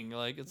thing.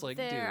 Like, it's like,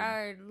 there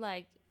are,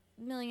 like,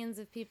 millions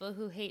of people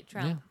who hate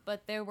Trump,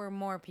 but there were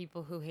more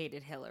people who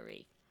hated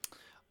Hillary.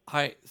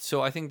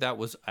 So I think that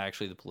was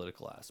actually the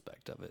political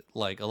aspect of it.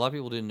 Like, a lot of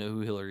people didn't know who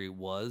Hillary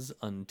was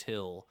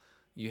until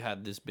you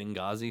had this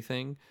Benghazi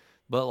thing.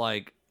 But,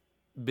 like,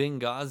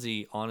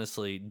 Benghazi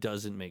honestly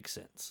doesn't make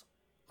sense.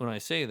 When I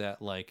say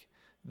that, like,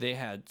 they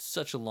had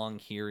such a long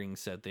hearing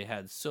set. They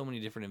had so many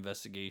different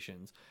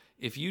investigations.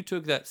 If you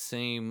took that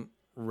same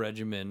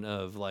regimen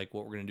of, like,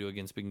 what we're going to do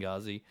against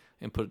Benghazi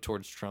and put it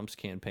towards Trump's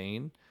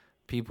campaign,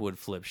 people would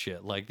flip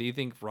shit. Like, do you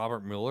think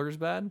Robert Mueller is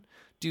bad?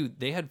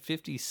 Dude, they had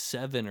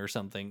 57 or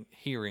something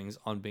hearings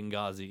on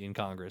Benghazi in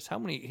Congress. How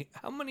many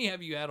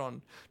have you had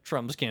on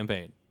Trump's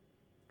campaign?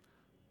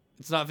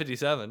 It's not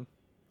 57.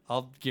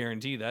 I'll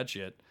guarantee that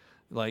shit.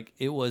 Like,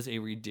 it was a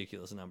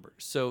ridiculous number.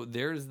 So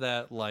there's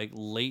that, like,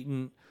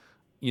 latent,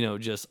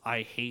 just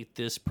I hate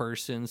this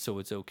person, so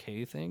it's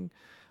okay thing.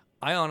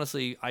 I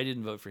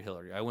didn't vote for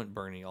Hillary. I went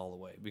Bernie all the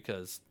way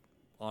because,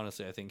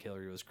 honestly, I think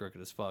Hillary was crooked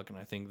as fuck, and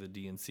I think the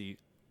DNC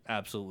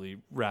absolutely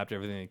wrapped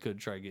everything they could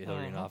to try to get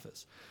Hillary in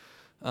office.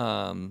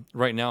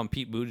 Right now, I'm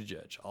Pete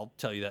Buttigieg. I'll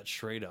tell you that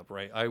straight up,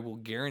 right? I will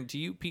guarantee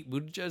you Pete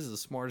Buttigieg is the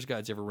smartest guy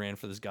that's ever ran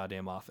for this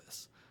goddamn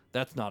office.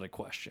 That's not a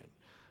question,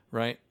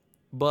 right?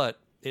 But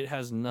it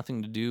has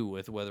nothing to do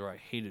with whether I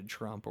hated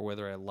Trump or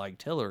whether I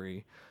liked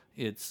Hillary.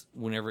 It's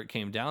whenever it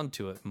came down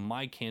to it,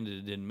 my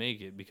candidate didn't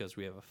make it because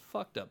we have a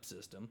fucked up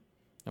system,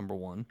 number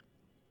one.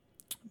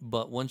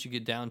 But once you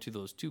get down to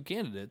those two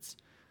candidates,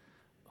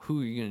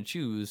 who are you going to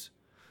choose?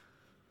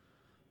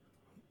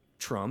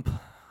 Trump,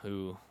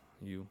 who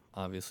you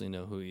obviously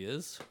know who he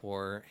is,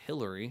 or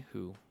Hillary,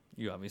 who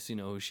you obviously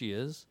know who she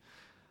is.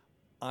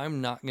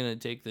 I'm not going to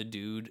take the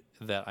dude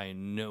that I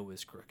know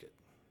is crooked.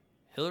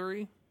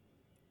 Hillary,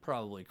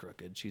 probably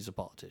crooked. She's a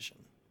politician.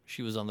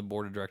 She was on the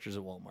board of directors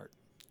at Walmart.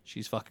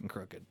 She's fucking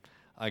crooked.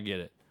 I get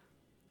it.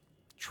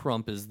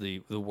 Trump is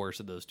the worst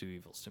of those two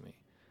evils to me.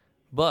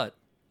 But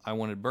I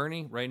wanted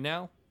Bernie. Right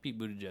now, Pete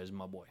Buttigieg is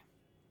my boy.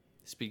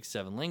 Speaks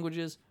 7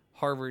 languages,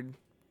 Harvard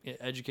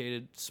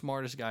educated,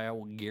 smartest guy. I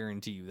will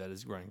guarantee you that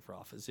is running for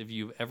office. If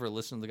you've ever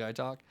listened to the guy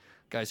talk,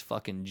 guy's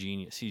fucking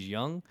genius. He's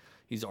young.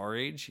 He's our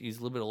age. He's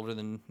a little bit older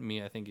than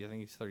me. I think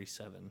he's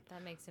 37.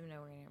 That makes him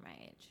nowhere near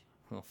my age.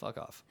 Well, fuck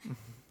off.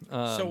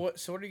 So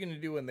what are you going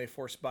to do when they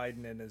force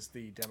Biden in as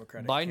the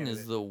Democratic Biden candidate?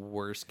 is the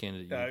worst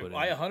candidate you can put in.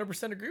 I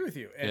 100% agree with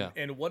you.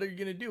 And what are you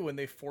going to do when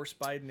they force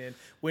Biden in?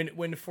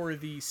 When for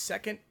the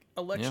second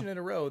election in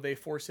a row, they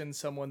force in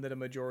someone that a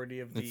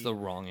majority of it's the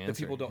wrong answer. The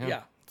people don't.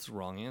 Yeah. It's the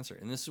wrong answer.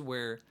 And this is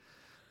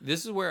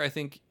where I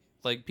think,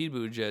 like, Pete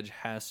Buttigieg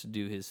has to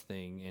do his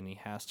thing, and he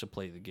has to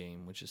play the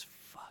game, which is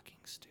fucking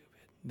stupid.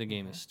 The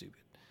game is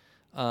stupid.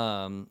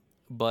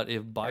 But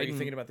if Biden... Are you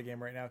thinking about the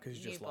game right now because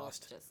you just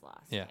lost?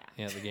 Yeah,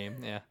 the game,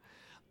 yeah.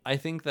 I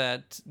think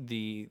that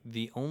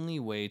the only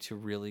way to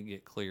really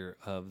get clear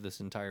of this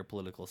entire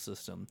political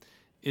system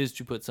is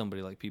to put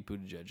somebody like Pete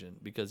Buttigieg in.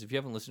 Because if you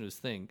haven't listened to his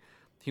thing,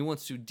 he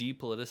wants to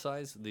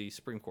depoliticize the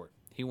Supreme Court.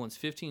 He wants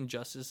 15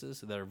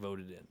 justices that are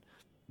voted in.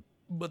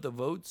 But the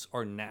votes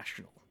are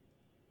national.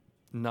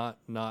 Not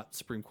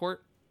Supreme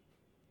Court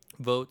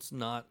votes,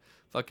 not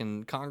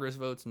fucking Congress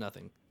votes,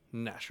 nothing.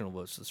 National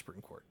votes to the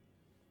Supreme Court.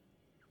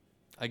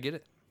 I get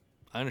it.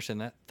 I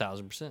understand that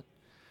 1,000%.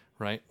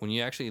 Right? When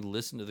you actually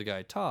listen to the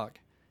guy talk,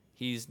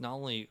 he's not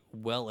only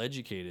well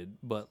educated,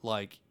 but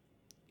like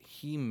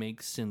he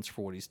makes sense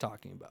for what he's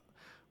talking about.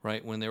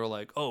 Right? When they were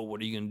like, "Oh,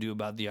 what are you going to do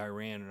about the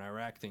Iran and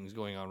Iraq things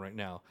going on right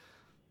now?"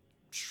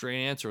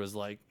 Straight answer was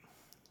like,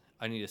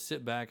 I need to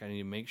sit back. I need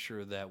to make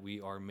sure that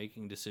we are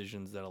making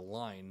decisions that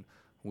align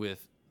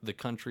with the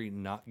country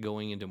not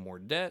going into more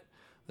debt,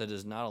 that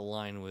does not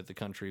align with the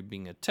country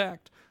being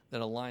attacked,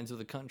 that aligns with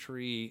the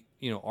country,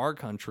 our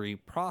country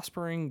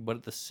prospering, but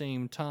at the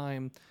same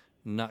time,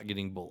 not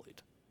getting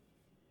bullied.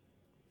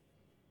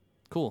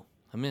 Cool.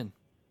 I'm in.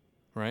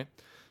 Right?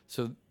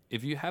 So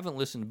if you haven't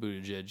listened to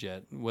Buttigieg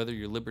yet, whether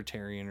you're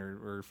libertarian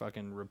or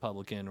fucking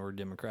Republican or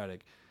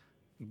Democratic,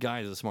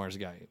 guy is the smartest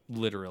guy.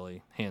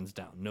 Literally, hands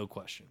down. No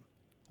question.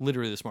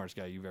 Literally the smartest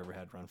guy you've ever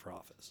had run for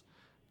office.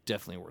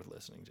 Definitely worth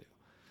listening to.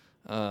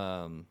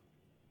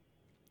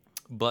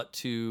 But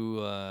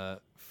to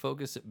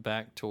focus it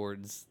back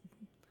towards,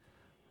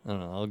 I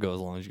don't know, I'll go as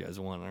long as you guys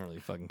want. I don't really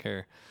fucking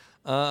care.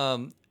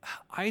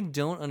 I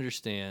don't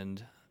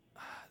understand.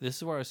 This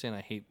is where I was saying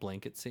I hate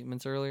blanket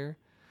statements earlier,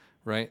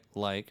 right?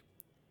 Like,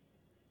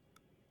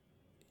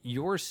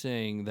 you're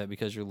saying that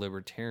because you're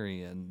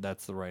libertarian,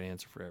 that's the right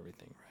answer for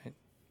everything, right?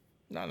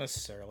 Not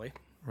necessarily.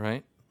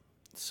 Right?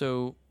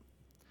 So,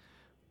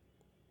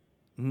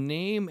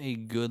 name a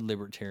good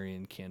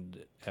libertarian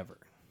candidate ever.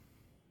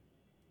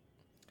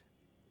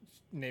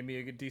 Name me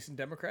a good, decent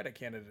Democratic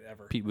candidate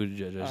ever. Pete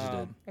Buttigieg, I just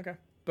did. Okay.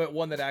 But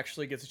one that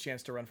actually gets a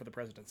chance to run for the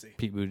presidency.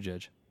 Pete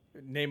Buttigieg.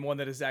 Name one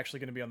that is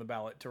actually going to be on the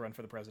ballot to run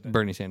for the president.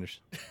 Bernie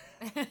Sanders.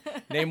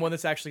 Name one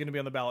that's actually going to be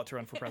on the ballot to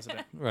run for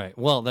president. Right.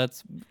 Well,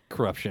 that's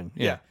corruption.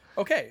 Yeah.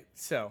 Okay.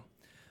 So.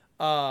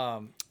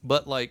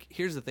 But, like,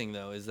 here's the thing,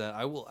 though, is that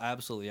I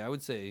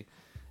would say,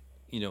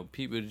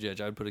 Pete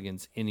Buttigieg, I would put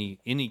against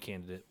any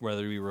candidate,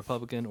 whether it be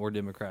Republican or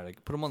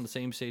Democratic. Put him on the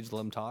same stage, let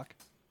him talk.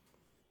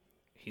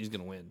 He's going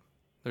to win.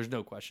 There's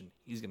no question.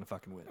 He's going to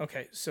fucking win.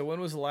 Okay, so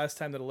when was the last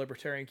time that a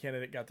libertarian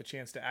candidate got the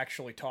chance to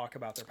actually talk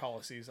about their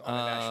policies on a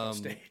national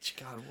stage?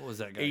 God, what was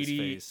that guy's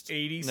face?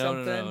 80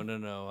 something?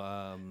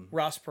 No.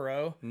 Ross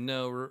Perot?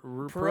 No,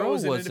 Perot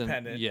was an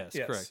independent. Yes,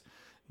 correct.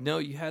 No,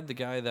 you had the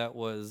guy that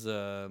was,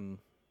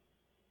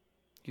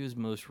 he was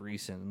most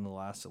recent in the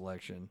last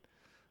election.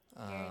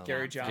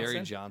 Gary Johnson?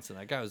 Gary Johnson.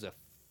 That guy was a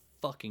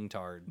fucking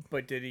tard.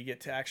 But did he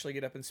get to actually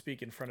get up and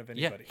speak in front of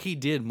anybody? Yeah, he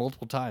did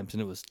multiple times, and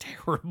it was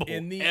terrible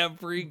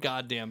every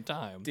goddamn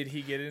time. Did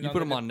he get it? You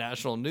put him on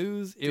national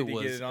news. Did he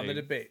get it on the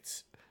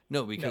debates?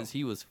 No, because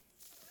he was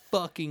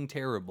fucking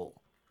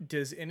terrible.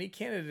 Does any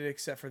candidate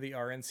except for the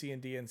RNC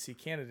and DNC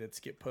candidates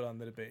get put on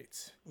the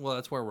debates? Well,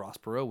 that's where Ross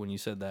Perot, when you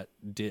said that,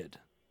 did.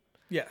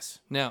 Yes.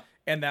 Now,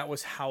 and that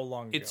was how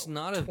long ago? It's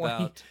not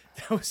about...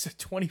 That was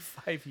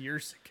 25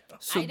 years ago.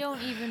 So, I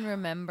don't even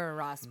remember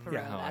Ross Perot.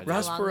 Yeah,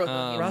 Ross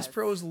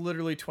Perot was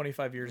literally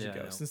 25 years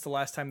ago since the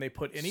last time they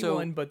put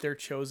anyone but their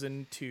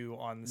chosen two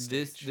on the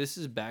stage. This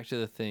is back to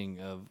the thing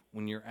of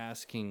when you're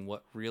asking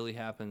what really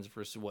happens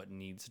versus what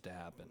needs to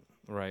happen,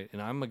 right?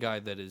 And I'm a guy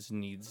that is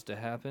needs to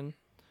happen,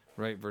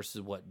 right,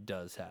 versus what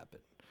does happen.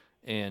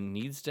 And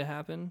needs to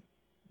happen,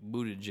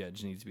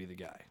 Buttigieg needs to be the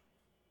guy.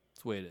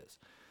 That's the way it is.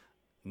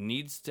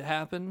 Needs to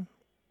happen,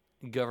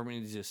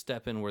 government needs to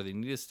step in where they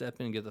need to step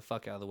in and get the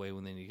fuck out of the way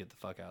when they need to get the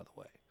fuck out of the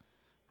way,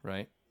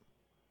 right?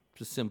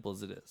 It's as simple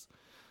as it is.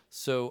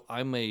 So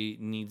I'm a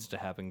needs to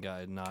happen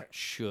guy, not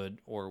should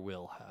or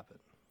will happen.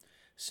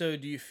 So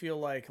do you feel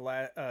like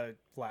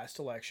last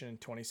election in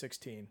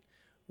 2016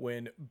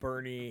 when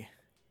Bernie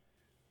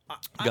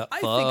got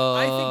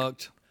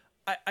fucked?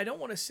 I don't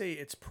want to say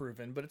it's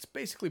proven, but it's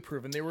basically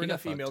proven. There were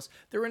enough emails.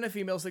 There were enough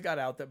emails that got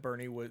out that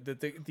Bernie would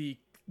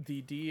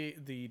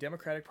the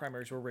Democratic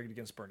primaries were rigged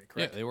against Bernie,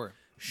 correct? Yeah, they were.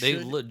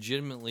 They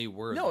legitimately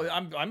were. No,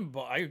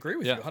 I agree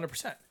with you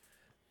 100%.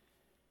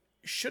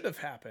 Should have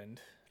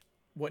happened.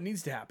 What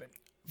needs to happen?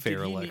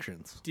 Fair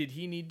elections. Did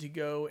he need to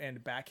go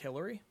and back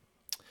Hillary?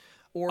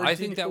 I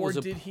think that was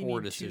a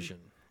poor decision.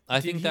 I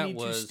think that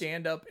was to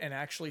stand up and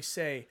actually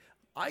say,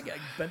 I got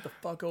bent the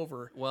fuck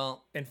over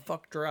and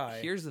fucked dry.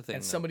 Here's the thing.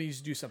 And somebody needs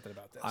to do something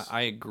about this.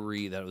 I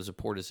agree that it was a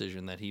poor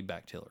decision that he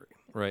backed Hillary,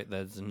 right?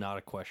 That's not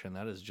a question.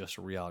 That is just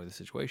a reality of the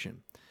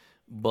situation.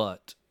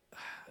 But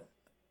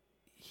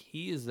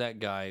he is that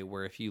guy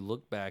where if you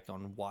look back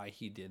on why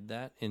he did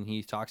that, and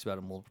he talks about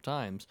it multiple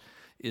times,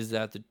 is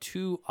that the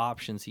two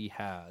options he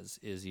has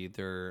is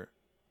either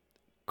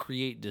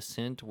create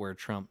dissent where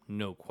Trump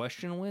no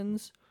question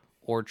wins,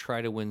 or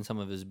try to win some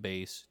of his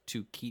base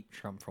to keep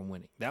Trump from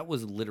winning. That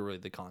was literally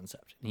the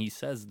concept. And he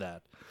says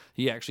that.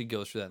 He actually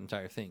goes through that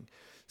entire thing.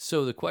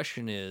 So the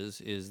question is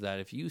that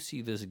if you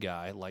see this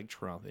guy like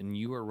Trump and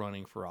you are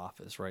running for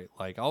office, right?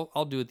 Like,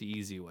 I'll do it the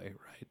easy way,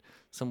 right?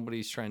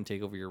 Somebody's trying to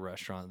take over your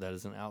restaurant that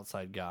is an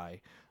outside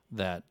guy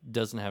that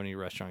doesn't have any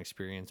restaurant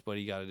experience, but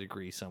he got a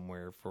degree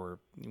somewhere for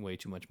way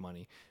too much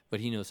money,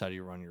 but he knows how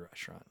to run your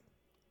restaurant,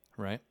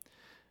 right?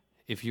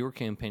 If you're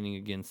campaigning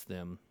against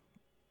them,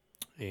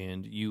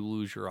 and you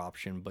lose your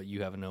option, but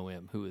you have an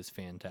OM who is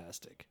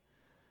fantastic,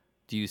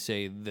 do you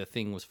say the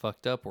thing was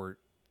fucked up, or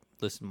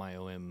listen, my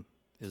OM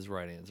is the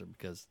right answer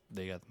because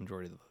they got the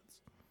majority of the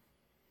votes?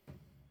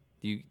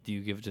 Do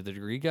you give it to the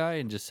degree guy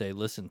and just say,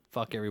 listen,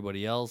 fuck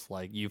everybody else,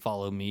 like you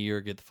follow me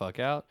or get the fuck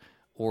out,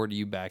 or do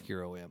you back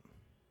your OM?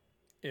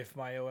 If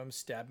my OM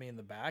stabbed me in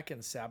the back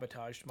and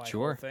sabotaged my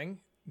whole thing,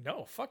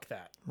 no, fuck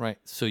that. Right.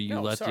 So you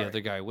let the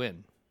other guy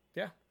win.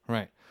 Yeah.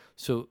 Right.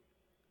 So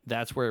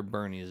that's where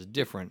Bernie is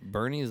different.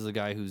 Bernie is the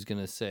guy who's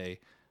going to say,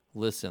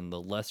 listen, the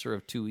lesser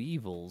of two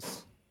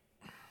evils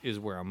is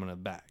where I'm going to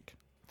back.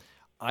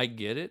 I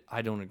get it.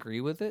 I don't agree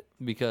with it,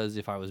 because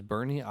if I was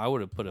Bernie, I would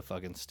have put a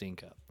fucking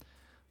stink up.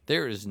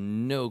 There is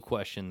no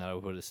question that I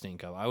would put a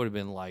stink up. I would have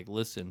been like,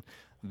 listen,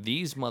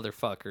 these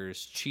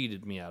motherfuckers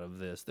cheated me out of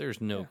this. There's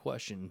no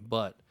question.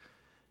 But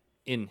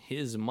in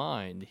his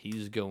mind,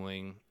 he's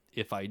going,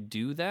 if I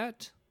do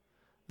that,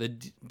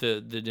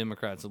 the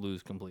Democrats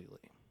lose completely.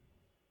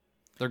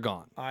 They're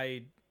gone.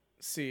 I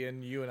see,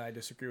 and you and I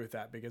disagree with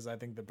that because I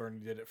think that Bernie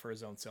did it for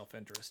his own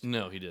self-interest.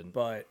 No, he didn't.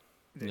 But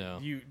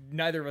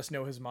neither of us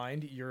know his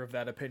mind. You're of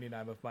that opinion.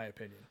 I'm of my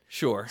opinion.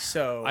 Sure.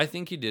 So I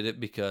think he did it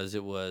because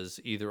it was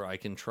either I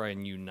can try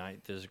and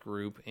unite this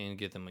group and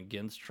get them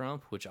against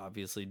Trump, which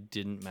obviously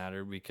didn't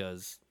matter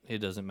because it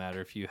doesn't matter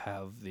if you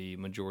have the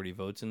majority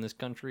votes in this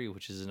country,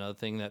 which is another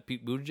thing that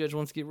Pete Buttigieg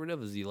wants to get rid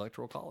of, is the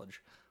Electoral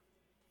College.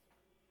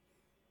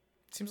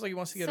 Seems like he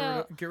wants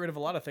to get rid of a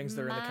lot of things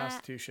that are in the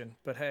Constitution,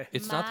 but hey.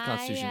 It's not the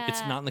Constitution.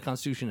 It's not in the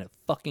Constitution at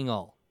fucking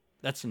all.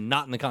 That's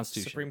not in the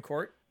Constitution. Supreme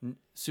Court?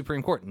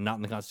 Supreme Court, not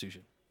in the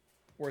Constitution.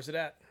 Where's it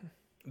at?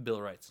 Bill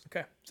of Rights.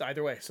 Okay, so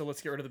either way. So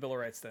let's get rid of the Bill of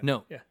Rights then.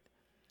 No. Yeah.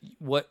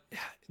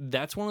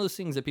 That's one of those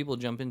things that people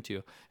jump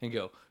into and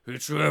go,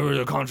 it's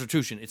the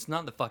Constitution. It's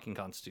not the fucking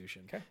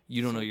Constitution. Okay.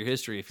 You don't know your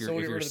history if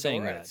you're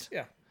saying that.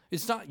 Yeah.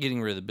 It's not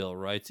getting rid of the Bill of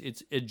Rights.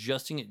 It's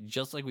adjusting it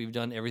just like we've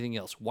done everything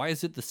else. Why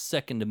is it the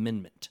Second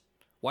Amendment?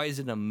 Why is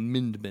it an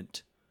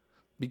amendment?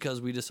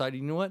 Because we decided,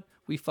 you know what?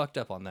 We fucked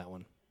up on that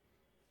one.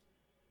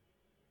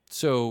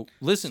 So,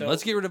 listen,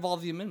 let's get rid of all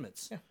the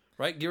amendments. Yeah.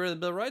 Right? Get rid of the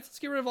Bill of Rights. Let's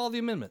get rid of all the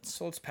amendments.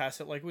 So let's pass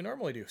it like we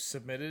normally do.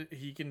 Submit it.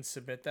 He can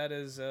submit that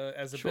as a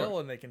bill,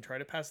 and they can try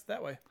to pass it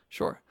that way.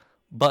 Sure.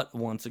 But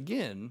once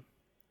again,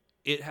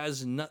 it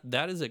has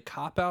that is a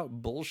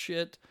cop-out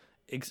bullshit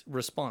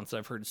response that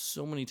I've heard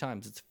so many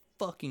times. It's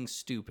fucking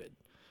stupid.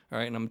 All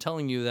right? And I'm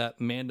telling you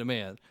that man to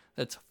man.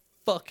 That's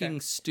fucking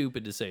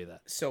stupid to say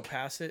that. So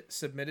pass it,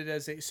 submit it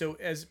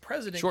as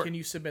president, can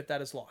you submit that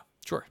as law?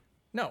 Sure.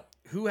 No.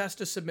 Who has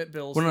to submit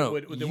bills that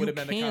would amend the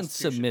Constitution? You can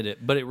submit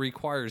it, but it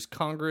requires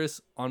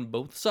Congress on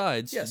both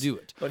sides to do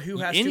it. But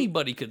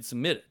anybody could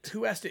submit it.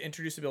 Who has to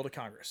introduce a bill to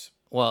Congress?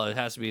 Well, it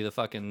has to be the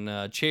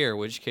fucking chair,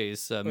 which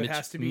case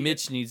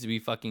Mitch needs to be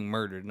fucking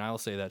murdered, and I'll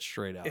say that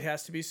straight out. It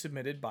has to be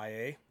submitted by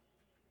a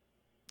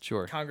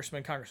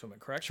congressman, congresswoman,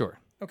 correct? Sure.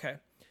 Okay.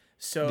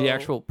 So the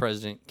actual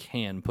president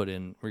can put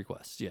in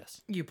requests,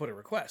 yes. You put a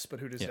request, but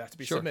who does it have to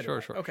be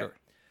submitted? Sure. Okay.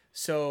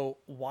 So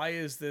why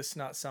is this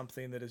not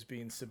something that is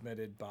being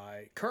submitted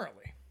by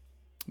currently?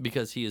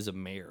 Because he is a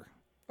mayor.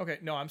 Okay,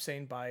 no, I'm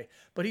saying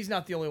but he's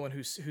not the only one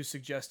who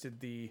suggested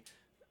the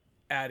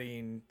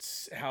adding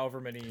however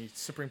many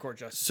Supreme Court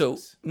justices. So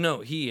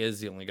no, he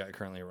is the only guy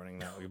currently running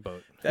that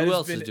vote. Who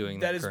else is doing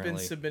that? That has been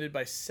submitted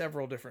by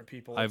several different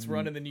people. It's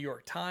run in the New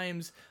York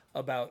Times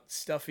about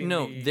stuffing.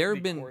 No, there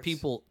have been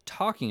people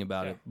talking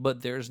about it,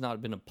 but there's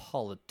not been a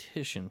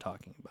politician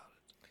talking about it.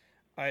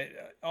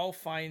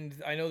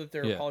 I know that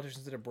there are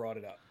politicians that have brought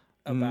it up.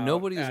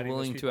 Nobody is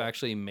willing to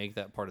actually make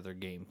that part of their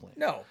game plan.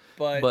 No,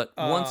 but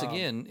once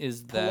again,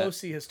 is that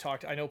Pelosi has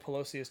talked? I know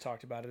Pelosi has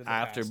talked about it in the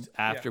past.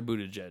 After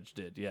Buttigieg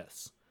did,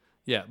 yes,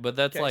 yeah, but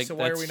that's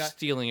that's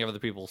stealing other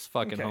people's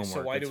fucking homework.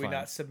 So why do we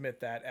not submit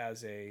that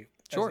as a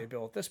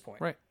bill at this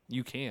point? Right,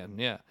 you can,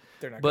 yeah.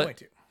 They're not going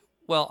to.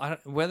 Well,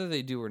 whether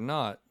they do or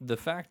not, the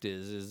fact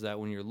is that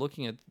when you're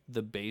looking at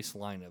the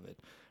baseline of it,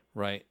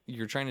 right,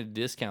 you're trying to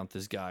discount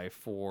this guy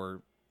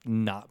for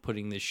not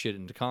putting this shit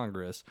into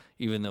Congress,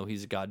 even though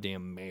he's a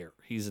goddamn mayor.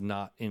 He's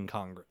not in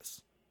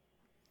Congress.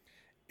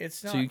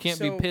 It's not. So you can't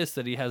be pissed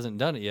that he hasn't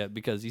done it yet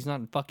because he's not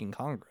in fucking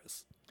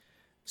Congress.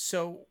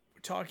 So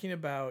talking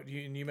about,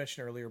 you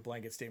mentioned earlier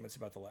blanket statements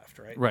about the left,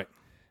 right? Right.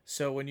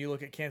 So when you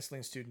look at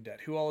canceling student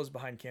debt, who all is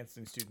behind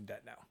canceling student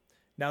debt now?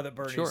 Now that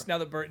Bernie's put it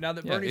out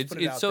there.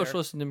 It's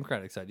socialist and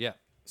democratic side, yeah.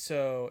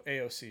 So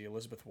AOC,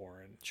 Elizabeth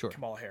Warren,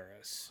 Kamala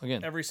Harris.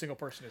 Again, every single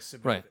person is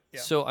submitted. Right.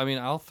 Yeah. So, I mean,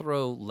 I'll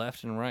throw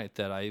left and right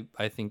that I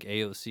think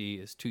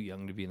AOC is too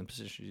young to be in the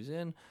position she's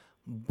in,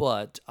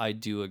 but I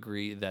do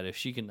agree that if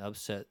she can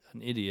upset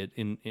an idiot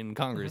in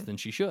Congress, then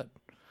she should.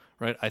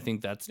 Right? I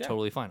think that's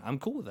totally fine. I'm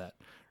cool with that.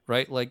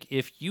 Right? Like,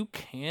 if you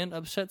can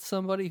upset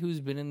somebody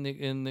who's been in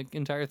the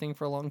entire thing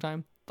for a long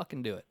time,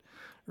 fucking do it.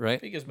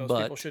 Right? Because most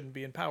people shouldn't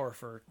be in power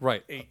for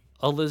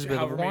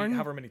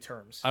however many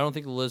terms. I don't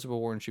think Elizabeth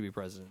Warren should be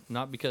president.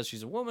 Not because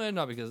she's a woman,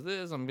 not because of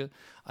this.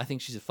 I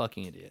think she's a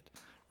fucking idiot.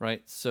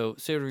 Right? So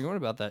say whatever you want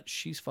about that.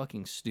 She's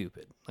fucking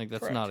stupid. Like,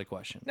 that's not a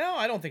question. No,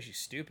 I don't think she's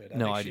stupid.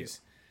 I do.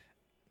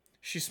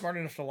 She's smart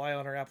enough to lie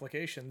on her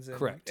applications.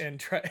 And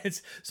try.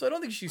 So I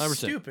don't think she's 100%.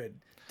 Stupid.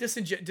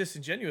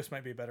 Disingenuous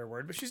might be a better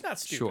word, but she's not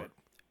stupid. Sure.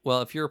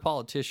 Well, if you're a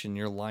politician,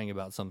 you're lying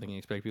about something and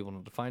expect people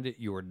not to find it,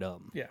 you are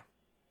dumb. Yeah.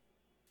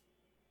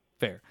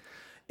 Fair.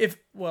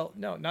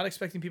 Not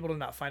expecting people to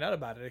not find out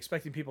about it.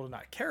 Expecting people to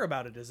not care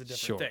about it is a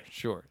different thing.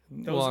 Sure.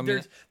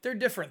 They're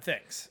different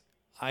things.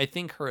 I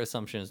think her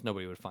assumption is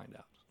nobody would find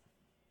out.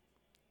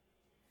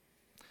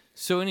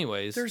 So,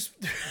 anyways,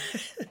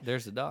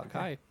 there's the dog.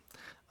 Hi.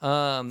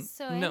 My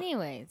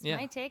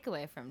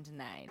takeaway from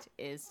tonight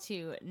is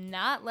to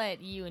not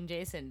let you and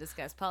Jason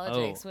discuss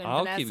politics when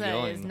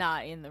Vanessa is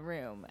not in the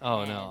room.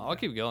 Oh, no. I'll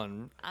keep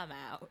going. I'm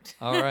out.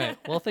 All right.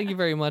 Well, thank you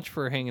very much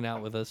for hanging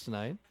out with us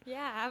tonight.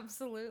 Yeah,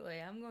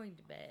 absolutely. I'm going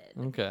to bed.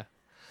 Okay.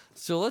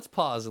 So let's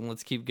pause and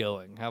let's keep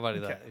going. How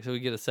about that? So we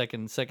get a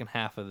second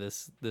half of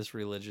this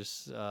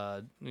religious,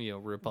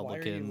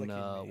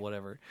 Republican,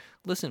 whatever.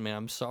 Listen, man,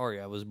 I'm sorry.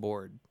 I was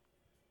bored.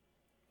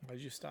 Why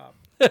did you stop?